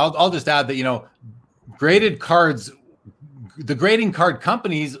 Yeah, and I'll just add that, graded cards, the grading card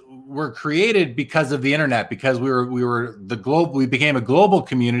companies were created because of the internet, because we became a global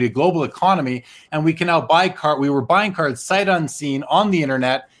community, a global economy, and we can now we were buying cards sight unseen on the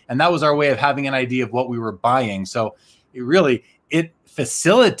internet, and that was our way of having an idea of what we were buying. So it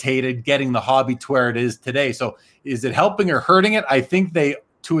facilitated getting the hobby to where it is today. So is it helping or hurting it? I think they,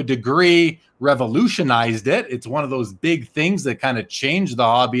 to a degree, revolutionized it. It's one of those big things that kind of changed the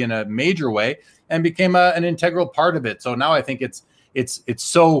hobby in a major way and became an integral part of it. So now I think it's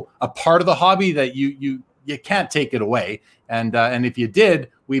so a part of the hobby that you can't take it away. And if you did,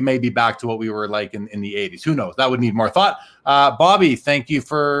 we may be back to what we were like in the 80s. Who knows? That would need more thought. Bobby, thank you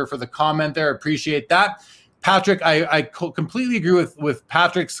for the comment there. Appreciate that. Patrick, I completely agree with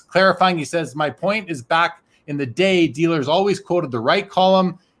Patrick's clarifying. He says, my point is, back in the day, dealers always quoted the right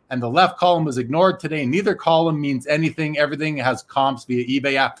column and the left column was ignored. Today, neither column means anything. Everything has comps via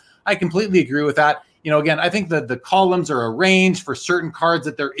eBay. Yeah, I completely agree with that. Again, I think that the columns are arranged for certain cards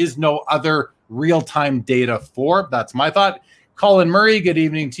that there is no other real-time data for. That's my thought. Colin Murray, good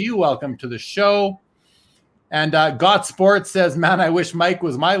evening to you. Welcome to the show. And Got Sports says, man, I wish Mike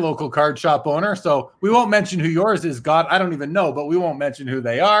was my local card shop owner. So we won't mention who yours is, Got. I don't even know, but we won't mention who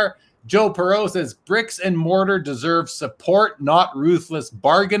they are. Joe Perot says, bricks and mortar deserve support, not ruthless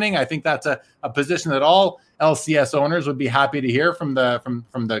bargaining. I think that's a position that all LCS owners would be happy to hear from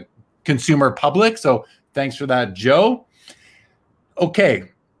the consumer public. So thanks for that, Joe. Okay.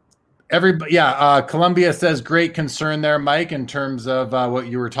 Everybody, Columbia says, great concern there, Mike, in terms of what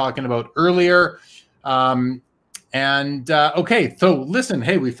you were talking about earlier. And okay, so listen,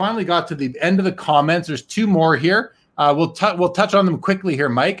 hey, we finally got to the end of the comments. There's two more here. We'll touch on them quickly here,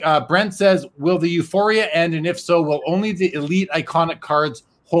 Mike. Brent says, will the euphoria end? And if so, will only the elite iconic cards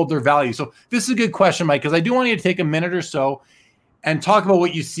hold their value? So this is a good question, Mike, because I do want you to take a minute or so and talk about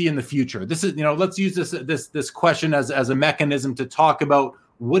what you see in the future. This is, let's use this question as a mechanism to talk about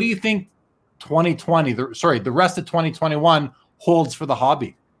what do you think 2020, the rest of 2021 holds for the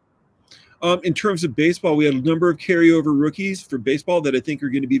hobby? In terms of baseball, we had a number of carryover rookies for baseball that I think are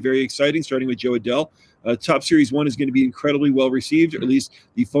going to be very exciting, starting with Joe Adell. Top Series 1 is going to be incredibly well received, or at least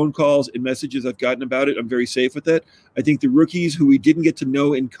the phone calls and messages I've gotten about it. I'm very safe with that. I think the rookies who we didn't get to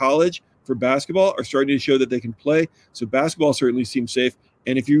know in college for basketball are starting to show that they can play. So basketball certainly seems safe.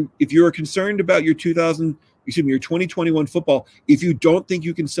 And if you are concerned about your 2021 football, if you don't think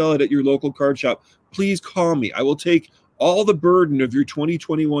you can sell it at your local card shop, please call me. I will take all the burden of your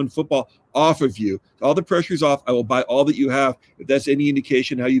 2021 football off of you. All the pressure's off. I will buy all that you have. If that's any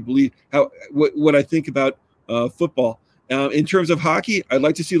indication how you believe, what I think about football. In terms of hockey, I'd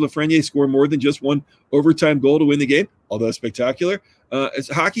like to see Lafreniere score more than just one overtime goal to win the game, although spectacular. As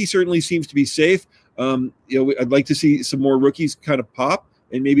hockey certainly seems to be safe. I'd like to see some more rookies kind of pop,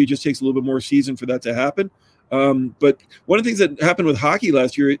 and maybe it just takes a little bit more season for that to happen. But one of the things that happened with hockey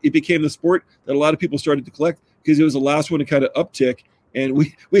last year, it became the sport that a lot of people started to collect because it was the last one to kind of uptick. And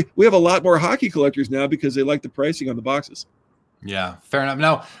we have a lot more hockey collectors now because they like the pricing on the boxes. Yeah, fair enough.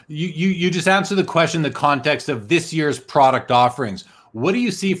 Now, you just answered the question in the context of this year's product offerings. What do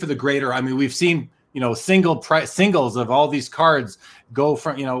you see for the greater? I mean, we've seen, singles of all these cards go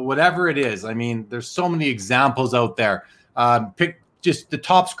from, whatever it is. I mean, there's so many examples out there. Pick just the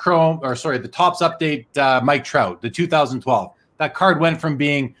Topps the Topps update, Mike Trout, the 2012. That card went from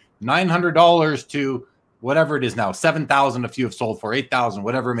being $900 to whatever it is now, 7,000 a few have sold for, 8,000,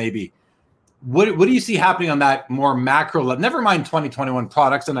 whatever it may be. What do you see happening on that more macro level? Never mind 2021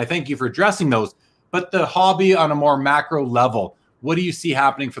 products, and I thank you for addressing those, but the hobby on a more macro level, what do you see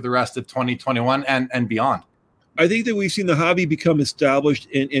happening for the rest of 2021 and beyond? I think that we've seen the hobby become established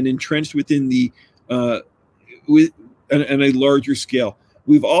and entrenched within the on a larger scale.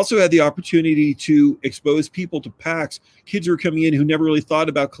 We've also had the opportunity to expose people to packs. Kids who are coming in who never really thought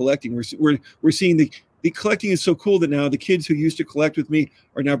about collecting. We're seeing the collecting is so cool that now the kids who used to collect with me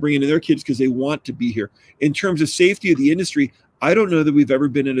are now bringing in their kids because they want to be here. In terms of safety of the industry, I don't know that we've ever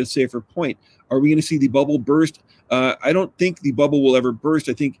been at a safer point. Are we going to see the bubble burst? I don't think the bubble will ever burst.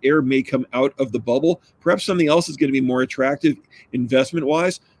 I think air may come out of the bubble. Perhaps something else is going to be more attractive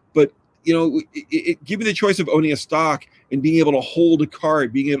investment-wise. But, give me the choice of owning a stock and being able to hold a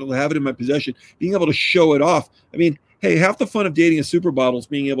card, being able to have it in my possession, being able to show it off. I mean, hey, half the fun of dating a super bottle is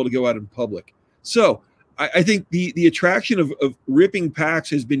being able to go out in public. So I think the attraction of ripping packs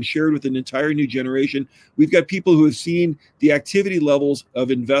has been shared with an entire new generation. We've got people who have seen the activity levels of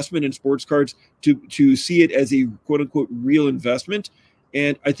investment in sports cards to see it as a quote unquote real investment.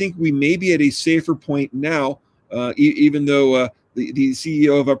 And I think we may be at a safer point now, even though the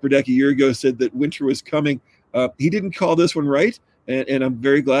CEO of Upper Deck a year ago said that winter was coming. He didn't call this one right. And I'm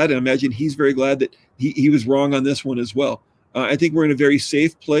very glad. And I imagine he's very glad that he was wrong on this one as well. I think we're in a very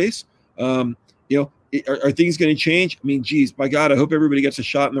safe place. Are things going to change? I mean, geez, by God, I hope everybody gets a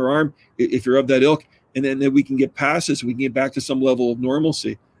shot in their arm if you're of that ilk, and then we can get past this. We can get back to some level of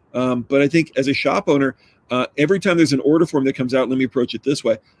normalcy. But I think as a shop owner, every time there's an order form that comes out, let me approach it this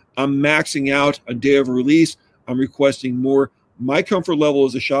way. I'm maxing out on day of release. I'm requesting more. My comfort level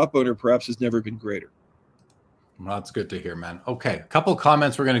as a shop owner perhaps has never been greater. Well, that's good to hear, man. Okay, a couple of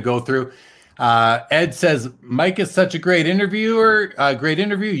comments we're going to go through. Ed says, Mike is such a great interviewer. Great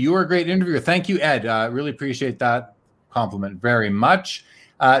interview. You are a great interviewer. Thank you, Ed. Really appreciate that compliment very much.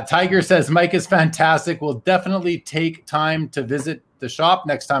 Tiger says, Mike is fantastic. We'll definitely take time to visit the shop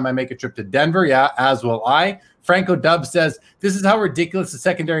next time I make a trip to Denver. Yeah, as will I. Franco Dub says, this is how ridiculous the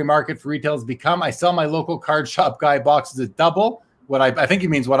secondary market for retail has become. I sell my local card shop guy boxes at double what I think he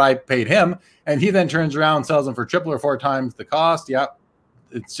means what I paid him. And he then turns around and sells them for triple or four times the cost. Yeah.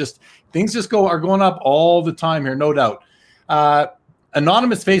 It's just things are going up all the time here, no doubt.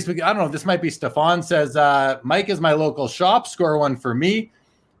 Anonymous Facebook, I don't know, this might be Stefan, says, Mike is my local shop, score one for me.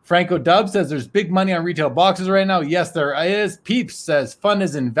 Franco Dub says there's big money on retail boxes right now. Yes, there is. Peeps says fun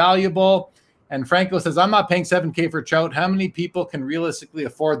is invaluable. And Franco says, I'm not paying $7,000 for Trout. How many people can realistically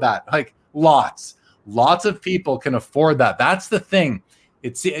afford that? Like lots of people can afford that. That's the thing.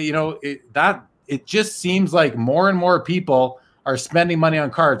 It's, it just seems like more and more people are spending money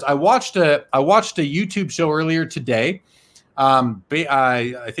on cards. I watched a YouTube show earlier today I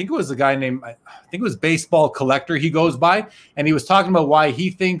think it was a guy named, I think it was Baseball Collector he goes by, and he was talking about why he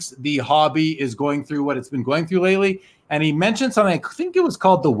thinks the hobby is going through what it's been going through lately. And he mentioned something, I think it was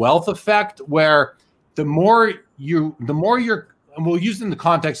called the wealth effect, where the more you're, and we'll use it in the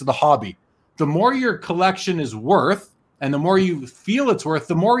context of the hobby, the more your collection is worth and the more you feel it's worth,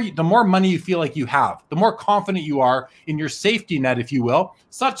 the more money you feel like you have, the more confident you are in your safety net, if you will,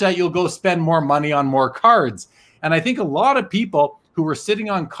 such that you'll go spend more money on more cards. And I think a lot of people who were sitting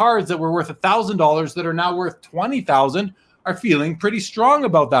on cards that were worth $1,000 that are now worth $20,000 are feeling pretty strong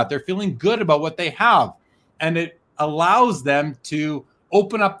about that. They're feeling good about what they have. And it allows them to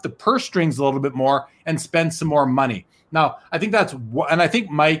open up the purse strings a little bit more and spend some more money. Now, I think and I think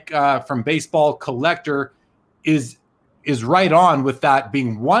Mike from Baseball Collector is right on with that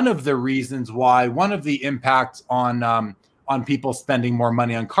being one of the reasons why, one of the impacts on people spending more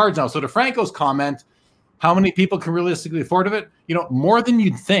money on cards now. So to Franco's comment, how many people can realistically afford it? More than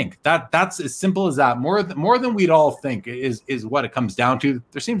you'd think. That's as simple as that. More than we'd all think is what it comes down to.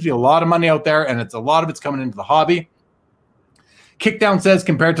 There seems to be a lot of money out there, and a lot of it's coming into the hobby. Kickdown says,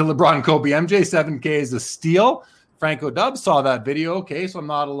 compared to LeBron and Kobe, MJ 7K is a steal. Franco Dubs saw that video. Okay, so I'm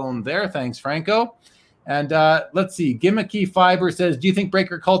not alone there. Thanks, Franco. And let's see. Gimmicky Fiber says, do you think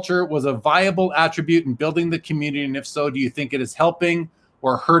breaker culture was a viable attribute in building the community? And if so, do you think it is helping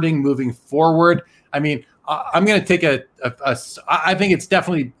or hurting moving forward? I mean, I'm going to take I think it's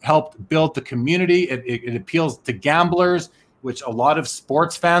definitely helped build the community. It appeals to gamblers, which a lot of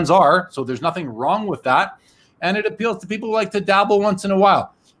sports fans are. So there's nothing wrong with that. And it appeals to people who like to dabble once in a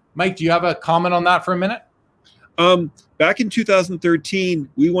while. Mike, do you have a comment on that for a minute? Back in 2013,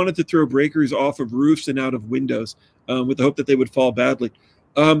 we wanted to throw breakers off of roofs and out of windows with the hope that they would fall badly,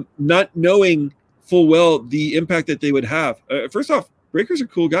 not knowing full well the impact that they would have. First off, breakers are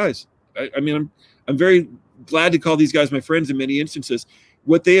cool guys. I mean, I'm very glad to call these guys my friends in many instances.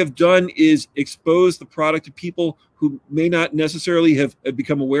 What they have done is expose the product to people who may not necessarily have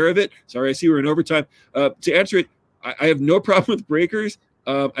become aware of it. Sorry, I see we're in overtime. To answer it, I have no problem with breakers.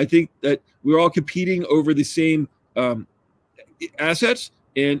 I think that we're all competing over the same assets,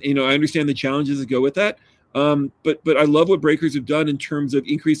 and I understand the challenges that go with that. But I love what breakers have done in terms of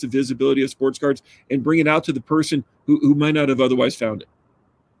increase the visibility of sports cards and bring it out to the person who might not have otherwise found it.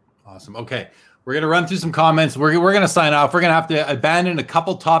 Awesome. Okay. We're going to run through some comments. We're going to sign off. We're going to have to abandon a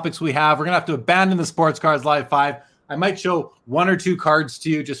couple topics we have. We're going to have to abandon the Sports Cards Live 5. I might show one or two cards to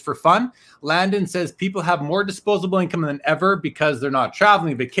you just for fun. Landon says people have more disposable income than ever because they're not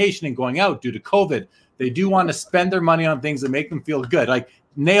traveling, vacationing, going out due to COVID. They do want to spend their money on things that make them feel good. Like,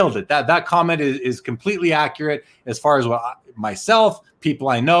 nailed it. That comment is completely accurate as far as myself, people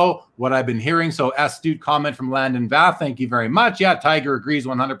I know, what I've been hearing. So astute comment from Landon Vath. Thank you very much. Yeah, Tiger agrees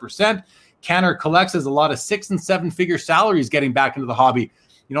 100%. Canner collects as a lot of 6 and 7 figure salaries getting back into the hobby.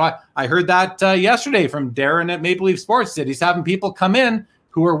 I heard that yesterday from Darren at Maple Leaf Sports. Said he's having people come in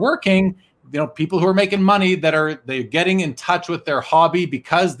who are working, people who are making money they're getting in touch with their hobby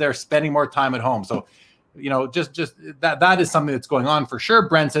because they're spending more time at home. So, just that is something that's going on for sure.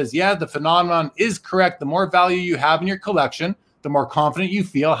 Brent says, yeah, the phenomenon is correct. The more value you have in your collection, the more confident you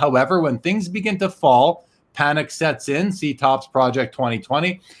feel. However, when things begin to fall, panic sets in. See Topps Project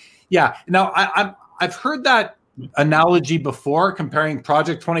 2020. Yeah. Now I've heard that analogy before, comparing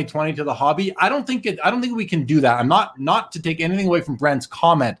Project 2020 to the hobby. I don't think we can do that. I'm not to take anything away from Brent's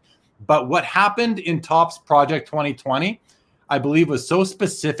comment, but what happened in Topps Project 2020, I believe, was so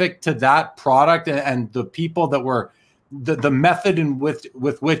specific to that product and the people that were the method with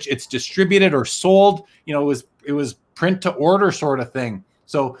which it's distributed or sold. It was print to order sort of thing.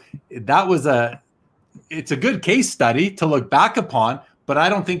 So it's a good case study to look back upon. But I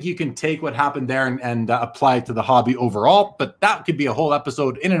don't think you can take what happened there and apply it to the hobby overall. But that could be a whole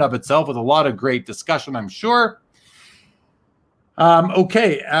episode in and of itself with a lot of great discussion, I'm sure.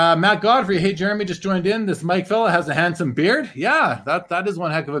 Okay. Matt Godfrey. Hey, Jeremy just joined in. This Mike fella has a handsome beard. Yeah, that is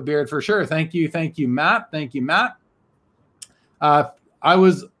one heck of a beard for sure. Thank you, Matt. Thank you, Matt.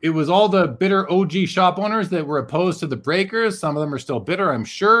 It was all the bitter OG shop owners that were opposed to the breakers. Some of them are still bitter, I'm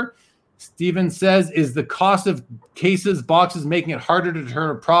sure. Steven says, is the cost of cases, boxes making it harder to turn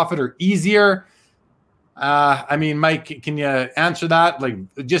a profit or easier? I mean, Mike, can you answer that? Like,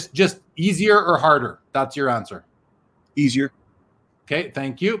 just easier or harder? That's your answer. Easier. Okay,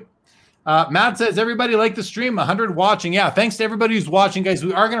 thank you. Matt says, everybody like the stream, 100 watching. Yeah, thanks to everybody who's watching, guys.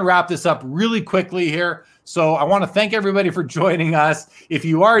 We are going to wrap this up really quickly here. So I want to thank everybody for joining us. If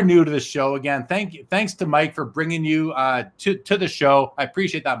you are new to the show, again, thanks to Mike for bringing you to the show. I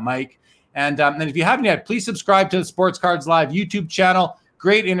appreciate that, Mike. And if you haven't yet, please subscribe to the Sports Cards Live YouTube channel.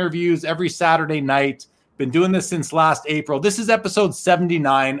 Great interviews every Saturday night. Been doing this since last April. This is episode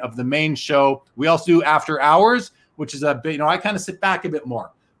 79 of the main show. We also do After Hours, which is a bit, I kind of sit back a bit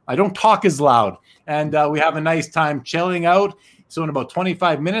more. I don't talk as loud, and we have a nice time chilling out. So in about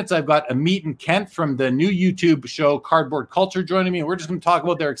 25 minutes, I've got Amit and Kent from the new YouTube show Cardboard Culture joining me. And we're just going to talk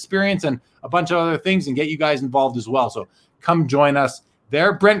about their experience and a bunch of other things and get you guys involved as well. So come join us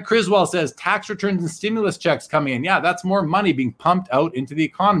there. Brent Criswell says tax returns and stimulus checks coming in. Yeah, that's more money being pumped out into the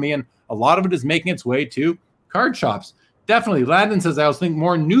economy, and a lot of it is making its way to card shops. Definitely. Landon says, I also think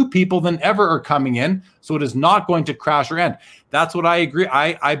more new people than ever are coming in, so it is not going to crash or end. That's what I agree.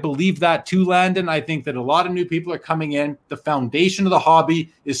 I believe that too, Landon. I think that a lot of new people are coming in. The foundation of the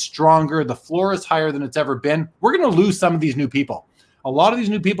hobby is stronger. The floor is higher than it's ever been. We're going to lose some of these new people. A lot of these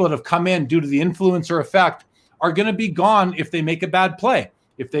new people that have come in due to the influencer effect are going to be gone if they make a bad play.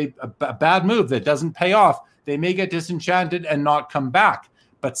 If a bad move that doesn't pay off, they may get disenchanted and not come back.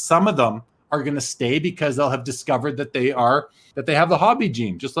 But some of them are going to stay because they'll have discovered that they have the hobby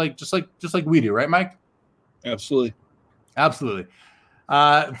gene, just like we do, right, Mike? Absolutely.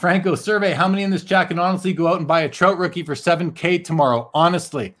 Franco survey: how many in this chat can honestly go out and buy a Trout rookie for $7,000 tomorrow?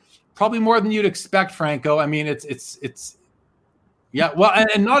 Honestly, probably more than you'd expect, Franco. I mean, it's yeah. Well,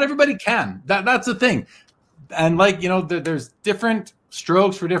 and not everybody can. That's the thing. And there's different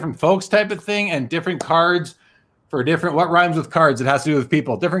strokes for different folks, type of thing, and different cards for different, what rhymes with cards? It has to do with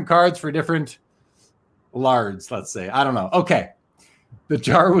people. Different cards for different lards, let's say. I don't know. Okay. The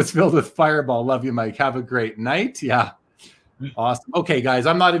jar was filled with Fireball. Love you, Mike. Have a great night. Yeah. Awesome. Okay, guys.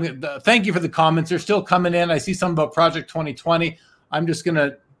 I'm not even, thank you for the comments. They're still coming in. I see some about Project 2020. I'm just going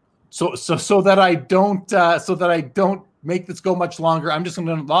to, so that I don't make this go much longer, I'm just going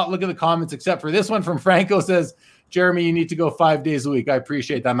to not look at the comments, except for this one from Franco says, Jeremy, you need to go 5 days a week. I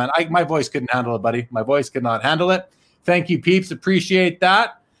appreciate that, man. My voice couldn't handle it, buddy. My voice could not handle it. Thank you, peeps. Appreciate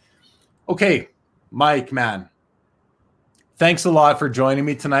that. Okay, Mike, man. Thanks a lot for joining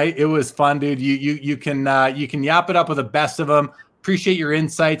me tonight. It was fun, dude. You can yap it up with the best of them. Appreciate your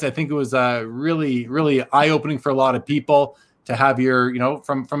insights. I think it was really, really eye-opening for a lot of people to have your,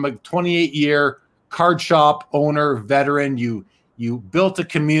 from a 28-year card shop owner, veteran, you built a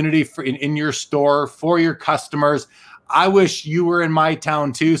community in your store for your customers. I wish you were in my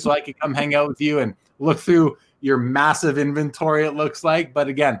town too, so I could come hang out with you and look through your massive inventory, it looks like. But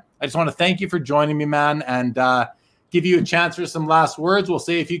again, I just want to thank you for joining me, man, and give you a chance for some last words. We'll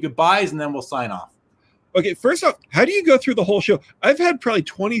say a few goodbyes, and then we'll sign off. Okay, first off, how do you go through the whole show? I've had probably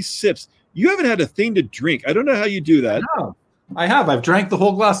 20 sips. You haven't had a thing to drink. I don't know how you do that. No, I have. I've drank the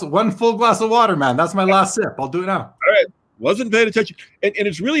whole glass, one full glass of water, man. That's my last sip. I'll do it now. All right. Wasn't paying attention. And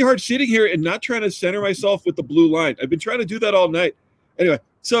it's really hard sitting here and not trying to center myself with the blue line. I've been trying to do that all night. Anyway,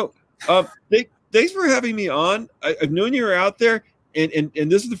 so thanks for having me on. I've known you were out there, and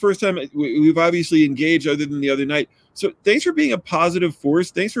this is the first time we've obviously engaged other than the other night. So thanks for being a positive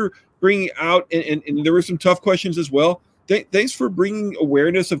force. Thanks for bringing out, and there were some tough questions as well. Thanks for bringing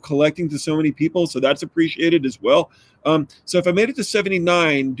awareness of collecting to so many people. So that's appreciated as well. So if I made it to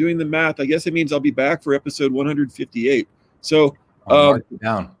 79, doing the math, I guess it means I'll be back for episode 158. So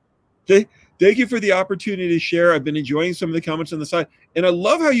down. Thank you for the opportunity to share. I've been enjoying some of the comments on the side, and I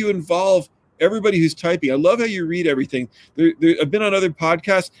love how you involve everybody who's typing. I love how you read everything. I've been on other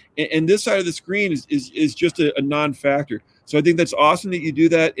podcasts, and this side of the screen is just a non-factor. So I think that's awesome that you do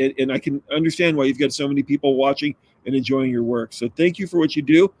that, and I can understand why you've got so many people watching and enjoying your work. So thank you for what you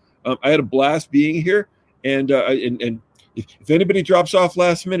do. I had a blast being here, and if anybody drops off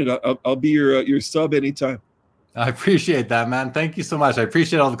last minute, I'll be your sub anytime. I appreciate that, man. Thank you so much. I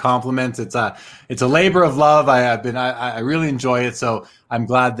appreciate all the compliments. It's a labor of love. I really enjoy it. So I'm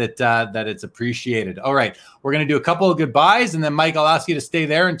glad that it's appreciated. All right. We're going to do a couple of goodbyes, and then Mike, I'll ask you to stay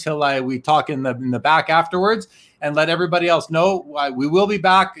there until we talk in the back afterwards, and let everybody else know we will be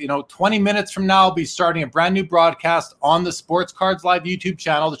back. 20 minutes from now, I'll be starting a brand new broadcast on the Sportscards Live YouTube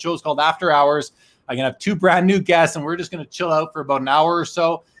channel. The show is called After Hours. I'm going to have 2 brand new guests, and we're just going to chill out for about an hour or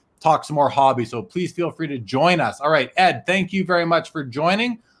so, talk some more hobby. So please feel free to join us. All right, Ed, thank you very much for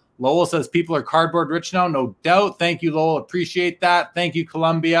joining. Lowell says people are cardboard rich now. No doubt. Thank you, Lowell. Appreciate that. Thank you,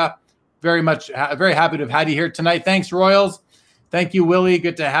 Columbia. Very happy to have had you here tonight. Thanks, Royals. Thank you, Willie.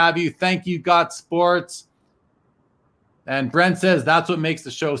 Good to have you. Thank you, Got Sports. And Brent says that's what makes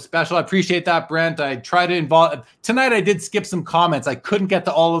the show special. I appreciate that, Brent. I try to involve tonight. I did skip some comments. I couldn't get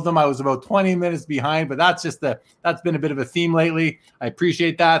to all of them. I was about 20 minutes behind, but that's been a bit of a theme lately. I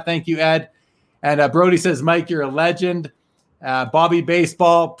appreciate that. Thank you, Ed. And Brody says, Mike, you're a legend. Bobby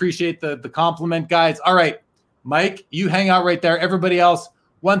Baseball, appreciate the compliment, guys. All right, Mike, you hang out right there. Everybody else,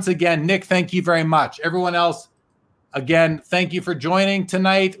 once again, Nick, thank you very much. Everyone else, Again, thank you for joining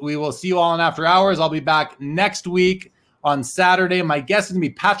tonight. We will see you all in After Hours. I'll be back next week on Saturday. My guest is going to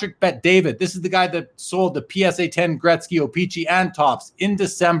be Patrick Bet-David. This is the guy that sold the PSA 10 Gretzky, O-Pee-Chee, and Topps in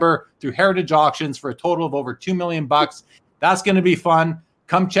December through Heritage Auctions for a total of over $2 million. That's going to be fun.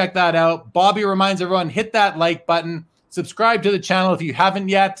 Come check that out. Bobby reminds everyone, hit that like button. Subscribe to the channel if you haven't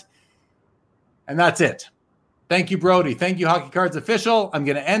yet. And that's it. Thank you, Brody. Thank you, Hockey Cards Official. I'm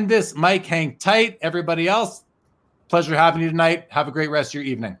going to end this. Mike, hang tight. Everybody else, pleasure having you tonight. Have a great rest of your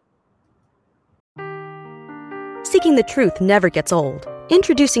evening. Seeking the truth never gets old.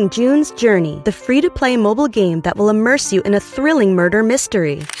 Introducing June's Journey, the free-to-play mobile game that will immerse you in a thrilling murder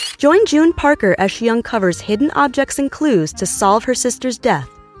mystery. Join June Parker as she uncovers hidden objects and clues to solve her sister's death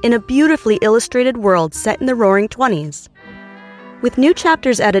in a beautifully illustrated world set in the Roaring '20s. With new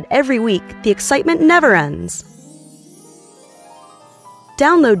chapters added every week, the excitement never ends.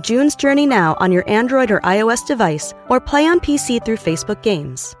 Download June's Journey now on your Android or iOS device, or play on PC through Facebook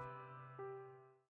Games.